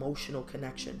be an emotional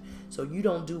connection. So you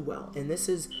don't do well. And this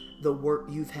is the work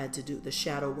you've had to do, the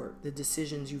shadow work, the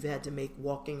decisions you've had to make,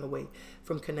 walking away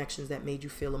from connections that made you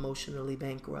feel emotionally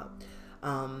bankrupt.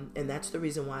 And that's the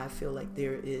reason why I feel like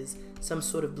there is some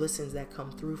sort of blessings that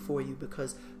come through for you,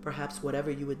 because perhaps whatever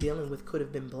you were dealing with could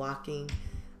have been blocking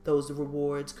those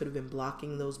rewards, could have been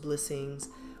blocking those blessings.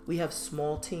 We have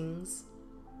small things.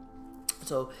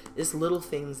 So it's little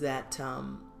things that,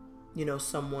 you know,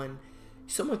 someone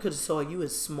could have saw you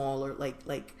as smaller,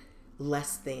 like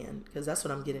less than, because that's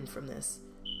what I'm getting from this.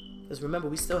 Because remember,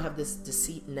 we still have this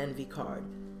deceit and envy card.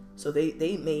 So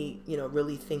they may, you know,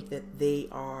 really think that they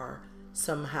are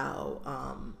somehow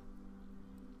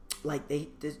like they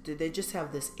just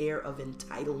have this air of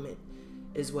entitlement,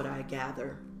 is what I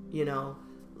gather. You know,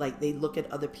 like they look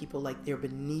at other people like they're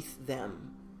beneath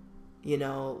them, you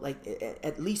know, like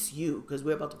at least you, because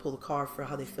we're about to pull the card for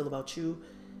how they feel about you,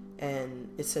 and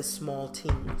it says small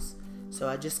teams. So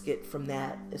I just get from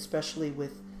that, especially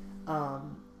with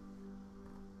and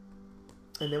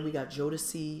then we got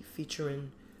Jodeci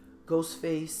featuring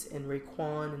Ghostface and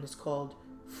Raekwon, and it's called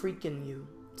Freaking You.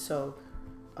 So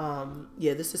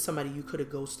yeah, this is somebody you could have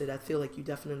ghosted. I feel like you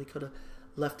definitely could have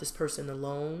left this person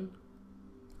alone,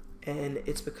 and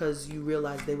it's because you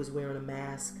realized they was wearing a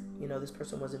mask. You know, this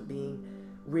person wasn't being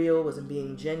real, wasn't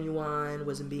being genuine,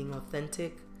 wasn't being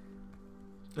authentic,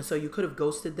 and so you could have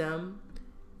ghosted them.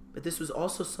 But this was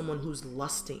also someone who's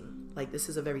lusting. Like, this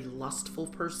is a very lustful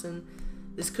person.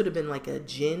 This could have been like a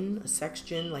jinn, a sex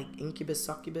jinn, like incubus,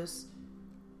 succubus.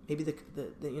 Maybe the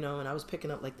you know, and I was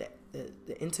picking up like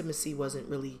the intimacy wasn't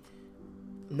really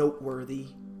noteworthy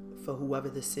for whoever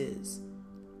this is.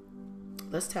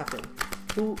 Let's tap in.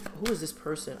 Who is this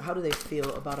person? How do they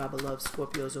feel about our beloved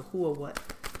Scorpios, or who or what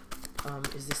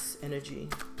is this energy?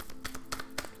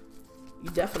 You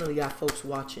definitely got folks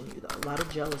watching you, though. A lot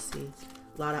of jealousy,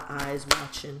 a lot of eyes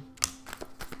watching.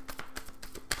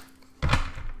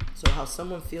 So how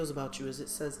someone feels about you is, it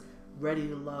says, ready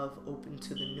to love, open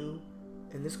to the new.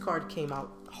 And this card came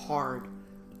out hard.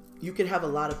 You could have a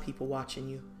lot of people watching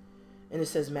you. And it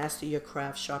says, master your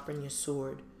craft, sharpen your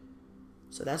sword.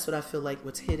 So that's what I feel like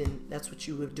what's hidden. That's what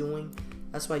you were doing.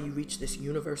 That's why you reached this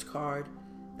universe card.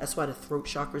 That's why the throat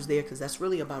chakra's there, because that's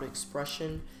really about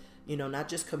expression. You know, not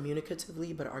just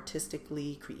communicatively, but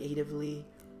artistically, creatively.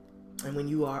 And when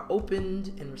you are opened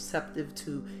and receptive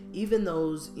to even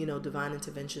those, you know, divine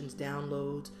interventions,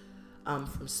 downloads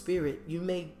from spirit, you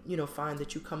may, you know, find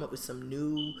that you come up with some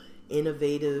new,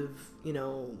 innovative, you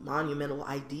know, monumental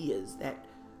ideas that,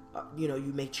 you know,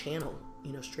 you may channel,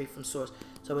 you know, straight from source.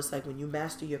 So it's like when you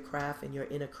master your craft and you're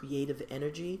in a creative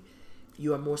energy,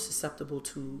 you are more susceptible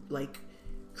to like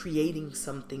creating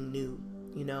something new,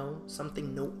 you know,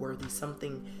 something noteworthy,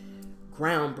 something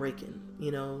groundbreaking,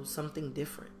 you know, something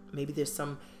different. Maybe there's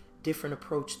some different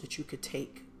approach that you could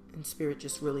take, and spirit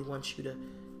just really wants you to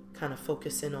kind of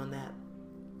focus in on that.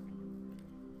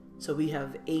 So we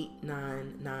have 8,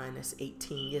 9, 9, that's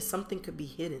 18. Yes, something could be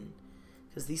hidden,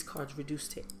 because these cards reduce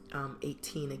to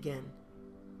 18 again.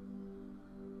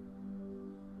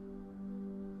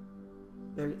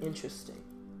 Very interesting.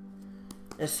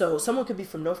 And so someone could be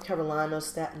from North Carolina,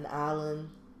 Staten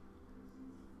Island.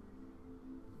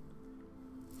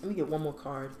 Let me get one more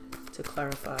card to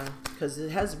clarify, because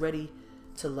it has ready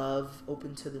to love,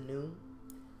 open to the new.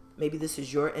 Maybe this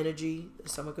is your energy.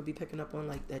 Someone could be picking up on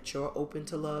like that you're open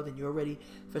to love and you're ready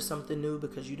for something new,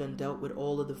 because you done dealt with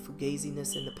all of the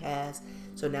fugaziness in the past.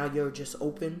 So now you're just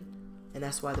open, and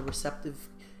that's why the receptive,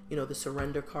 you know, the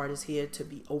surrender card is here, to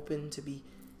be open, to be,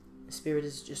 spirit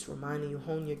is just reminding you,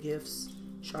 hone your gifts,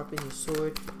 sharpen your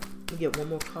sword. Let me get one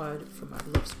more card for my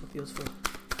beloved Scorpios for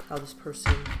how this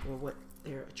person or what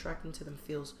they're attracting to them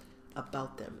feels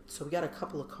about them. So we got a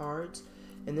couple of cards,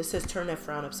 and this says turn that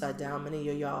frown upside down. Many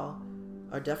of y'all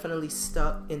are definitely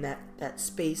stuck in that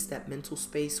space, that mental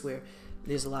space where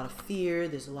there's a lot of fear,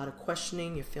 there's a lot of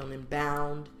questioning, you're feeling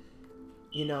bound,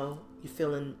 you know, you're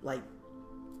feeling like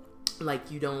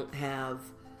you don't have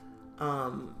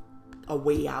a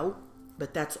way out,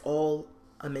 but that's all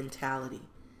a mentality.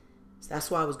 So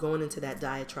that's why I was going into that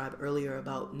diatribe earlier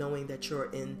about knowing that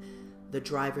you're in the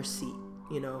driver's seat.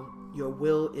 You know, your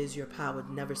will is your power.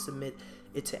 Never submit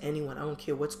it to anyone. I don't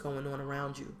care what's going on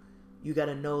around you. You got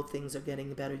to know things are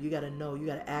getting better. You got to know. You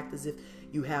got to act as if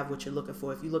you have what you're looking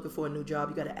for. If you're looking for a new job,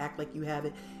 you got to act like you have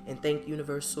it, and thank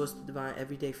universe, source, the divine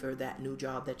every day for that new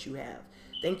job that you have.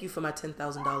 Thank you for my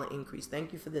 $10,000 increase.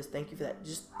 Thank you for this. Thank you for that.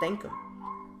 Just thank them.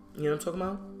 You know what I'm talking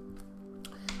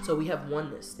about? So we have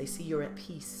oneness. They see you're at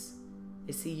peace.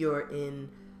 They see you're in,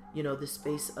 you know, this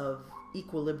space of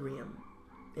equilibrium,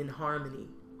 in harmony.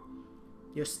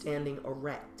 You're standing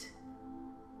erect.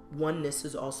 Oneness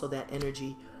is also that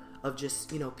energy of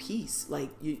just, you know, peace. Like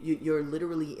you're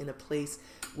literally in a place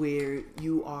where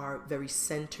you are very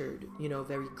centered, you know,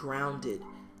 very grounded.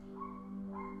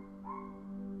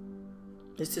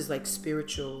 This is like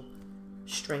spiritual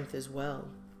strength as well.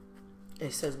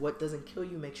 It says what doesn't kill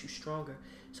you makes you stronger.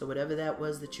 So whatever that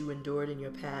was that you endured in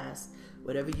your past,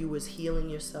 whatever you was healing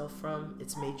yourself from,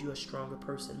 it's made you a stronger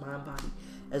person, mind, body,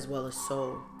 as well as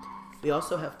soul. We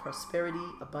also have prosperity,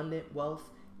 abundant wealth,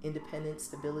 independence,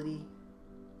 stability,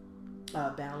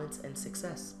 balance, and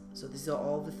success. So these are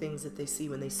all the things that they see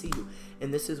when they see you.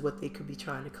 And this is what they could be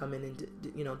trying to come in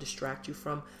and, you know, distract you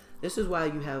from. This is why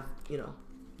you have, you know,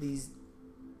 these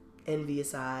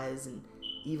envious eyes and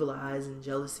evil eyes and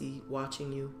jealousy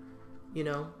watching you, you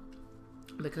know,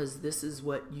 because this is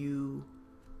what you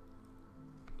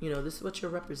know, this is what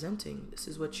you're representing. This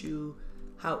is what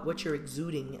what you're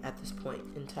exuding at this point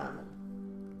in time.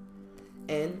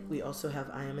 And we also have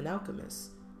I am an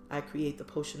alchemist. I create the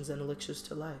potions and elixirs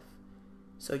to life.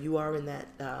 So you are in that,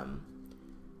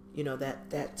 you know,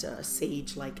 that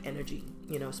sage-like energy,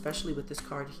 you know, especially with this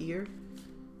card here,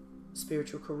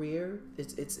 spiritual career.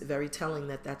 It's very telling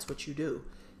that that's what you do,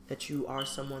 that you are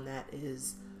someone that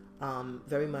is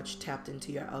very much tapped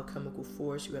into your alchemical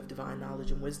force. You have divine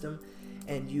knowledge and wisdom,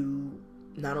 and you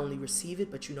not only receive it,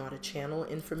 but you know how to channel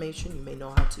information. You may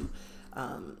know how to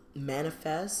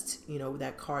manifest. You know,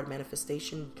 that card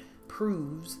manifestation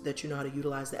proves that you know how to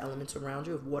utilize the elements around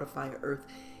you of water, fire, earth,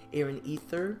 air, and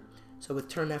ether. So with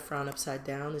turn that frown upside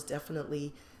down is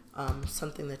definitely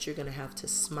something that you're going to have to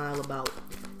smile about.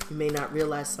 You may not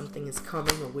realize something is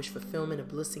coming, or wish fulfillment or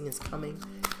blessing is coming.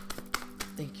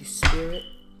 Thank you, Spirit.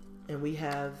 And you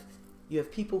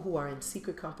have people who are in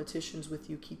secret competitions with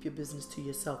you. Keep your business to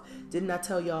yourself. Didn't I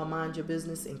tell y'all mind your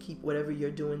business and keep whatever you're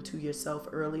doing to yourself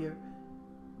earlier?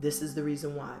 This is the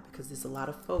reason why, because there's a lot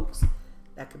of folks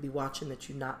that could be watching that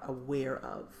you're not aware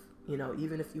of. You know,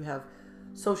 even if you have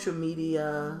social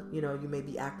media, you know, you may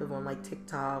be active on like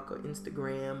TikTok or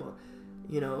Instagram, or,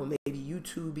 you know, maybe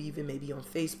YouTube, even maybe on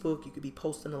Facebook. You could be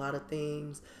posting a lot of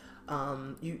things.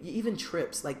 You even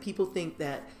trips. Like, people think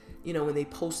that, you know, when they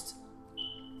post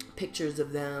pictures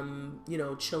of them, you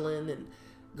know, chilling and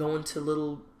going to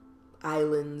little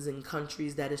islands and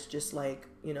countries, that it's just like,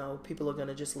 you know, people are going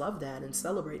to just love that and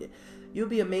celebrate it. You'll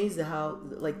be amazed at how,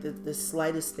 like, the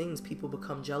slightest things people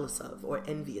become jealous of or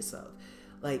envious of.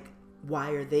 Like,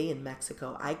 why are they in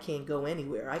Mexico? I can't go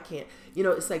anywhere. I can't, you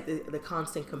know, it's like the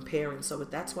constant comparing. So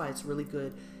that's why it's really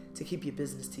good to keep your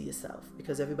business to yourself,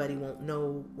 because everybody won't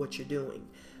know what you're doing.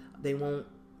 They won't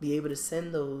be able to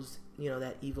send those, you know,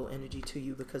 that evil energy to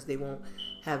you, because they won't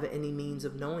have any means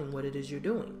of knowing what it is you're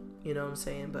doing. You know what I'm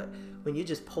saying? But when you're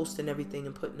just posting everything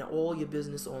and putting all your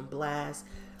business on blast,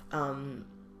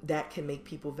 that can make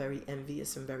people very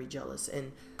envious and very jealous.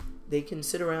 And they can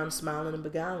sit around smiling and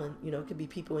beguiling. You know, it could be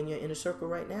people in your inner circle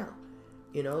right now.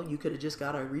 You know, you could have just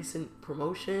got a recent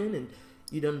promotion and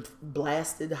you done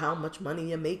blasted how much money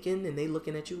you're making, and they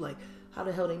looking at you like, how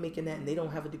the hell they making that? And they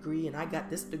don't have a degree, and I got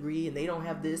this degree, and they don't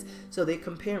have this. So they're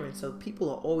comparing. So people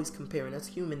are always comparing. That's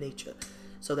human nature.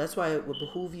 So that's why it would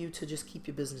behoove you to just keep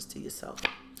your business to yourself.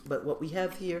 But what we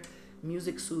have here,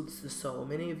 music soothes the soul.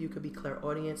 Many of you could be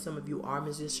clairaudient. Some of you are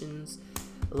musicians.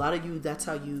 A lot of you, that's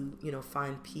how you know,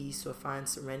 find peace or find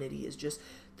serenity, is just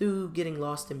through getting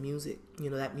lost in music. You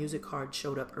know, that music card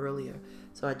showed up earlier.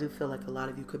 So I do feel like a lot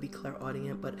of you could be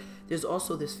clairaudient, but there's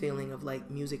also this feeling of like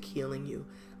music healing you.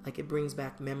 Like, it brings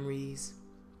back memories.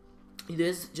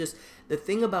 There's just, the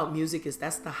thing about music is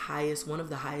that's the highest, one of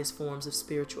the highest forms of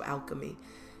spiritual alchemy.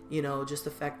 You know, just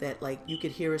the fact that, like, you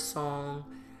could hear a song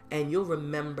and you'll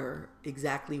remember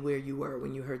exactly where you were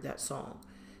when you heard that song.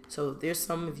 So there's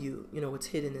some of you, you know, what's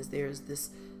hidden is there's this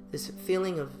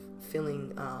feeling of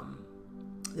feeling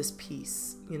this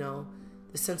peace, you know,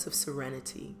 the sense of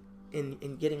serenity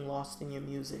in getting lost in your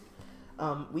music.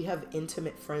 We have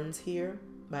Intimate Friends here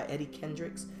by Eddie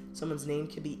Kendricks. Someone's name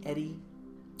could be Eddie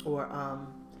or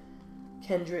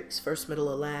Kendricks, first, middle,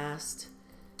 or last.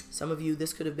 Some of you,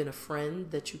 this could have been a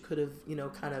friend that you could have, you know,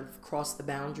 kind of crossed the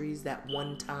boundaries that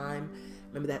one time.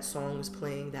 Remember that song was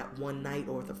playing that one night,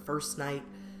 or the first night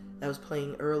that was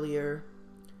playing earlier,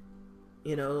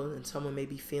 you know, and someone may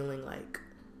be feeling like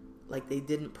they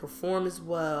didn't perform as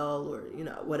well, or, you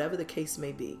know, whatever the case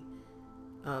may be.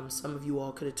 Some of you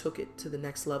all could have took it to the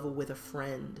next level with a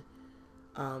friend.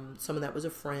 Someone that was a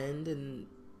friend, and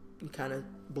you kind of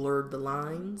blurred the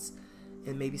lines,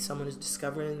 and maybe someone is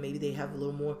discovering maybe they have a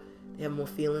little more, they have more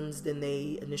feelings than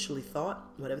they initially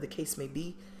thought. Whatever the case may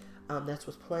be, that's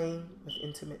what's playing with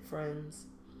Intimate Friends.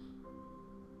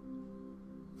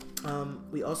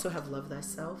 We also have Love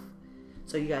Thyself.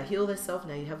 So you got Heal Thyself,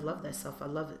 now you have Love Thyself. I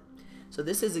love it. So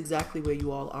this is exactly where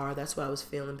you all are. That's what I was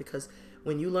feeling, because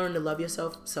when you learn to love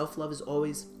yourself, self-love is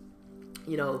always,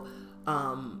 you know,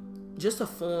 just a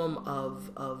form of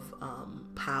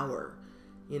power,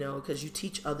 you know, because you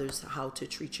teach others how to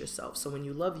treat yourself. So when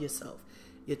you love yourself,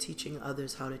 you're teaching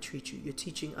others how to treat you. You're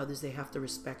teaching others they have to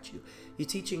respect you. You're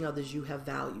teaching others you have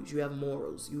values, you have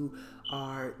morals, you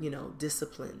are, you know,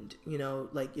 disciplined, you know,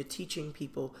 like you're teaching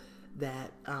people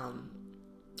that,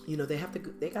 you know, they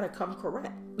got to come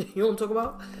correct. You know what I'm talking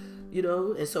about? You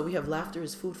know, and so we have Laughter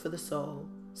is Food for the Soul.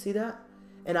 See that?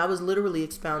 And I was literally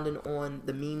expounding on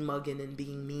the mean mugging and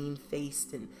being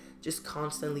mean-faced and just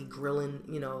constantly grilling,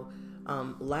 you know.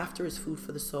 Laughter is food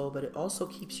for the soul, but it also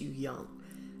keeps you young.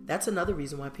 That's another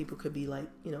reason why people could be like,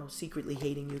 you know, secretly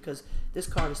hating you, because this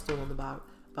card is still on the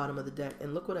bottom of the deck.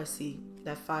 And look what I see,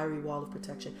 that fiery wall of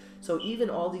protection. So even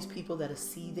all these people that are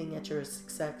seething at your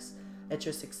success,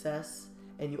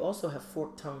 and you also have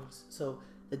forked tongues. So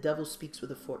the devil speaks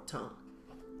with a forked tongue.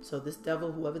 So this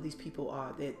devil, whoever these people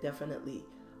are, they're definitely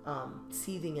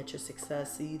seething at your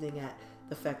success, seething at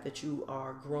the fact that you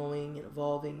are growing and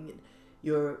evolving, and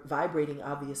you're vibrating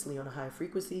obviously on a high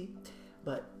frequency,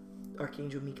 but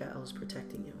Archangel Michael is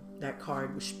protecting you. That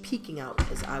card was peeking out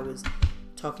as I was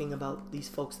talking about these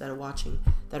folks that are watching,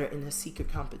 that are in a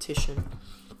secret competition.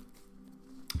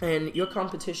 And your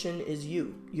competition is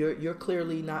you. You're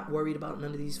clearly not worried about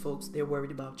none of these folks. They're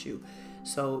worried about you.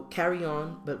 So carry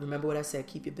on. But remember what I said.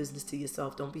 Keep your business to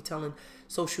yourself. Don't be telling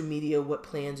social media what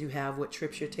plans you have, what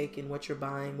trips you're taking, what you're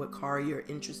buying, what car you're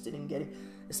interested in getting.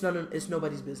 It's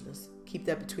nobody's business. Keep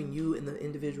that between you and the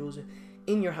individuals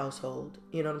in your household.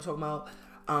 You know what I'm talking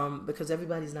about? Because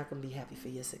everybody's not going to be happy for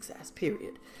your success,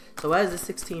 period. So as the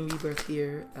 16 rebirth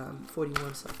here,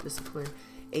 41 self-discipline,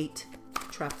 8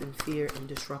 trapped in fear and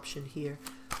disruption here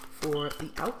for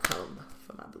the outcome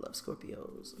for my beloved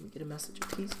Scorpios. Let me get a message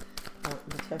of peace,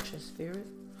 protection, spirit.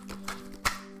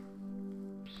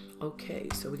 Okay,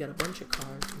 so we got a bunch of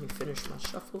cards. Let me finish my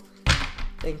shuffle.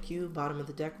 Thank you. Bottom of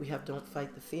the deck, we have don't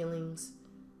fight the feelings.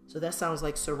 So that sounds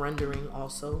like surrendering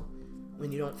also.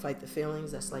 When you don't fight the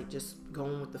feelings, that's like just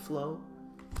going with the flow.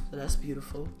 So that's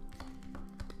beautiful.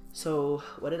 So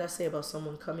what did I say about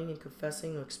someone coming and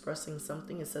confessing or expressing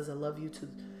something? It says, I love you to,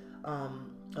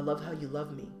 I love how you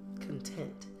love me.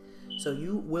 Content. So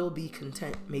you will be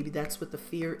content. Maybe that's what the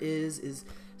fear is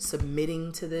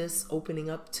submitting to this, opening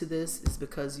up to this, is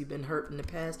because you've been hurt in the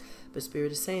past. But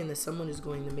Spirit is saying that someone is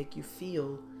going to make you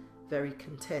feel very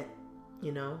content.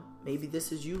 You know, maybe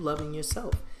this is you loving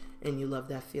yourself and you love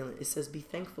that feeling. It says, be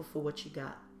thankful for what you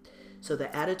got. So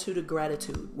the attitude of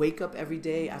gratitude, wake up every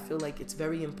day. I feel like it's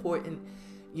very important,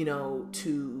 you know,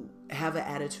 to have an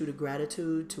attitude of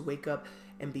gratitude, to wake up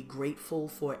and be grateful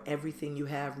for everything you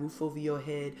have. Roof over your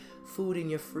head, food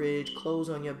in your fridge, clothes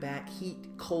on your back, heat,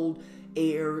 cold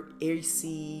air,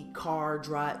 AC, car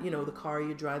drive, you know, the car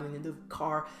you're driving in, the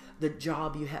car, the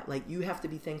job you have. Like, you have to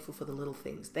be thankful for the little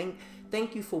things.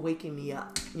 Thank you for waking me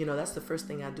up. You know, that's the first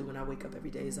thing I do when I wake up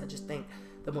every day, is I just thank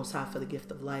the Most High for the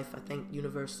gift of life. I thank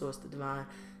universe, source, the divine,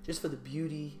 just for the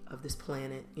beauty of this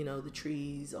planet, you know, the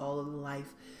trees, all of the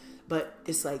life. But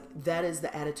it's like, that is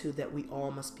the attitude that we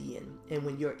all must be in. And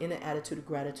when you're in an attitude of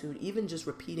gratitude, even just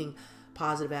repeating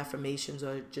positive affirmations,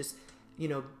 or just, you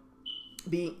know,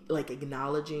 being like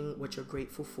acknowledging what you're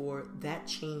grateful for, that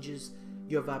changes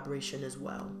your vibration as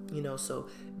well. You know, so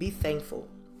be thankful.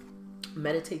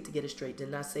 Meditate to get it straight.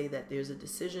 Did not say that there's a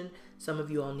decision. Some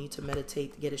of you all need to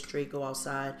meditate to get it straight, go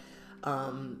outside,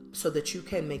 so that you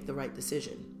can make the right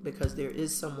decision, because there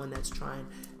is someone that's trying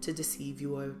to deceive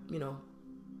you, or, you know,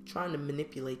 trying to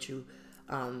manipulate you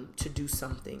to do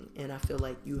something. And I feel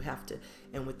like you have to,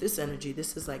 and with this energy,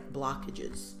 this is like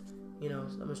blockages. You know,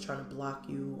 someone's trying to block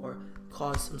you or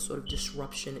cause some sort of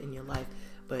disruption in your life.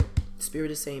 But Spirit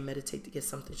is saying meditate to get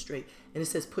something straight. And it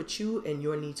says put you and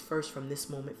your needs first from this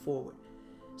moment forward.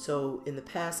 So in the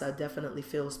past, I definitely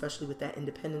feel, especially with that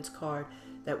independence card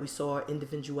that we saw,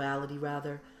 individuality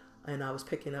rather, and I was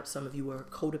picking up some of you were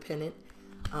codependent.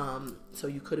 So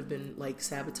you could have been like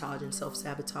sabotaging,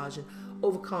 self-sabotaging,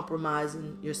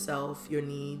 over-compromising yourself, your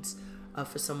needs,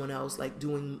 for someone else, like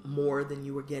doing more than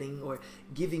you were getting, or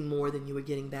giving more than you were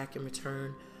getting back in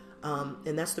return.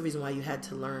 And that's the reason why you had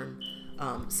to learn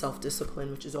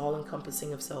self-discipline, which is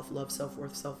all-encompassing of self-love,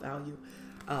 self-worth, self-value,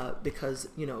 because,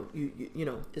 you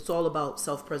know, it's all about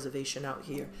self-preservation out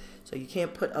here. So you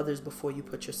can't put others before you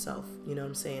put yourself, you know what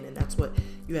I'm saying? And that's what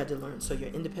you had to learn. So your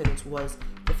independence was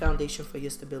the foundation for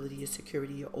your stability, your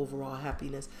security, your overall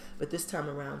happiness. But this time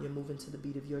around, you're moving to the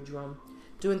beat of your drum,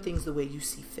 doing things the way you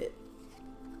see fit.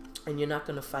 And you're not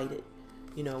going to fight it.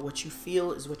 You know, what you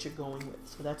feel is what you're going with.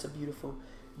 So that's a beautiful,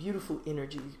 beautiful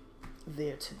energy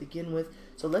there to begin with.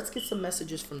 So let's get some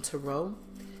messages from Tarot.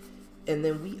 And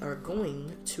then we are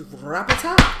going to wrap it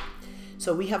up.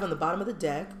 So we have on the bottom of the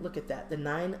deck, look at that, the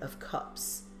 9 of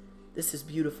Cups. This is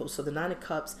beautiful. So the 9 of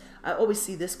Cups, I always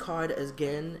see this card as,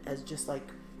 again, as just like,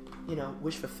 you know,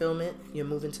 wish fulfillment. You're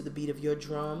moving to the beat of your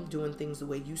drum, doing things the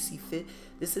way you see fit.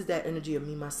 This is that energy of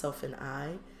me, myself, and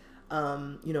I.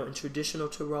 You know, in traditional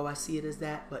tarot, I see it as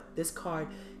that, but this card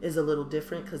is a little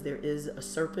different because there is a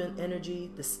serpent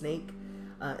energy, the snake,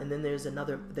 and then there's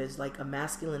like a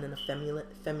masculine and a feminine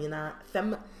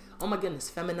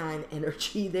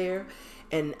energy there.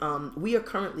 And we are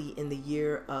currently in the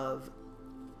year of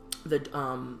the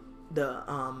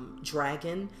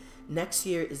dragon. Next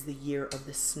year is the year of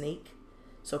the snake.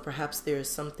 So perhaps there is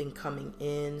something coming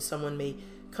in. Someone may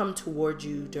come toward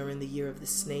you during the year of the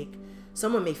snake.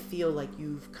 Someone may feel like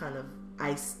you've kind of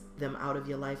iced them out of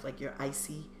your life, like you're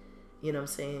icy, you know what I'm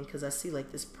saying? Because I see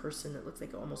like this person that looks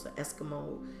like almost an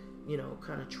Eskimo, you know,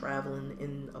 kind of traveling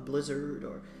in a blizzard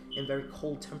or in very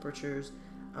cold temperatures.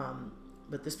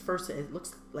 But this person, it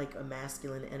looks like a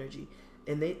masculine energy.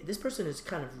 And this person is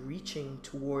kind of reaching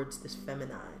towards this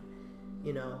feminine,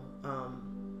 you know.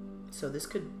 So this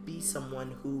could be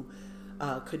someone who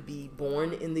could be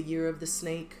born in the year of the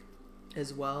snake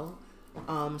as well.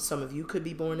 Some of you could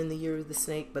be born in the year of the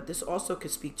snake, but this also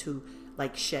could speak to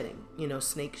like shedding. You know,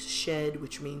 snakes shed,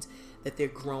 which means that they're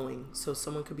growing. So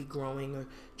someone could be growing or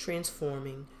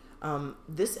transforming.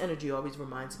 This energy always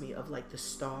reminds me of like the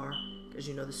star, because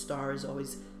you know the star is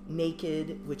always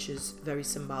naked, which is very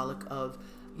symbolic of,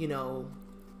 you know,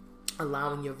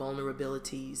 allowing your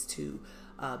vulnerabilities to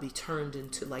be turned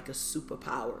into like a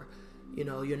superpower. You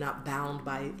know, you're not bound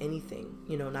by anything,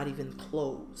 you know, not even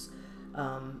clothes.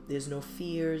 There's no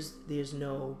fears. There's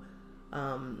no,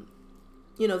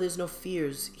 you know, there's no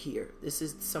fears here. This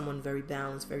is someone very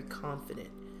balanced, very confident.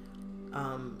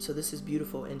 So this is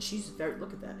beautiful. And she's very,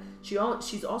 look at that.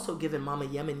 She's also given Mama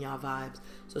Yemenya vibes.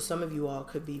 So some of you all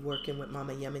could be working with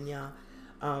Mama Yemenya.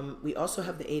 We also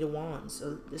have the Eight of Wands.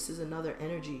 So this is another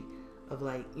energy of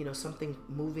like, you know, something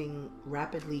moving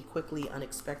rapidly, quickly,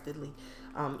 unexpectedly.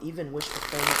 Even wish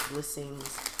fulfillment, blessings,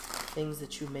 things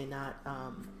that you may not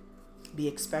be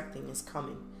expecting is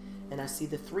coming. And I see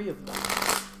the Three of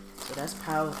Wands. So that's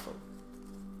powerful.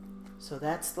 So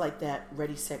that's like that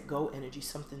ready, set, go energy.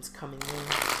 Something's coming in.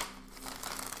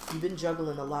 You've been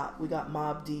juggling a lot. We got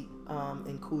Mobb Deep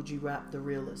and Cool G Rap, the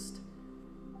realist.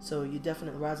 So you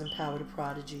definitely rising power to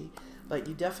prodigy. But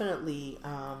you definitely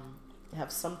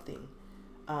have something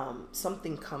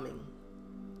coming.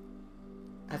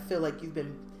 I feel like you've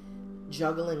been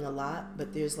juggling a lot,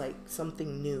 but there's like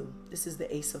something new. This is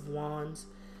the Ace of Wands.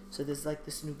 So there's like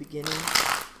this new beginning.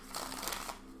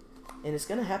 And it's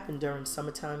going to happen during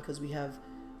summertime because we have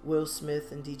Will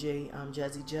Smith and DJ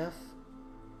Jazzy Jeff,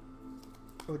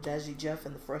 or Jazzy Jeff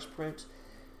and the Fresh Prince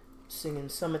singing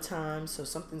Summertime. So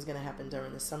something's going to happen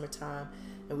during the summertime.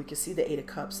 And we can see the Eight of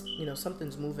Cups. You know,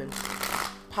 something's moving,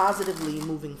 positively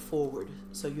moving forward.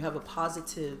 So you have a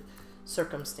positive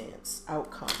circumstance,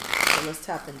 outcome. So let's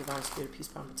tap in Divine Spirit, Peace,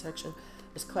 Power, and Protection.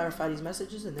 Let's clarify these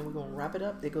messages and then we're going to wrap it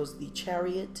up. There goes the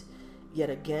Chariot. Yet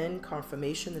again,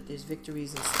 confirmation that there's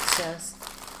victories and success,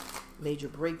 major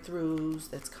breakthroughs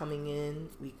that's coming in.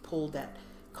 We pulled that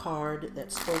card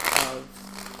that spoke of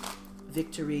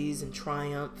victories and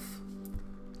triumph.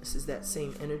 This is that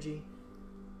same energy.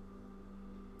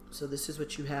 So this is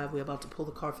what you have. We're about to pull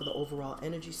the card for the overall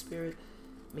energy, Spirit.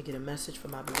 Let me get a message for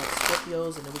my beloved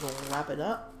Scorpios, and then we're going to wrap it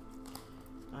up.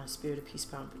 Spirit of Peace,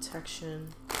 Power, and Protection.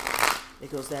 There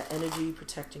goes that energy,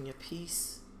 protecting your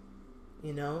peace,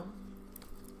 you know.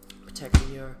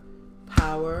 Protecting your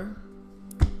power,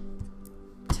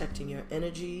 protecting your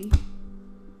energy,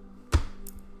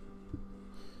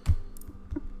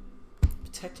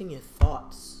 protecting your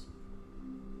thoughts.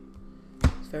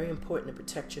 It's very important to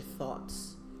protect your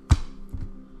thoughts.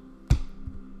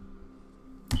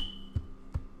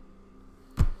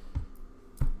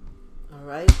 All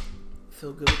right,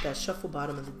 feel good with that shuffle,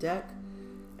 bottom of the deck.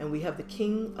 And we have the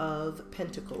King of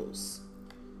Pentacles.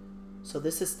 So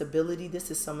this is stability. This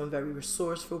is someone very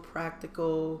resourceful,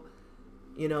 practical.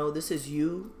 You know, this is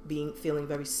you feeling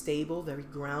very stable, very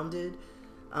grounded.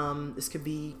 This could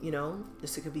be, you know,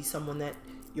 this could be someone that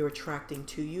you're attracting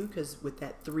to you, because with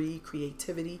that 3,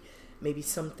 creativity, maybe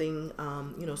something,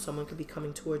 you know, someone could be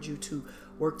coming towards you to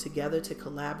work together, to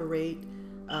collaborate,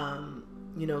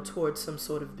 you know, towards some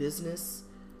sort of business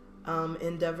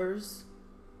endeavors.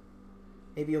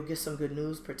 Maybe you'll get some good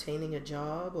news pertaining a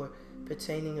job or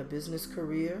pertaining a business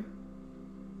career.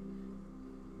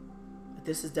 But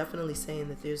this is definitely saying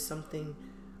that there's something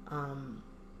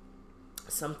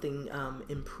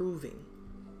improving.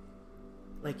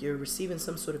 Like you're receiving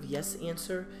some sort of yes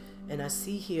answer. And I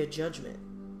see here judgment.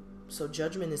 So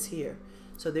judgment is here.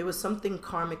 So there was something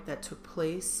karmic that took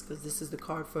place, because this is the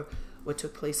card for what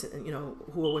took place, you know,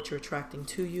 who or what you're attracting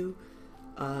to you.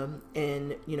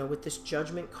 And, you know, with this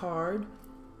judgment card,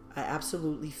 I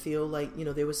absolutely feel like, you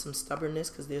know, there was some stubbornness,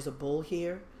 because there's a bull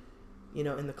here, you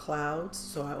know, in the clouds.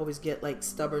 So I always get like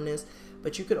stubbornness.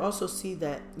 But you could also see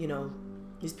that, you know,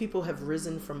 these people have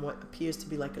risen from what appears to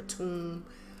be like a tomb,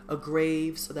 a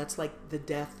grave. So that's like the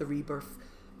death, the rebirth,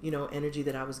 you know, energy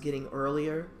that I was getting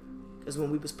earlier. Because when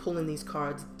we was pulling these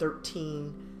cards,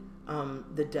 13,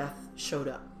 the death showed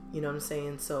up. You know what I'm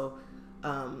saying? So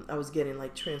I was getting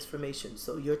like transformation.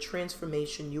 So your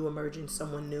transformation, you emerging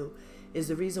someone new, is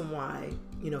the reason why,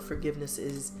 you know, forgiveness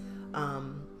is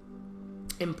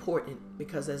important.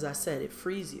 Because as I said, it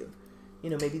frees you. You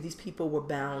know, maybe these people were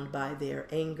bound by their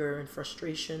anger and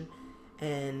frustration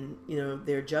and, you know,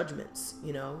 their judgments,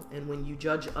 you know. And when you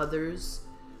judge others,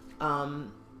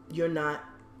 you're not,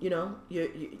 you know,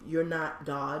 you're not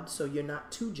God, so you're not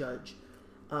to judge.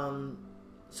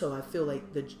 So I feel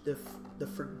like the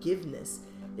forgiveness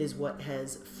is what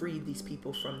has freed these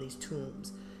people from these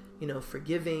tombs. You know,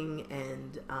 forgiving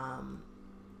and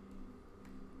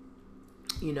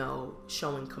you know,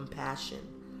 showing compassion.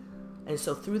 And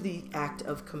so through the act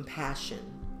of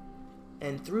compassion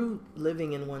and through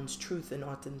living in one's truth and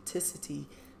authenticity,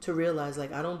 to realize,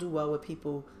 like, I don't do well with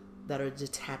people that are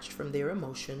detached from their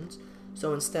emotions.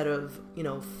 So instead of, you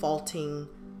know, faulting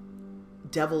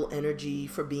devil energy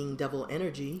for being devil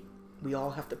energy, we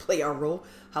all have to play our role.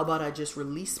 How about I just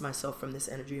release myself from this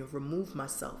energy or remove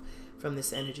myself from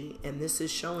this energy? And this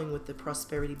is showing with the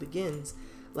prosperity begins,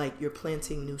 like you're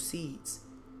planting new seeds.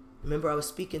 Remember, I was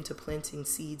speaking to planting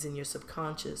seeds in your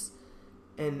subconscious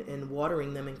and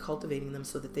watering them and cultivating them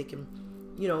so that they can,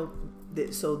 you know,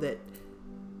 so that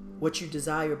what you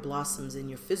desire blossoms in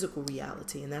your physical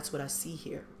reality. And that's what I see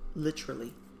here,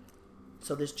 literally.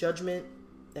 So there's judgment,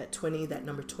 that 20, that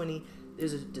number 20,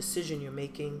 there's a decision you're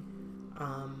making,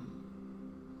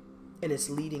 and it's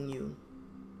leading you.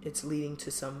 It's leading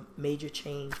to some major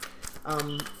change,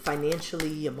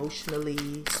 financially,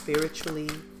 emotionally, spiritually.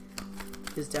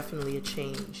 There's definitely a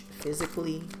change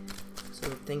physically. So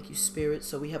thank you, Spirit.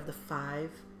 So we have the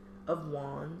 5 of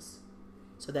Wands.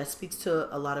 So that speaks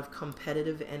to a lot of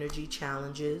competitive energy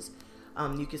challenges.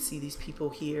 You can see these people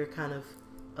here kind of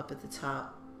up at the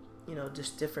top, you know,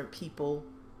 just different people.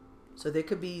 So there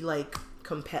could be like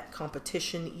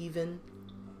competition even.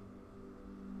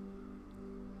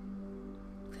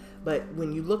 But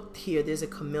when you look here, there's a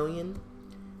chameleon.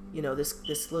 You know,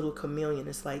 this little chameleon.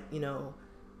 It's like, you know,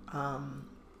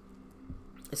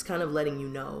 it's kind of letting you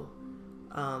know.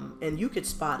 And you could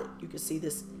spot it. You could see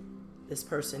this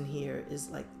person here is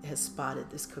like, has spotted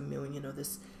this chameleon or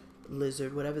this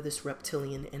lizard, whatever this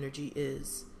reptilian energy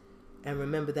is. And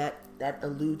remember that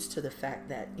alludes to the fact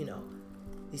that, you know,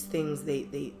 these things, they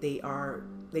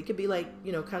could be like,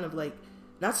 you know, kind of like,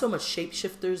 not so much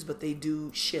shapeshifters, but they do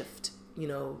shift. You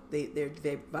know,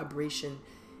 their vibration,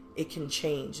 it can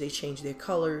change. They change their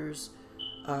colors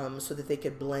so that they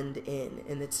could blend in.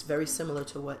 And it's very similar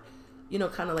to what, you know,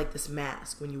 kind of like this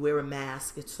mask. When you wear a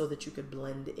mask, it's so that you could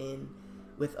blend in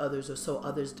with others, or so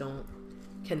others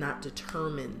cannot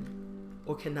determine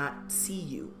or cannot see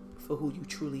you for who you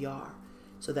truly are.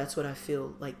 So that's what I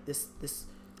feel like this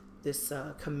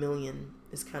chameleon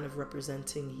is kind of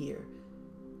representing here.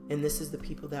 And this is the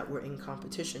people that were in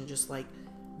competition, just like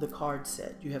the card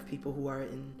said. You have people who are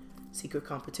in secret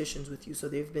competitions with you. So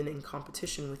they've been in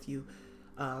competition with you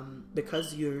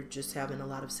because you're just having a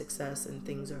lot of success and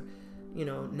things are, you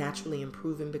know, naturally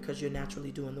improving because you're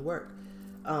naturally doing the work.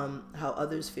 How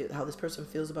others feel, how this person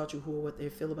feels about you, who or what they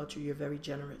feel about you, you're very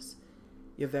generous.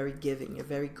 You're very giving. You're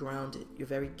very grounded. You're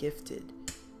very gifted.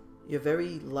 You're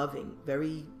very loving,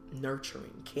 very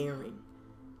nurturing, caring.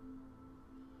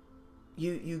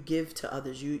 You give to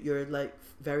others. You're like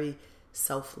very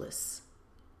selfless.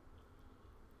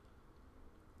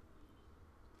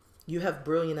 You have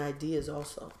brilliant ideas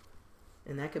also.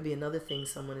 And that could be another thing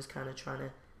someone is kind of trying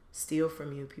to steal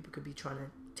from you. People could be trying to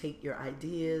take your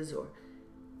ideas or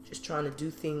just trying to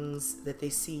do things that they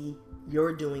see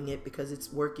you're doing it because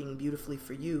it's working beautifully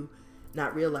for you,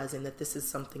 not realizing that this is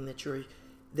something that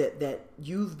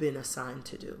you've been assigned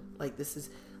to do. Like, this is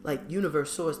like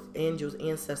universe, source, angels,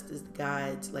 ancestors,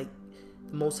 guides, like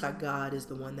the Most High God is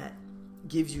the one that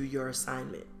gives you your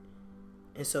assignment.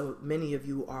 And so many of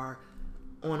you are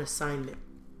on assignment,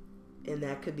 and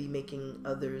that could be making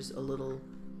others a little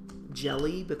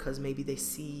jelly because maybe they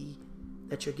see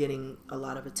that you're getting a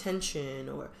lot of attention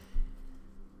or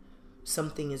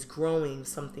something is growing,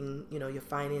 something, you know, your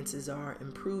finances are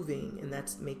improving, and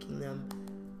that's making them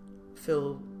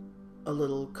feel a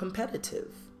little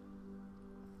competitive.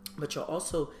 But you're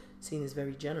also seen as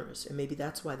very generous, and maybe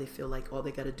that's why they feel like all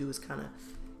they got to do is kind of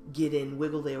get in,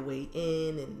 wiggle their way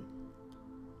in, and,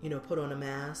 you know, put on a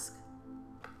mask.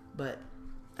 But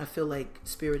I feel like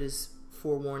Spirit is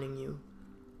forewarning you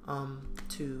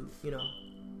to, you know,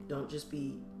 don't just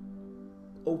be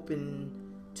open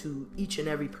to each and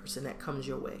every person that comes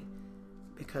your way,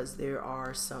 because there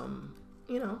are some,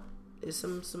 you know, there's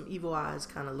some evil eyes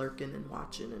kind of lurking and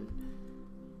watching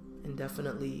and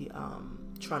definitely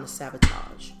trying to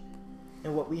sabotage.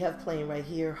 And what we have playing right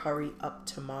here, hurry up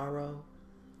tomorrow.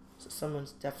 So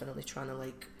someone's definitely trying to,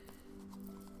 like,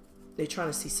 they're trying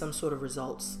to see some sort of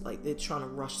results, like they're trying to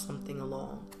rush something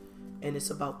along, and it's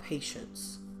about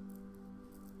patience.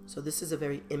 So this is a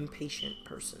very impatient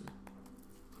person,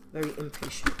 very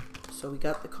impatient. So we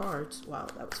got the cards. Wow,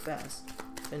 that was fast.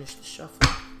 Finish the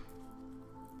shuffle.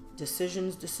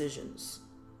 Decisions.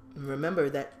 And remember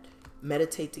that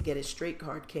meditate to get it straight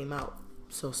card came out.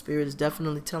 So Spirit is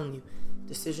definitely telling you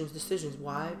decisions.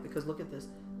 Why? Because look at this,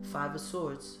 5 of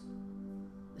Swords.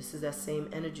 This is that same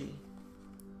energy.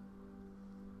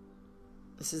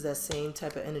 This is that same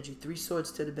type of energy. 3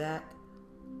 swords to the back.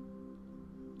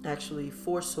 Actually,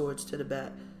 4 swords to the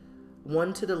back.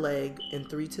 1 to the leg and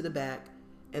 3 to the back.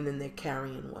 And then they're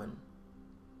carrying 1.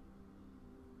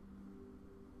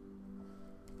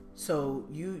 So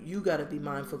you got to be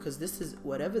mindful, because this is,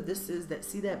 whatever this is, that,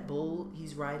 see that bull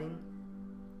he's riding?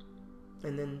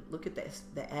 And then look at that,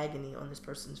 the agony on this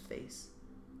person's face.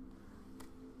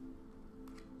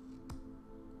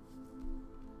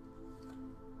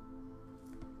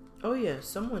 Oh yeah,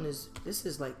 someone is, this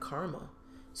is like karma.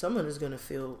 Someone is going to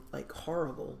feel like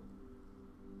horrible,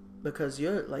 because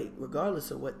you're like,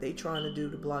 regardless of what they trying to do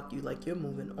to block you, like you're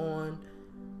moving on.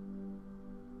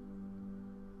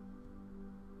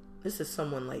 This is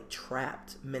someone like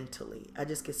trapped mentally. I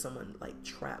just get someone like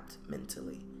trapped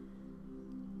mentally.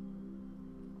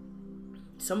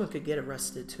 Someone could get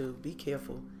arrested too. Be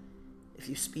careful. If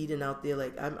you're speeding out there,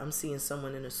 like I'm seeing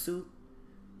someone in a suit.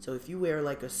 So if you wear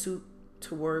like a suit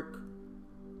to work,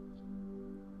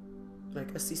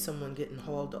 like I see someone getting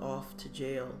hauled off to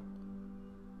jail.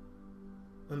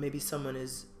 Or maybe someone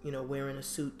is, you know, wearing a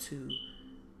suit to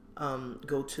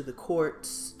go to the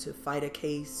courts to fight a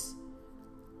case.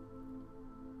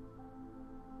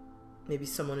 Maybe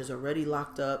someone is already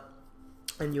locked up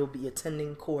and you'll be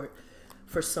attending court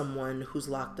for someone who's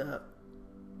locked up,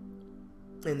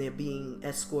 and they're being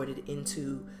escorted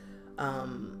into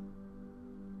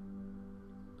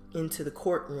the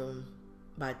courtroom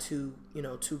by two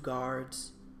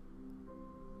guards.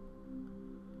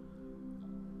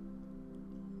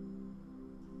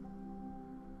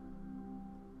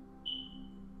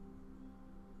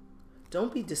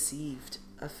 Don't be deceived.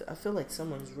 I feel like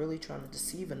someone's really trying to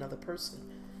deceive another person.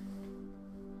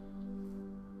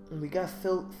 And we got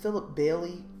Philip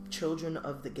Bailey, children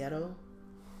of the ghetto.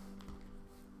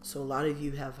 So a lot of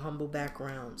you have humble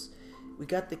backgrounds. We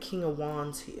got the King of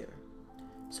Wands here.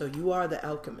 So you are the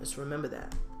alchemist, remember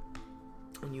that.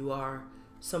 And you are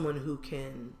someone who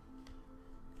can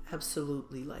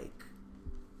absolutely like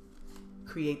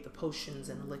create the potions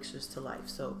and elixirs to life.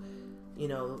 So, you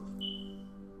know,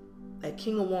 that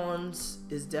King of Wands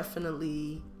is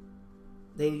definitely,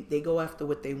 they go after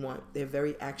what they want. They're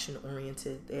very action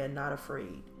oriented. They are not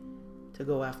afraid to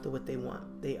go after what they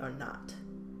want. They are not.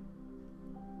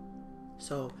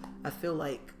 So I feel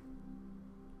like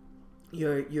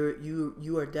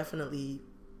you are definitely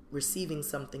receiving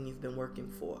something you've been working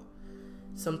for.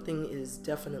 Something is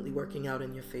definitely working out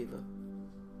in your favor.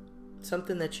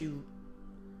 Something that you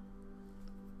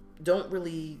don't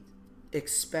really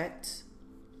expect,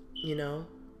 you know.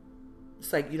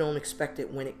 It's like you don't expect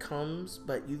it when it comes,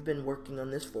 but you've been working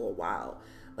on this for a while.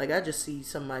 Like I just see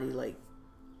somebody like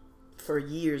for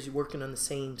years working on the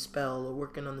same spell or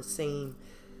working on the same,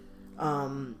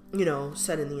 you know,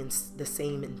 setting the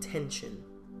same intention.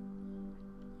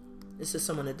 This is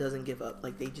someone that doesn't give up.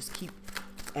 Like they just keep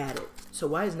at it. So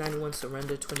why is 91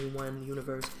 surrender, 21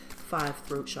 universe, 5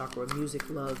 throat chakra, music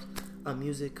love,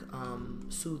 music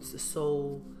soothes the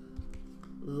soul,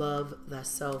 love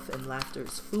thyself, and laughter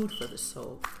is food for the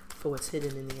soul, for what's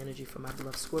hidden in the energy for my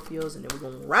beloved Scorpios. And then we're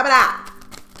going to wrap it up.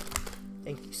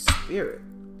 Thank you, Spirit.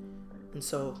 And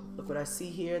so look what I see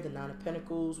here. The 9 of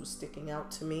Pentacles was sticking out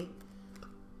to me.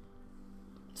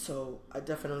 So I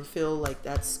definitely feel like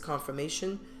that's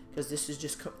confirmation, because this is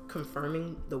just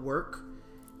confirming the work.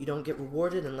 You don't get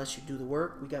rewarded unless you do the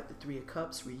work. We got the 3 of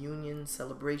Cups, reunions,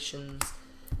 celebrations.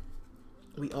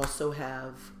 We also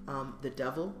have the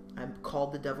devil. I've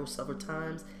called the devil several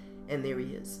times, and there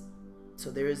he is.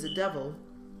 So there is a devil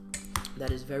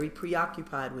that is very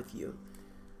preoccupied with you.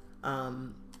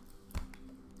 And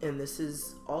this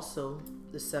is also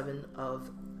the 7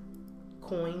 of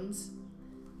coins.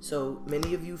 So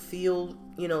many of you feel,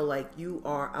 you know, like you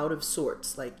are out of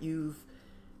sorts. Like you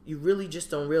really just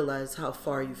don't realize how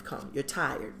far you've come. You're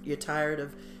tired. You're tired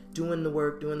of doing the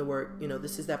work. You know,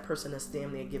 this is that person that's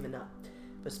damn near giving up.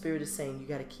 But Spirit is saying you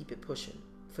got to keep it pushing.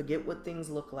 Forget what things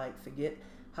look like. Forget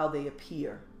how they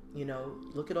appear. You know,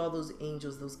 look at all those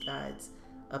angels, those guides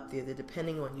up there. They're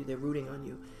depending on you. They're rooting on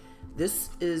you. This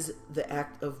is the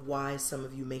act of why some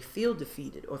of you may feel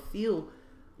defeated or feel,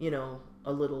 you know,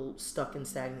 a little stuck in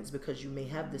stagnance, because you may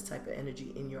have this type of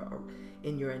energy in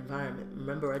your environment.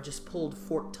 Remember, I just pulled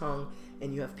forked tongue,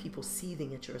 and you have people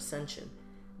seething at your ascension.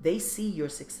 They see your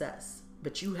success,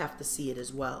 but you have to see it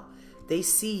as well. They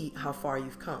see how far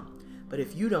you've come. But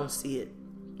if you don't see it,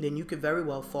 then you could very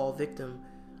well fall victim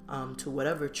to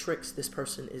whatever tricks this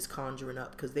person is conjuring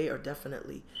up, because they are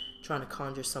definitely trying to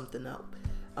conjure something up.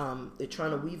 They're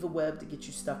trying to weave a web to get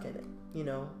you stuck in it. You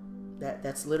know,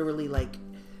 that's literally like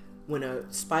when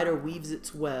a spider weaves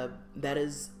its web, that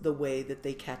is the way that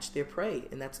they catch their prey,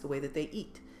 and that's the way that they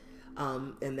eat.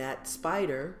 And that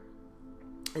spider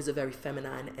is a very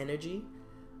feminine energy.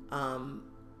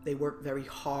 They work very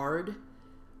hard,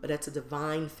 but that's a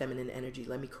divine feminine energy.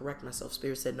 Let me correct myself.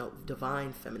 Spirit said no,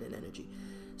 divine feminine energy.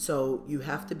 So you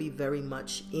have to be very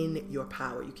much in your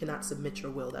power. You cannot submit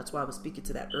your will. That's why I was speaking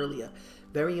to that earlier.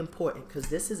 Very important, because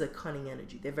this is a cunning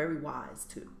energy. They're very wise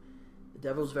too. The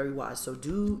devil's very wise. So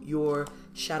do your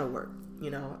shadow work.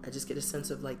 You know, I just get a sense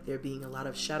of like there being a lot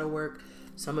of shadow work.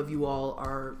 Some of you all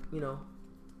are, you know,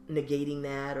 negating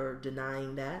that or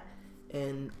denying that.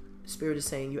 And Spirit is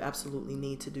saying you absolutely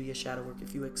need to do your shadow work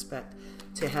if you expect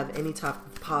to have any type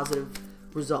of positive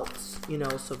results, you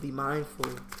know. So be mindful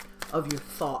of your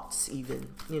thoughts even,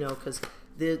 you know, because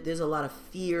there's a lot of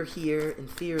fear here, and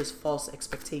fear is false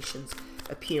expectations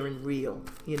appearing real,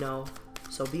 you know.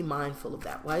 So be mindful of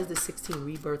that. Why is this 16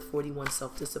 rebirth, 41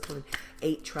 self-discipline,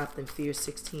 8 trapped in fear,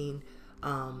 16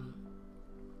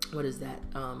 what is that,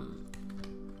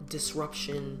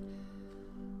 disruption,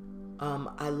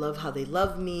 I love how they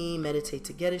love me, meditate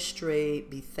to get it straight,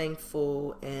 be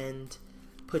thankful, and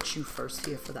put you first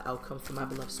here for the outcome for my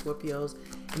beloved Scorpios.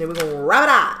 And then we're going to wrap it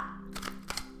up.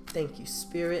 Thank you,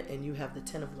 Spirit. And you have the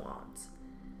 10 of Wands.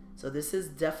 So this is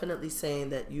definitely saying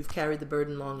that you've carried the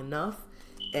burden long enough,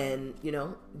 and, you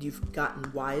know, you've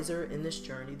gotten wiser in this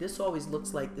journey. This always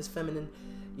looks like this feminine,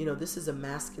 you know, this is a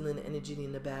masculine energy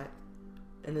in the back.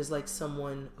 And there's like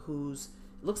someone who's,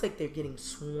 looks like they're getting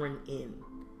sworn in.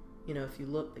 You know, if you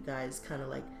look, the guy's kind of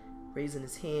like raising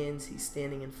his hands. He's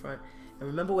standing in front. And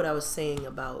remember what I was saying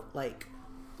about, like,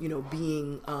 you know,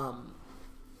 being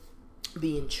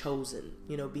chosen,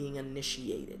 you know, being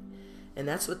initiated. And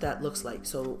that's what that looks like.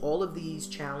 So all of these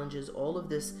challenges, all of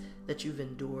this that you've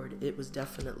endured, it was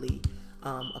definitely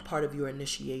a part of your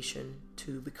initiation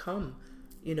to become,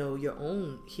 you know, your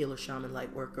own healer, shaman,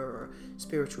 light worker, or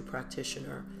spiritual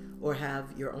practitioner, or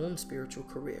have your own spiritual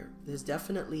career. There's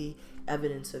definitely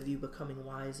evidence of you becoming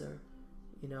wiser,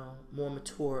 you know, more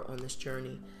mature on this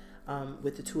journey.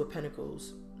 With the 2 of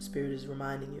Pentacles, Spirit is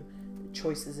reminding you,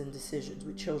 choices and decisions.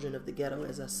 With children of the ghetto,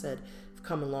 as I said, have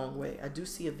come a long way. I do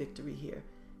see a victory here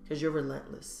because you're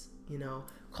relentless, you know.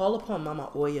 Call upon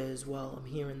Mama Oya as well.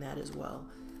 I'm hearing that as well,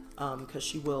 because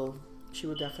she will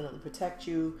definitely protect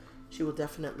you. She will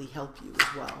definitely help you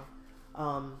as well.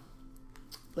 I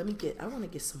want to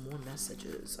get some more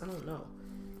messages. I don't know.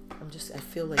 I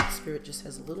feel like Spirit just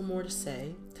has a little more to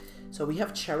say. So we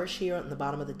have Cherish here on the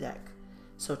bottom of the deck.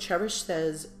 So Cherish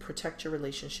says, protect your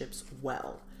relationships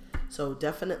well. So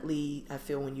definitely, I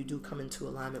feel when you do come into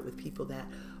alignment with people that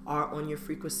are on your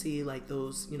frequency, like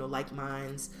those, you know, like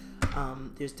minds,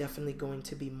 there's definitely going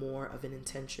to be more of an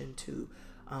intention to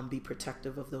be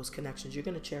protective of those connections. You're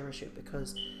going to cherish it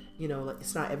because, you know,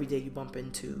 it's not every day you bump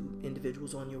into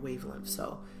individuals on your wavelength.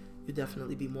 So you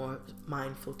definitely be more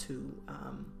mindful to,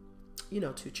 you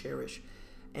know, to cherish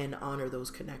and honor those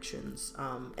connections,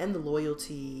 and the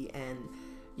loyalty, and,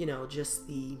 you know, just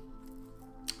the,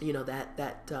 you know,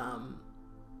 that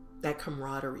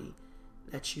camaraderie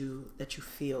that you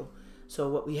feel. So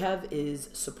what we have is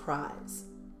surprise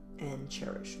and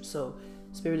cherish. So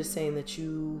Spirit is saying that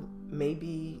you may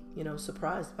be, you know,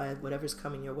 surprised by whatever's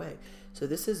coming your way. So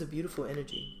this is a beautiful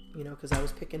energy, you know, because I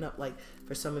was picking up, like,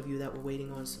 for some of you that were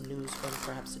waiting on some news from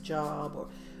perhaps a job, or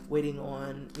waiting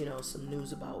on, you know, some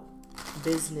news about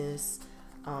business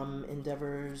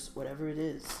endeavors, whatever it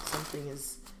is, something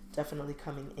is definitely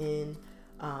coming in.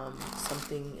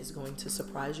 Something is going to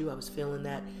surprise you. I was feeling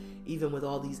that even with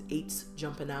all these 8s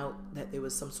jumping out, that there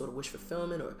was some sort of wish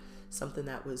fulfillment or something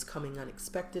that was coming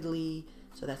unexpectedly.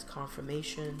 So that's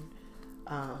confirmation.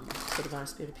 So divine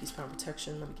spirit of peace, power, and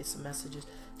protection. Let me get some messages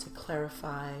to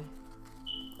clarify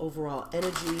overall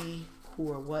energy, who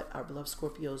or what our beloved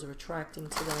Scorpios are attracting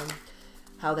to them,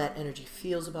 how that energy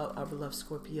feels about our beloved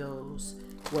Scorpios,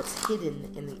 what's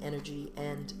hidden in the energy,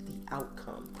 and the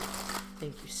outcome.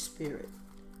 Thank you, Spirit.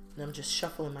 And I'm just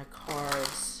shuffling my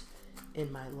cards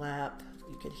in my lap.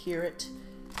 You can hear it.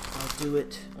 I'll do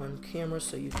it on camera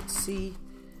so you can see.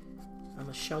 I'm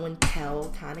a show and tell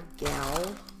kind of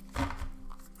gal. All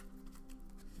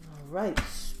right,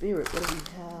 Spirit, what do we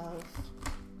have?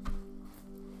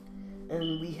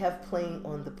 And we have playing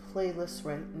on the playlist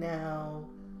right now.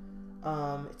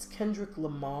 It's Kendrick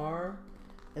Lamar,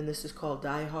 and this is called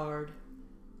Die Hard.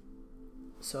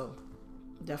 So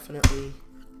definitely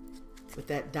with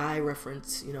that die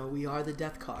reference, you know, we are the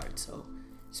death card. So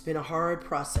it's been a hard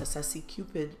process. I see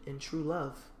Cupid in true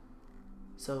love.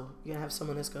 So you're gonna have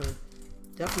someone that's gonna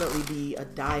definitely be a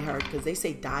diehard, because they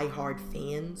say diehard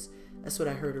fans. That's what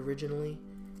I heard originally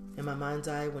in my mind's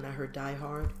eye when I heard Die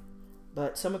Hard.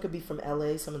 But someone could be from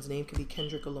LA. Someone's name could be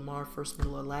Kendrick or Lamar, first,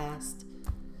 middle, or last.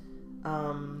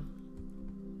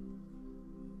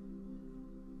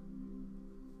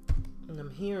 And I'm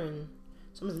hearing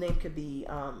someone's name could be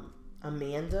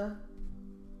Amanda.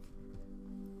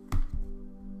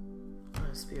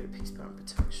 Spirit of peace, power, and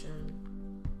protection.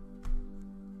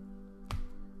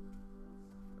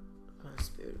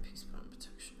 Spirit of peace, power, and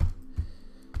protection.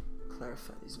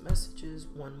 Clarify these messages.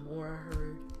 One more I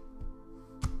heard.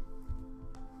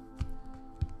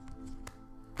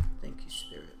 Thank you,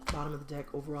 Spirit. Bottom of the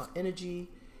deck, overall energy.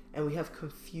 And we have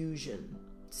confusion.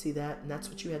 See that? And that's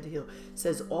what you had to heal. It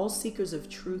says, all seekers of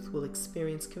truth will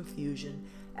experience confusion.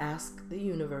 Ask the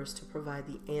universe to provide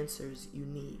the answers you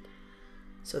need.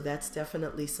 So that's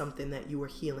definitely something that you were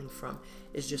healing from,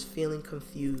 is just feeling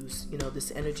confused. You know, this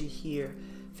energy here,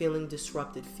 feeling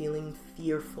disrupted, feeling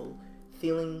fearful,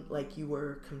 feeling like you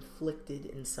were conflicted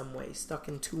in some way, stuck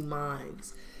in two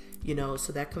minds. You know,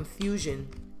 so that confusion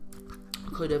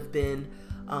could have been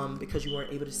because you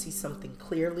weren't able to see something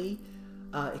clearly.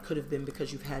 It could have been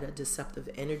because you've had a deceptive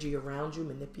energy around you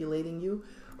manipulating you,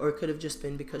 or it could have just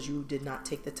been because you did not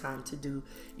take the time to do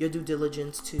your due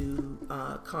diligence to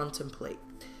contemplate.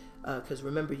 Because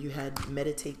remember, you had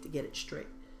meditate to get it straight.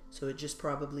 So it just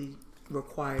probably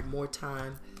required more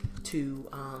time to,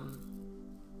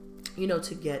 you know,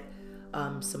 to get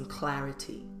some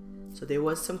clarity. So there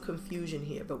was some confusion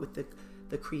here, but with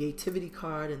the creativity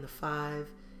card and the 5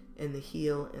 and the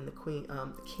heel and the Queen,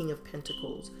 the King of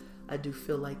Pentacles, I do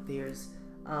feel like there's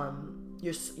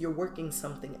you're working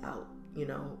something out, you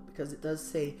know, because it does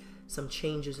say some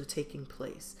changes are taking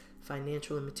place,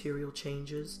 financial and material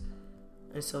changes.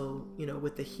 And so, you know,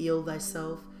 with the heal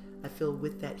thyself, I feel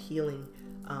with that healing,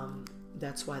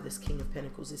 that's why this King of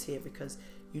Pentacles is here, because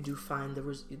you do find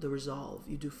the resolve,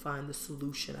 you do find the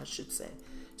solution, I should say,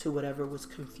 to whatever was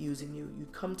confusing you. You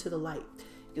come to the light.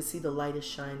 You can see the light is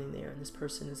shining there, and this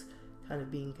person is kind of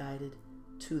being guided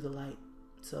to the light.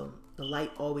 So the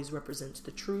light always represents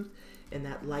the truth, and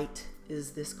that light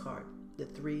is this card. The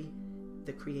 3,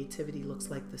 the creativity looks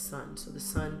like the sun. So the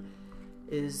sun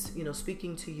is, you know,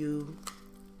 speaking to you,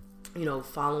 you know,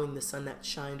 following the sun that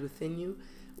shined within you,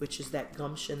 which is that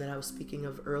gumption that I was speaking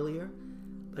of earlier.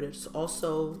 But it's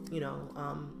also, you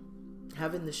know,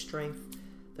 having the strength,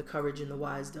 the courage, and the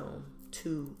wisdom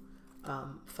to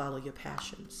follow your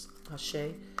passions.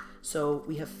 Ashe. So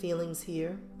we have feelings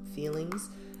here, feelings,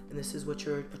 and this is what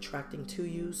you're attracting to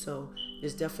you. So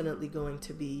there's definitely going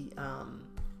to be,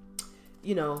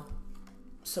 you know,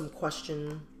 some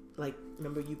question, like,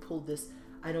 remember you pulled this,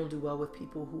 I don't do well with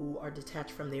people who are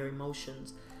detached from their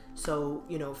emotions. So,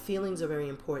 you know, feelings are very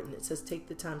important. It says take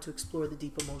the time to explore the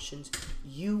deep emotions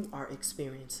you are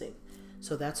experiencing.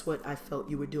 So that's what I felt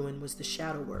you were doing, was the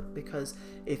shadow work. Because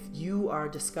if you are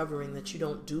discovering that you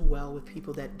don't do well with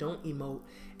people that don't emote,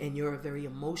 and you're a very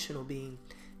emotional being,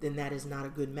 then that is not a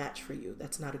good match for you.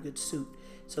 That's not a good suit.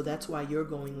 So that's why you're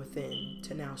going within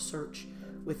to now search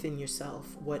within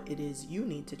yourself what it is you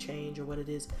need to change, or what it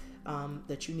is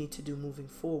that you need to do moving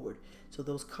forward. So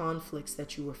those conflicts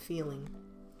that you were feeling,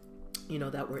 you know,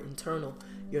 that were internal,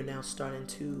 you're now starting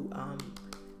to,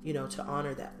 you know, to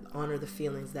honor that, honor the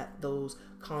feelings that those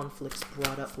conflicts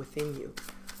brought up within you.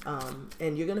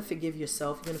 And you're going to forgive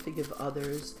yourself. You're going to forgive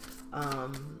others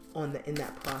in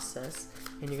that process.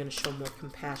 And you're going to show more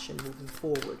compassion moving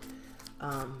forward,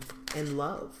 and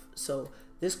love. So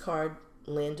this card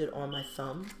landed on my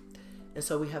thumb. And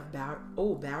so we have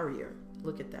barrier.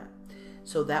 Look at that.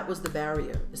 So that was the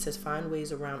barrier. It says find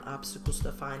ways around obstacles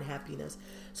to find happiness.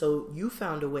 So you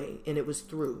found a way, and it was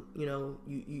through, you know,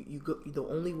 you go, the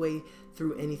only way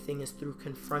through anything is through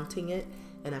confronting it.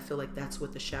 And I feel like that's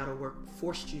what the shadow work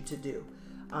forced you to do,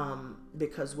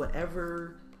 because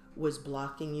whatever was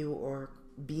blocking you or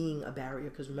being a barrier,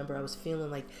 because remember, I was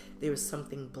feeling like there was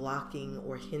something blocking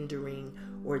or hindering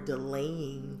or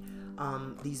delaying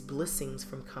these blessings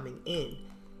from coming in.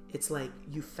 It's like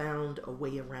you found a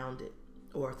way around it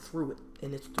or through it,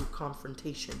 and it's through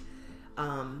confrontation,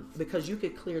 because you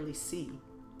could clearly see,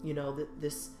 you know, that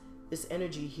this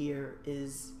energy here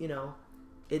is, you know,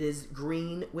 it is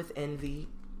green with envy,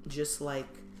 just like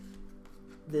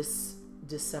this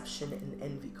deception and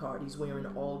envy card. He's wearing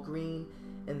all green,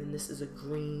 and then this is a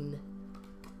green,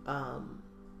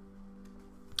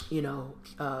 you know,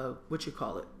 what you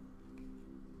call it,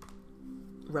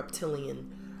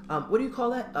 reptilian. What do you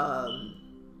call that?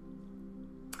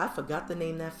 I forgot the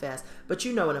name that fast, but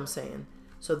you know what I'm saying.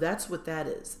 So that's what that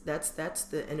is. That's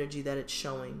the energy that it's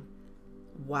showing.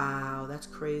 Wow, that's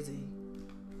crazy.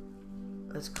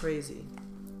 That's crazy.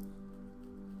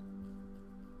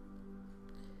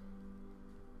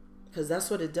 Because that's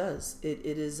what it does. It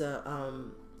is a,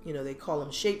 you know, they call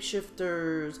them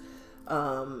shapeshifters,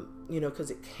 you know, because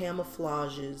it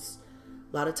camouflages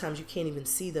A lot of times you can't even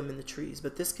see them in the trees,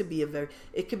 but this could be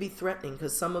it could be threatening,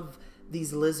 because some of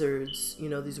these lizards, you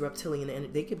know, these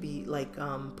reptilian, they could be like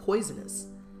poisonous.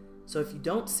 So if you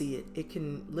don't see it, it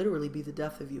can literally be the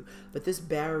death of you. But this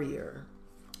barrier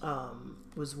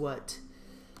is what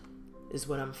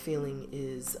I'm feeling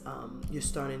is you're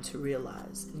starting to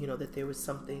realize, you know, that there was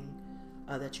something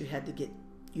that you had to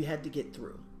get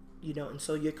through, you know, and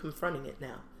so you're confronting it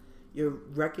now. You're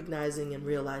recognizing and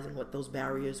realizing what those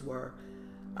barriers were,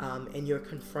 and you're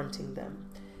confronting them.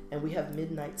 And we have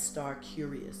Midnight Star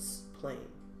Curious playing.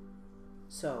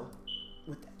 So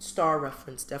with that star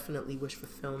reference, definitely wish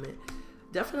fulfillment,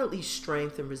 definitely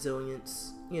strength and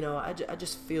resilience. You know, I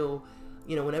just feel,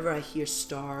 you know, whenever I hear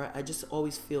star, I just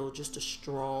always feel just a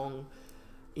strong,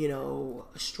 you know,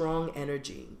 a strong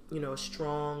energy, you know, a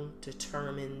strong,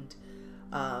 determined,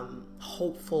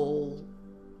 hopeful,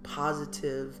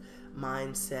 positive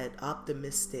mindset,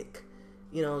 optimistic,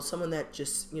 you know, someone that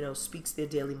just, you know, speaks their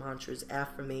daily mantras,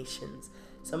 affirmations,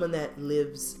 someone that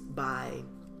lives by,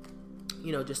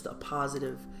 you know, just a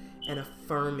positive and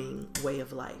affirming way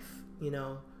of life, you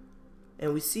know.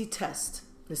 And we see test.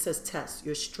 It says test.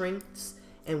 Your strengths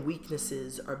and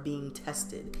weaknesses are being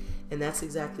tested. And that's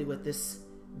exactly what this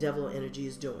devil energy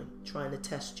is doing, trying to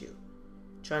test you,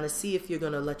 trying to see if you're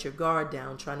going to let your guard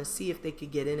down, trying to see if they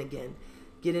could get in again,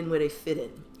 get in where they fit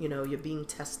in. You know, you're being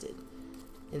tested.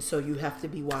 And so you have to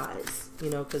be wise, you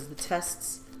know, because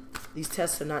these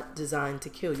tests are not designed to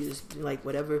kill you. It's like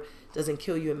whatever doesn't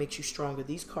kill you, it makes you stronger.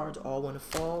 These cards all want to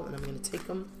fall, and I'm going to take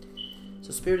them.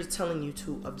 So Spirit is telling you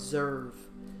to observe.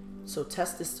 So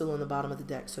test is still on the bottom of the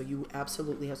deck. So you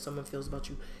absolutely, how someone feels about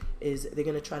you is they're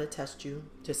going to try to test you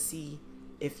to see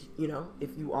if, you know,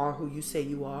 if you are who you say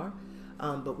you are.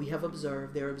 But we have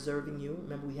observed. They're observing you.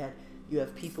 Remember, you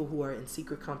have people who are in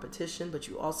secret competition, but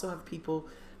you also have people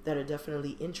that are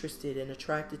definitely interested and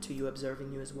attracted to you,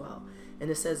 observing you as well. And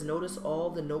it says, notice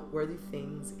all the noteworthy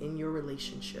things in your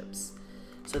relationships.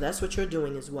 So that's what you're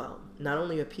doing as well. Not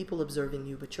only are people observing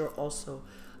you, but you're also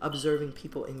observing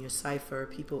people in your cipher,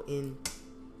 people in,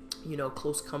 you know,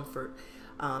 close comfort,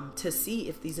 to see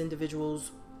if these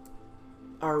individuals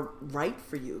are right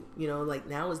for you. You know, like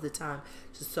now is the time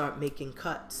to start making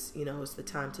cuts. You know, it's the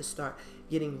time to start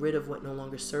getting rid of what no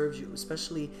longer serves you,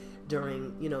 especially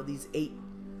during, you know, this 8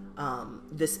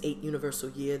 universal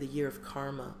year, the year of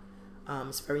karma.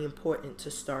 It's very important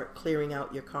to start clearing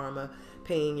out your karma,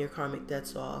 paying your karmic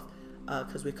debts off,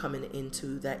 because we're coming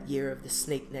into that year of the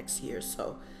snake next year.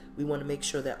 So we want to make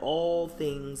sure that all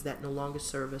things that no longer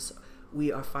serve us,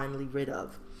 we are finally rid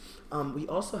of. We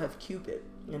also have Cupid,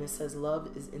 and it says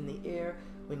love is in the air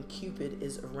when Cupid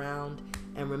is around.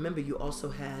 And remember, you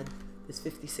also had this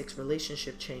 56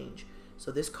 relationship change.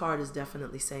 So this card is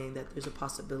definitely saying that there's a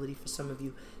possibility for some of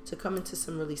you to come into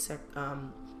some really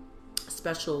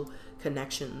special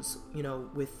connections, you know,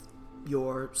 with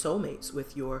your soulmates,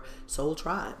 with your soul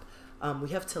tribe. We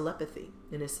have telepathy,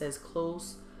 and it says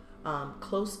close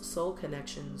soul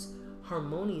connections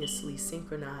harmoniously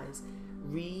synchronize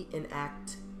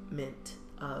reenactment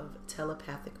of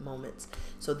telepathic moments.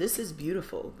 So this is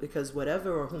beautiful, because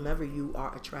whatever or whomever you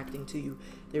are attracting to you,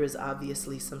 there is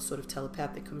obviously some sort of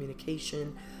telepathic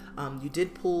communication. You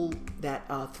did pull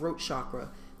that throat chakra,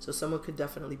 so someone could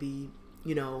definitely be,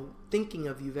 you know, thinking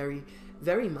of you very,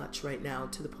 very much right now,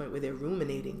 to the point where they're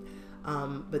ruminating,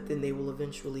 but then they will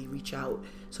eventually reach out.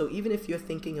 So even if you're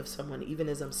thinking of someone, even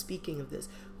as I'm speaking of this,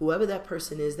 whoever that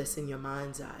person is that's in your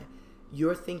mind's eye,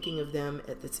 you're thinking of them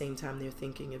at the same time they're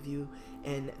thinking of you,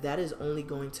 and that is only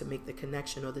going to make the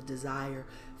connection or the desire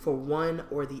for one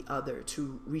or the other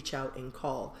to reach out and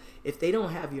call. If they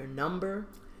don't have your number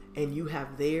and you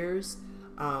have theirs,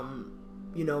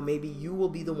 you know, maybe you will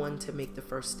be the one to make the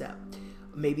first step.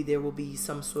 Maybe there will be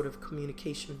some sort of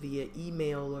communication via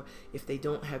email, or if they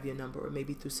don't have your number, or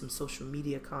maybe through some social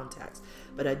media contacts.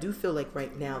 But I do feel like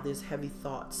right now there's heavy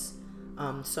thoughts.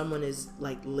 Someone is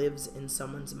like lives in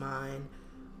someone's mind.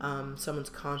 Someone's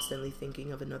constantly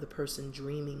thinking of another person,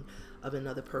 dreaming of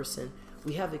another person.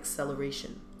 We have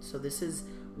acceleration. So this is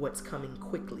what's coming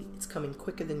quickly. It's coming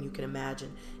quicker than you can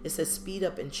imagine. It says speed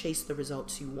up and chase the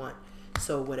results you want.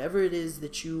 So whatever it is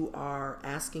that you are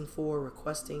asking for,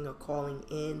 requesting, or calling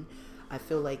in, I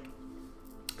feel like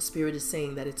Spirit is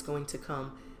saying that it's going to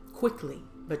come quickly,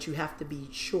 but you have to be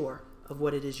sure of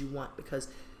what it is you want, because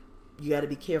you got to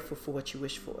be careful for what you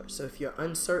wish for. So if you're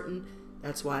uncertain,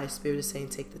 that's why Spirit is saying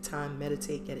take the time,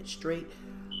 meditate, get it straight.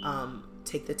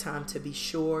 Take the time to be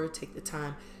sure. Take the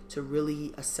time to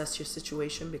really assess your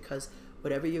situation, because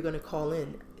whatever you're going to call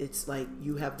in, it's like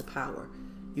you have the power.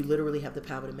 You literally have the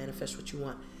power to manifest what you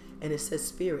want. And it says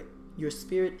spirit. Your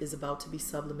spirit is about to be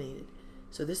sublimated.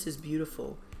 So this is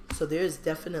beautiful. So there's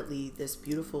definitely this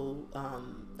beautiful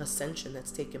ascension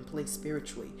that's taking place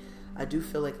spiritually. I do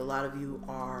feel like a lot of you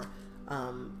are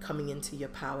coming into your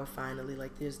power finally.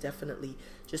 Like there's definitely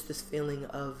just this feeling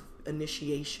of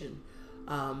initiation.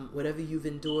 Whatever you've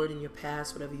endured in your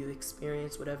past, whatever you've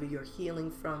experienced, whatever you're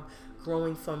healing from,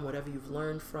 growing from, whatever you've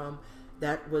learned from,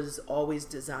 that was always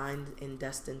designed and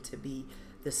destined to be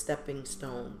the stepping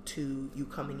stone to you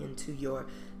coming into your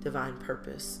divine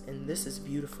purpose. And this is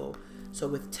beautiful. So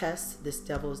with tests, this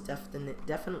devil is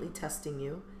definitely testing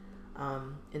you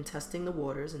and testing the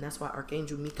waters. And that's why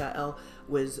Archangel Michael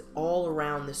was all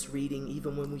around this reading.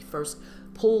 Even when we first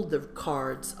pulled the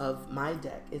cards of my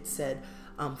deck, it said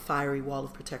fiery wall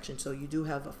of protection. So you do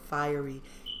have a fiery,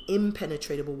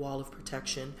 impenetrable wall of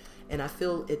protection. And I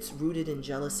feel it's rooted in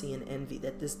jealousy and envy,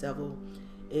 that this devil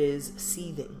is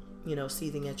seething, you know,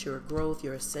 seething at your growth,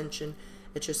 your ascension,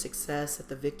 at your success, at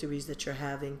the victories that you're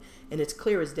having. And it's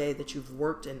clear as day that you've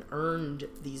worked and earned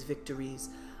these victories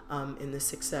in this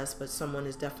success, but someone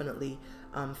is definitely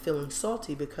feeling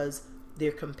salty because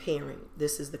they're comparing.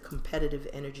 This is the competitive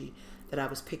energy that I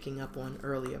was picking up on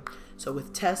earlier. So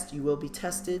with test, you will be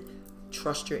tested.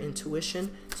 Trust your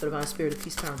intuition. So divine spirit of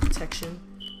peace, power, and protection.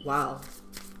 Wow.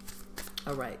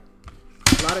 All right.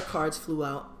 A lot of cards flew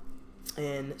out,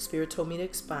 and Spirit told me to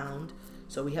expound.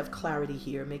 So we have clarity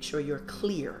here. Make sure you're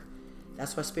clear.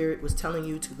 That's why Spirit was telling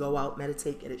you to go out,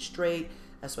 meditate, get it straight.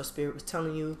 That's why Spirit was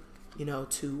telling you, you know,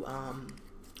 to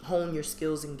hone your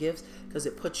skills and gifts, because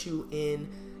it puts you in,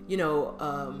 you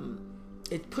know,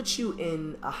 it puts you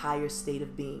in a higher state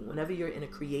of being. Whenever you're in a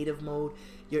creative mode,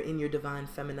 you're in your divine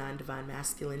feminine, divine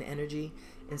masculine energy.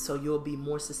 And so you'll be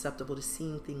more susceptible to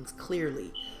seeing things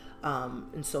clearly.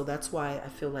 And so that's why I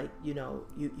feel like, you know,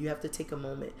 you have to take a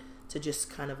moment to just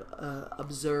kind of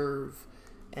observe,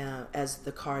 as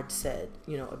the card said,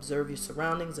 you know, observe your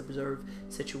surroundings, observe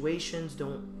situations,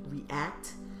 don't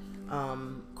react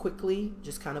quickly,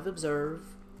 just kind of observe.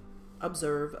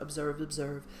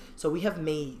 So we have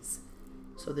maze.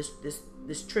 So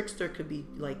this trickster could be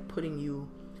like putting you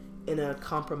in a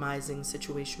compromising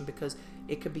situation because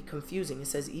it could be confusing. It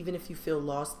says even if you feel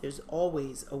lost, there's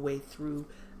always a way through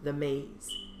the maze.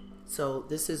 So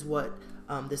this is what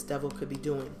this devil could be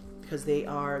doing, because they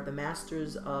are the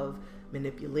masters of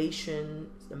manipulation,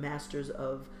 the masters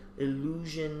of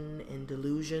illusion and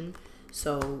delusion.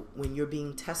 So when you're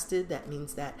being tested, that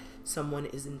means that someone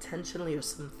is intentionally, or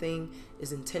something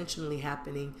is intentionally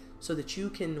happening so that you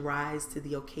can rise to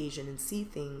the occasion and see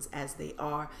things as they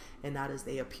are and not as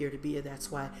they appear to be. And that's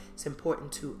why it's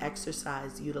important to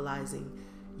exercise utilizing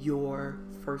your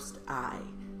first eye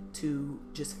to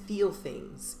just feel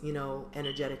things, you know,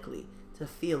 energetically, to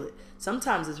feel it.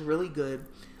 Sometimes it's really good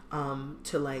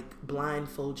to like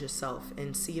blindfold yourself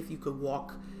and see if you could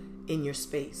walk in your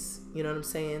space. You know what I'm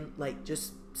saying? Like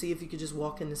just see if you could just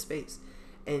walk into space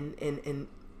and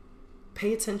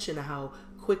pay attention to how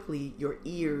quickly your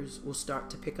ears will start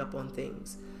to pick up on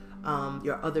things.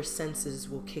 Your other senses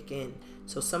will kick in.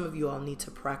 So some of you all need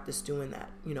to practice doing that,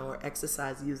 you know, or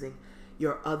exercise using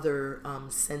your other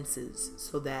senses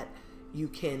so that you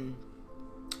can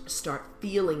start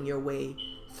feeling your way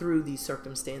through these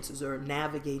circumstances, or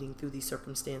navigating through these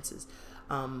circumstances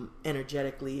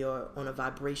energetically, or on a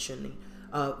vibrational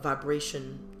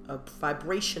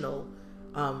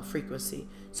frequency.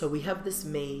 So we have this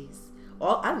maze.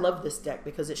 I love this deck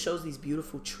because it shows these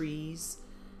beautiful trees,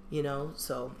 you know.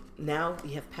 So now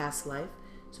we have past life.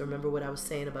 So remember what I was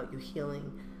saying about you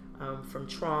healing from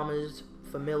traumas,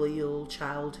 familial,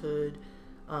 childhood,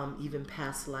 even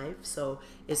past life. So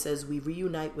it says we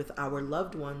reunite with our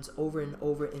loved ones over and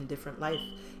over in different lives.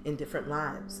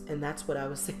 And that's what I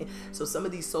was saying. So some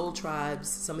of these soul tribes,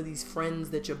 some of these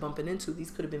friends that you're bumping into, these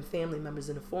could have been family members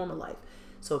in a former life.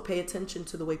 So pay attention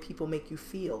to the way people make you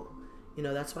feel. You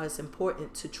know, that's why it's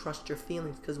important to trust your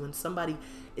feelings, because when somebody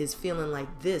is feeling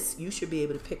like this, you should be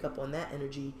able to pick up on that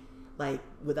energy, like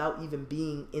without even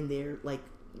being in there, like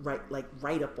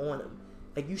right up on them.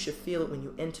 Like you should feel it when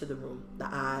you enter the room, the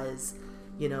eyes,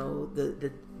 you know,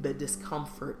 the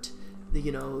discomfort,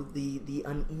 you know, the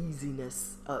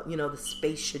uneasiness, you know, the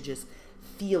space should just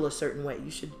feel a certain way.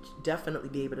 You should definitely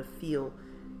be able to feel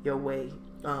your way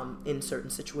in certain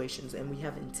situations. And we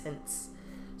have intense.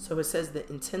 So it says the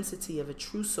intensity of a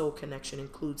true soul connection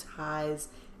includes highs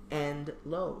and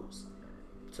lows.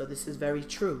 So this is very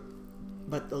true.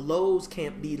 But the lows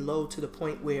can't be low to the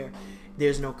point where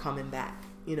there's no coming back.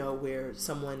 You know, where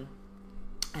someone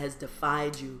has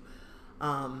defied you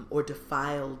or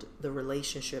defiled the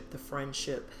relationship, the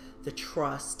friendship, the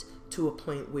trust, to a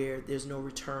point where there's no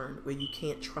return, where you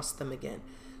can't trust them again.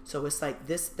 So it's like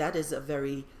this, that is a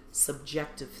very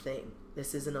subjective thing.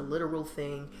 This isn't a literal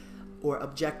thing or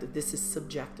objective. This is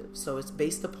subjective. So it's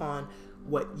based upon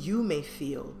what you may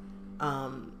feel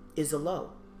is a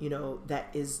low. You know,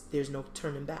 there's no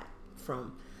turning back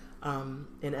from.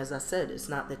 And as I said, it's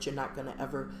not that you're not going to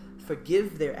ever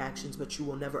forgive their actions, but you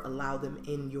will never allow them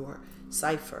in your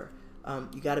cipher.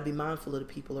 You got to be mindful of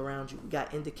the people around you. You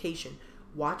got indication.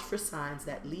 Watch for signs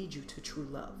that lead you to true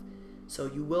love. So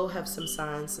you will have some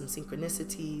signs, some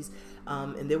synchronicities,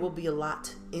 and there will be a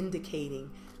lot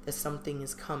indicating that something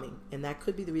is coming. And that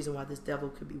could be the reason why this devil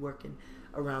could be working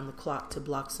around the clock to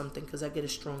block something, because I get a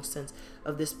strong sense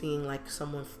of this being like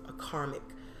someone, a karmic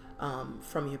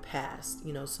from your past,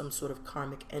 you know, some sort of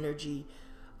karmic energy.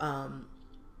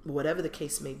 Whatever the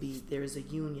case may be, there is a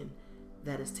union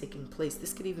that is taking place.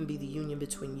 This could even be the union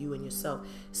between you and yourself.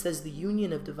 It says the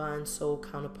union of divine soul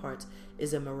counterparts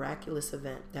is a miraculous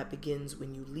event that begins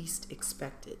when you least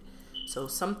expect it. So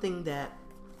something that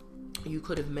you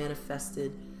could have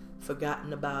manifested,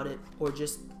 forgotten about it, or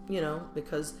just, you know,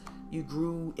 because you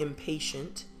grew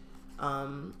impatient,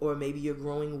 or maybe you're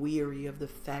growing weary of the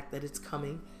fact that it's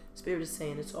coming. Spirit is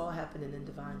saying it's all happening in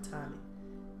divine timing,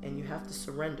 and you have to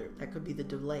surrender. That could be the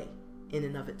delay in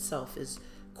and of itself, is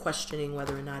questioning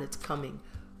whether or not it's coming,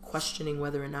 questioning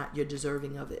whether or not you're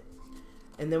deserving of it.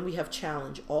 And then we have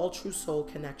challenge. All true soul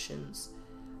connections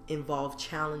involve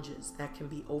challenges that can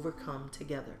be overcome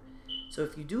together. So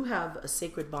if you do have a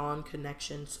sacred bond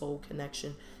connection, soul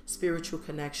connection, spiritual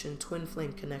connection, twin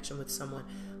flame connection with someone,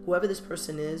 whoever this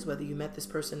person is, whether you met this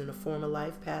person in a former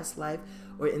life, past life,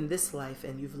 or in this life,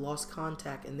 and you've lost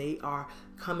contact and they are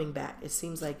coming back, it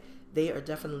seems like they are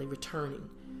definitely returning.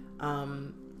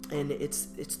 And it's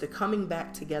the coming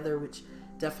back together which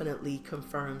definitely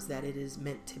confirms that it is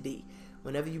meant to be.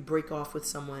 Whenever you break off with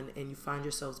someone and you find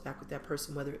yourselves back with that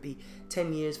person, whether it be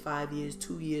 10 years, 5 years,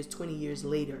 2 years, 20 years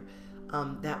later,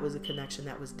 that was a connection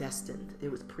that was destined. It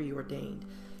was preordained.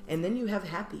 And then you have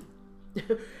happy.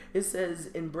 It says,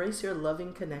 embrace your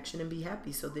loving connection and be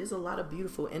happy. So there's a lot of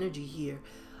beautiful energy here.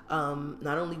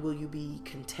 Not only will you be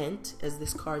content, as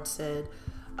this card said,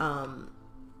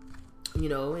 you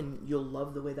know, and you'll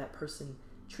love the way that person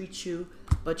treats you,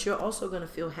 but you're also going to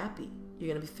feel happy.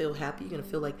 You're going to feel happy. You're going to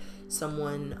feel like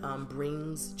someone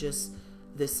brings just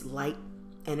this light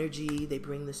energy. They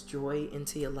bring this joy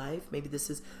into your life. Maybe this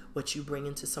is what you bring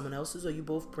into someone else's, or you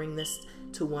both bring this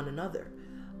to one another.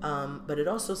 But it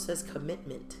also says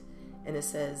commitment. And it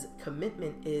says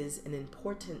commitment is an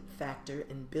important factor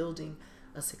in building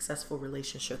a successful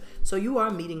relationship. So you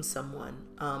are meeting someone.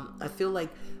 I feel like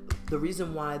the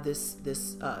reason why this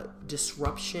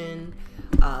disruption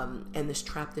and this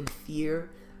trapped in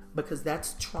fear, because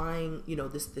that's trying, you know,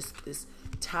 this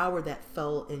tower that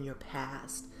fell in your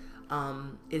past,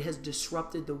 it has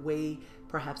disrupted the way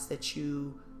perhaps that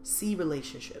you see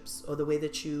relationships, or the way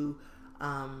that you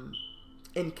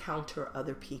encounter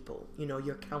other people, you know,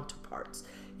 your counterparts,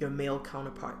 your male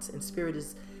counterparts. And Spirit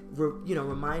is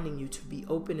reminding you to be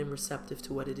open and receptive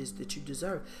to what it is that you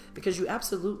deserve, because you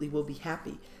absolutely will be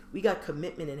happy. We got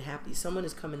commitment and happy. Someone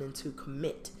is coming in to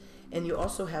commit, and you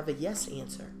also have a yes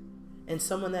answer, and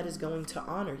someone that is going to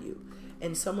honor you,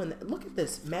 and someone that, look at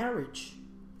this, marriage.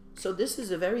 So this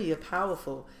is a very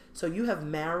powerful. So you have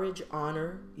marriage,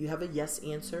 honor, you have a yes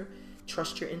answer,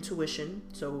 trust your intuition.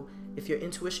 So if your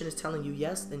intuition is telling you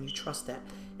yes, then you trust that.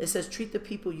 It says treat the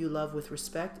people you love with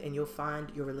respect, and you'll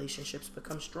find your relationships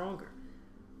become stronger.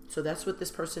 So that's what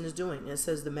this person is doing. And it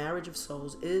says the marriage of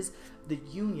souls is the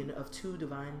union of two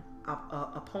divine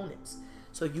opponents.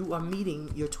 So you are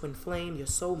meeting your twin flame, your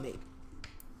soulmate.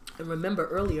 And remember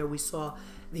earlier we saw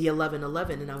the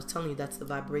 1111, and I was telling you that's the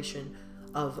vibration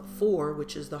of 4,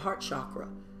 which is the heart chakra.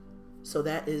 So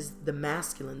that is the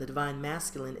masculine. The divine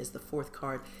masculine is the 4th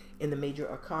card in the major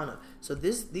arcana. So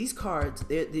these cards,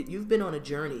 you've been on a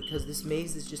journey, because this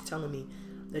maze is just telling me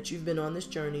that you've been on this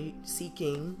journey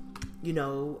seeking, you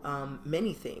know,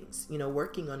 many things, you know,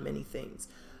 working on many things.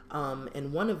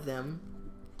 And one of them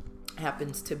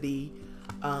happens to be,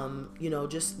 you know,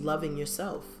 just loving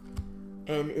yourself.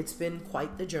 And it's been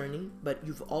quite the journey, but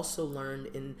you've also learned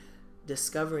in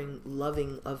discovering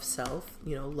loving of self,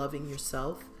 you know, loving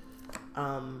yourself,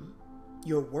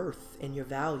 your worth and your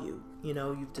value. You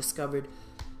know, you've discovered,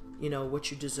 you know,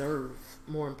 what you deserve,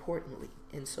 more importantly.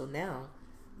 And so now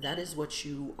that is what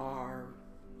you are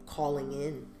calling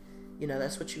in. You know,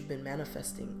 that's what you've been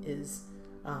manifesting is,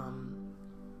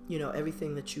 you know,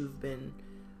 everything that you've been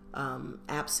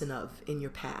absent of in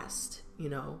your past, you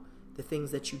know, the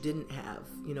things that you didn't have,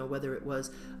 you know, whether it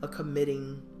was a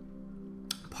committing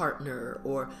partner,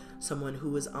 or someone who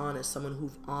was honest, someone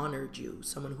who honored you,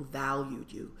 someone who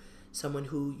valued you, someone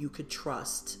who you could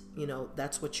trust. You know,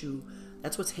 that's what's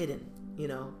hidden, you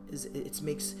know, is it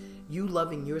makes you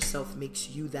loving yourself makes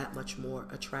you that much more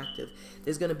attractive.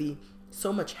 There's going to be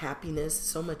so much happiness,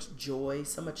 so much joy,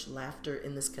 so much laughter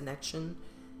in this connection.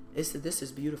 This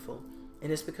is beautiful.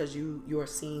 And it's because you are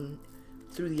seen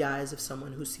through the eyes of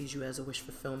someone who sees you as a wish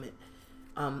fulfillment.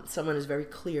 Someone is very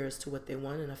clear as to what they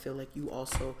want, and I feel like you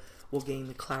also will gain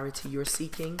the clarity you're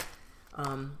seeking.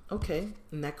 Okay,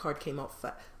 and that card came out.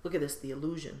 Look at this, the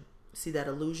illusion. See that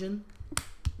illusion?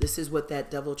 This is what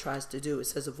that devil tries to do. It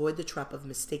says, avoid the trap of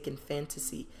mistaken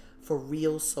fantasy for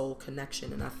real soul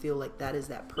connection. And I feel like that is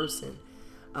that person,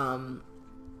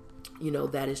 you know,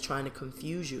 that is trying to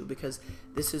confuse you, because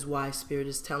this is why Spirit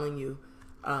is telling you,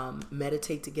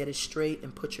 meditate to get it straight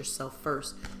and put yourself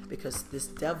first, because this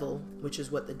devil, which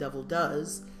is what the devil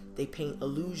does, they paint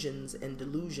illusions and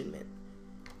delusionment.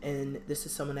 And this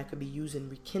is someone that could be using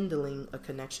rekindling a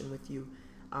connection with you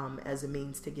as a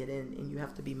means to get in, and you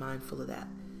have to be mindful of that.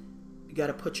 You got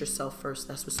to put yourself first.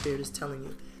 That's what Spirit is telling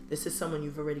you. This is someone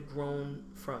you've already grown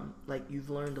from. Like, you've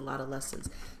learned a lot of lessons.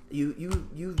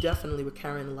 You definitely were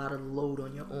carrying a lot of load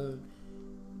on your own,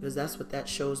 because that's what that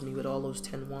shows me with all those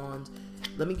 10 wands.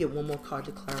 Let me get one more card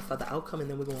to clarify the outcome, and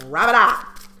then we're going to wrap it up.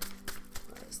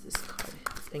 What is this card?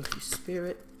 Thank you,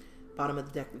 Spirit. Bottom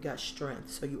of the deck, we got strength.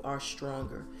 So you are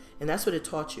stronger. And that's what it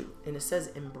taught you. And it says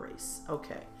embrace.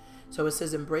 Okay. So it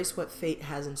says embrace what fate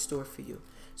has in store for you.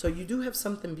 So you do have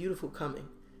something beautiful coming.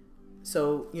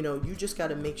 So, you know, you just got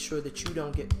to make sure that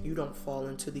you don't fall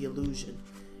into the illusion.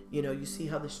 You know, you see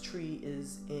how this tree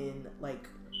is in, like,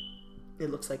 it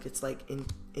looks like it's like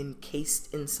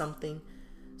encased in something.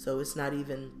 So it's not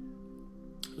even,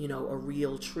 you know, a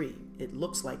real tree. It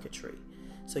looks like a tree.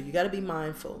 So you got to be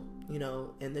mindful, you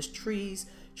know, and this trees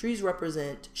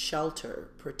represent shelter,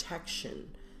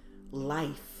 protection,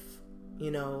 life,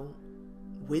 you know,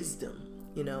 wisdom.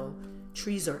 You know,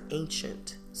 trees are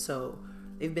ancient, so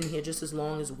they've been here just as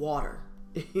long as water,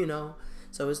 you know.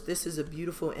 So this is a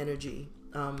beautiful energy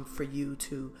for you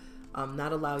to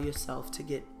not allow yourself to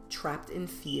get trapped in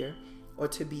fear or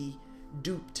to be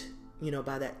duped, you know,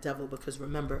 by that devil. Because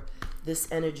remember,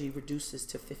 this energy reduces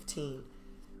to 15,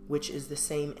 which is the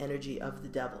same energy of the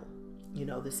devil. You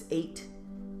know, this 8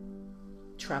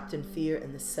 trapped in fear,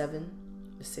 and the 7,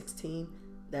 the 16,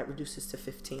 that reduces to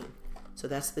 15. So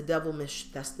that's the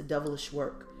devilish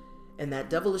work. And that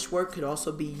devilish work could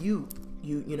also be you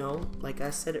know, like I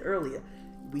said earlier,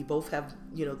 we both have,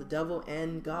 you know, the devil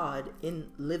and God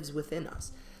lives within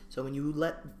us. So when you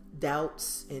let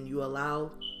doubts and you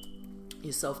allow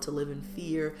yourself to live in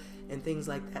fear and things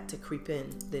like that to creep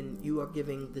in, then you are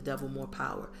giving the devil more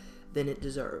power than it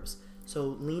deserves. So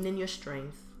lean in your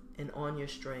strength and on your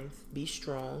strength. Be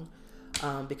strong,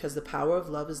 because the power of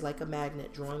love is like a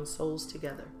magnet drawing souls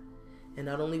together. And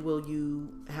not only will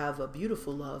you have a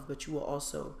beautiful love, but you will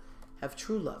also have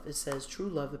true love. It says true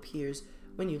love appears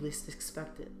when you least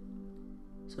expect it.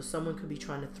 So someone could be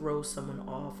trying to throw someone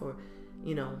off, or,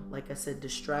 you know, like I said,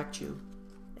 distract you.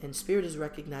 And Spirit is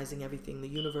recognizing everything. The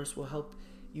universe will help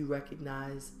you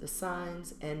recognize the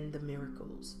signs and the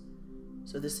miracles.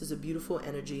 So this is a beautiful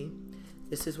energy.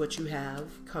 This is what you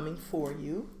have coming for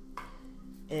you.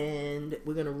 And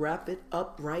we're going to wrap it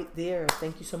up right there.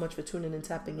 Thank you so much for tuning and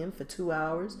tapping in for 2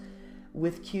 hours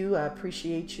with Q. I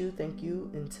appreciate you. Thank you.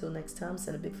 Until next time,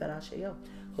 send a big fat ashayo.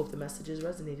 Hope the messages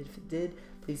resonated. If it did,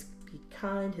 please be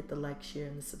kind. Hit the like, share,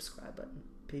 and the subscribe button.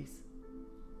 Peace.